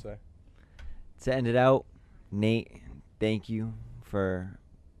 That's what I Well, would say. to end it out, Nate, thank you for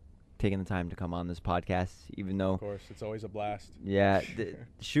taking the time to come on this podcast, even though, Of course, it's always a blast. yeah,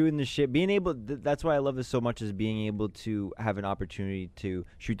 shooting the shit, being able, that's why I love this so much, is being able to have an opportunity to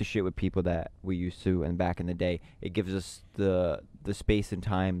shoot the shit with people that we used to and back in the day. It gives us the space and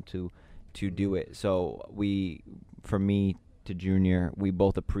time to do it. So from me to Junior, we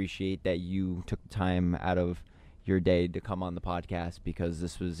both appreciate that you took the time out of your day to come on the podcast, because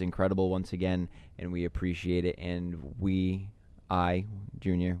this was incredible once again, and we appreciate it. And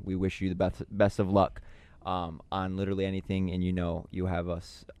Junior, we wish you the best of luck on literally anything, and you have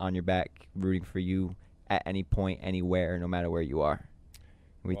us on your back rooting for you at any point, anywhere, no matter where you are.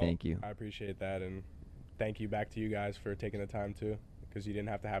 We thank you. I appreciate that, and thank you back to you guys for taking the time too, because you didn't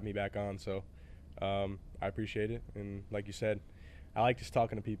have to have me back on. So I appreciate it, and like you said, I like just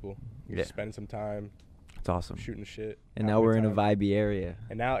talking to people, Yeah. spending some time, It's awesome. shooting the shit. And having now we're good in a time. vibey area.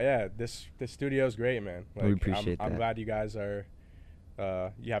 And now, yeah, this studio is great, man. Like, We appreciate I'm that. glad you guys are,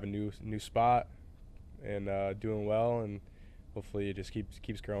 you have a new spot and doing well, and hopefully it just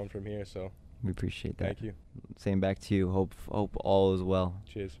keeps growing from here. So We appreciate that. thank you. Same back to you. Hope all is well.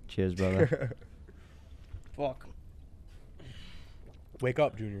 Cheers. Cheers, brother. Fuck. Wake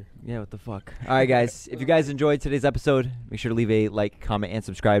up, Junior. Yeah, what the fuck? All right, guys. If you guys enjoyed today's episode, make sure to leave a like, comment, and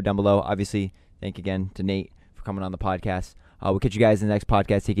subscribe down below. Obviously, thank you again to Nate for coming on the podcast. We'll catch you guys in the next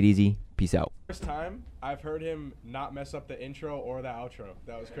podcast. Take it easy. Peace. Peace out. First time I've heard him not mess up the intro or the outro.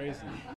 That was crazy.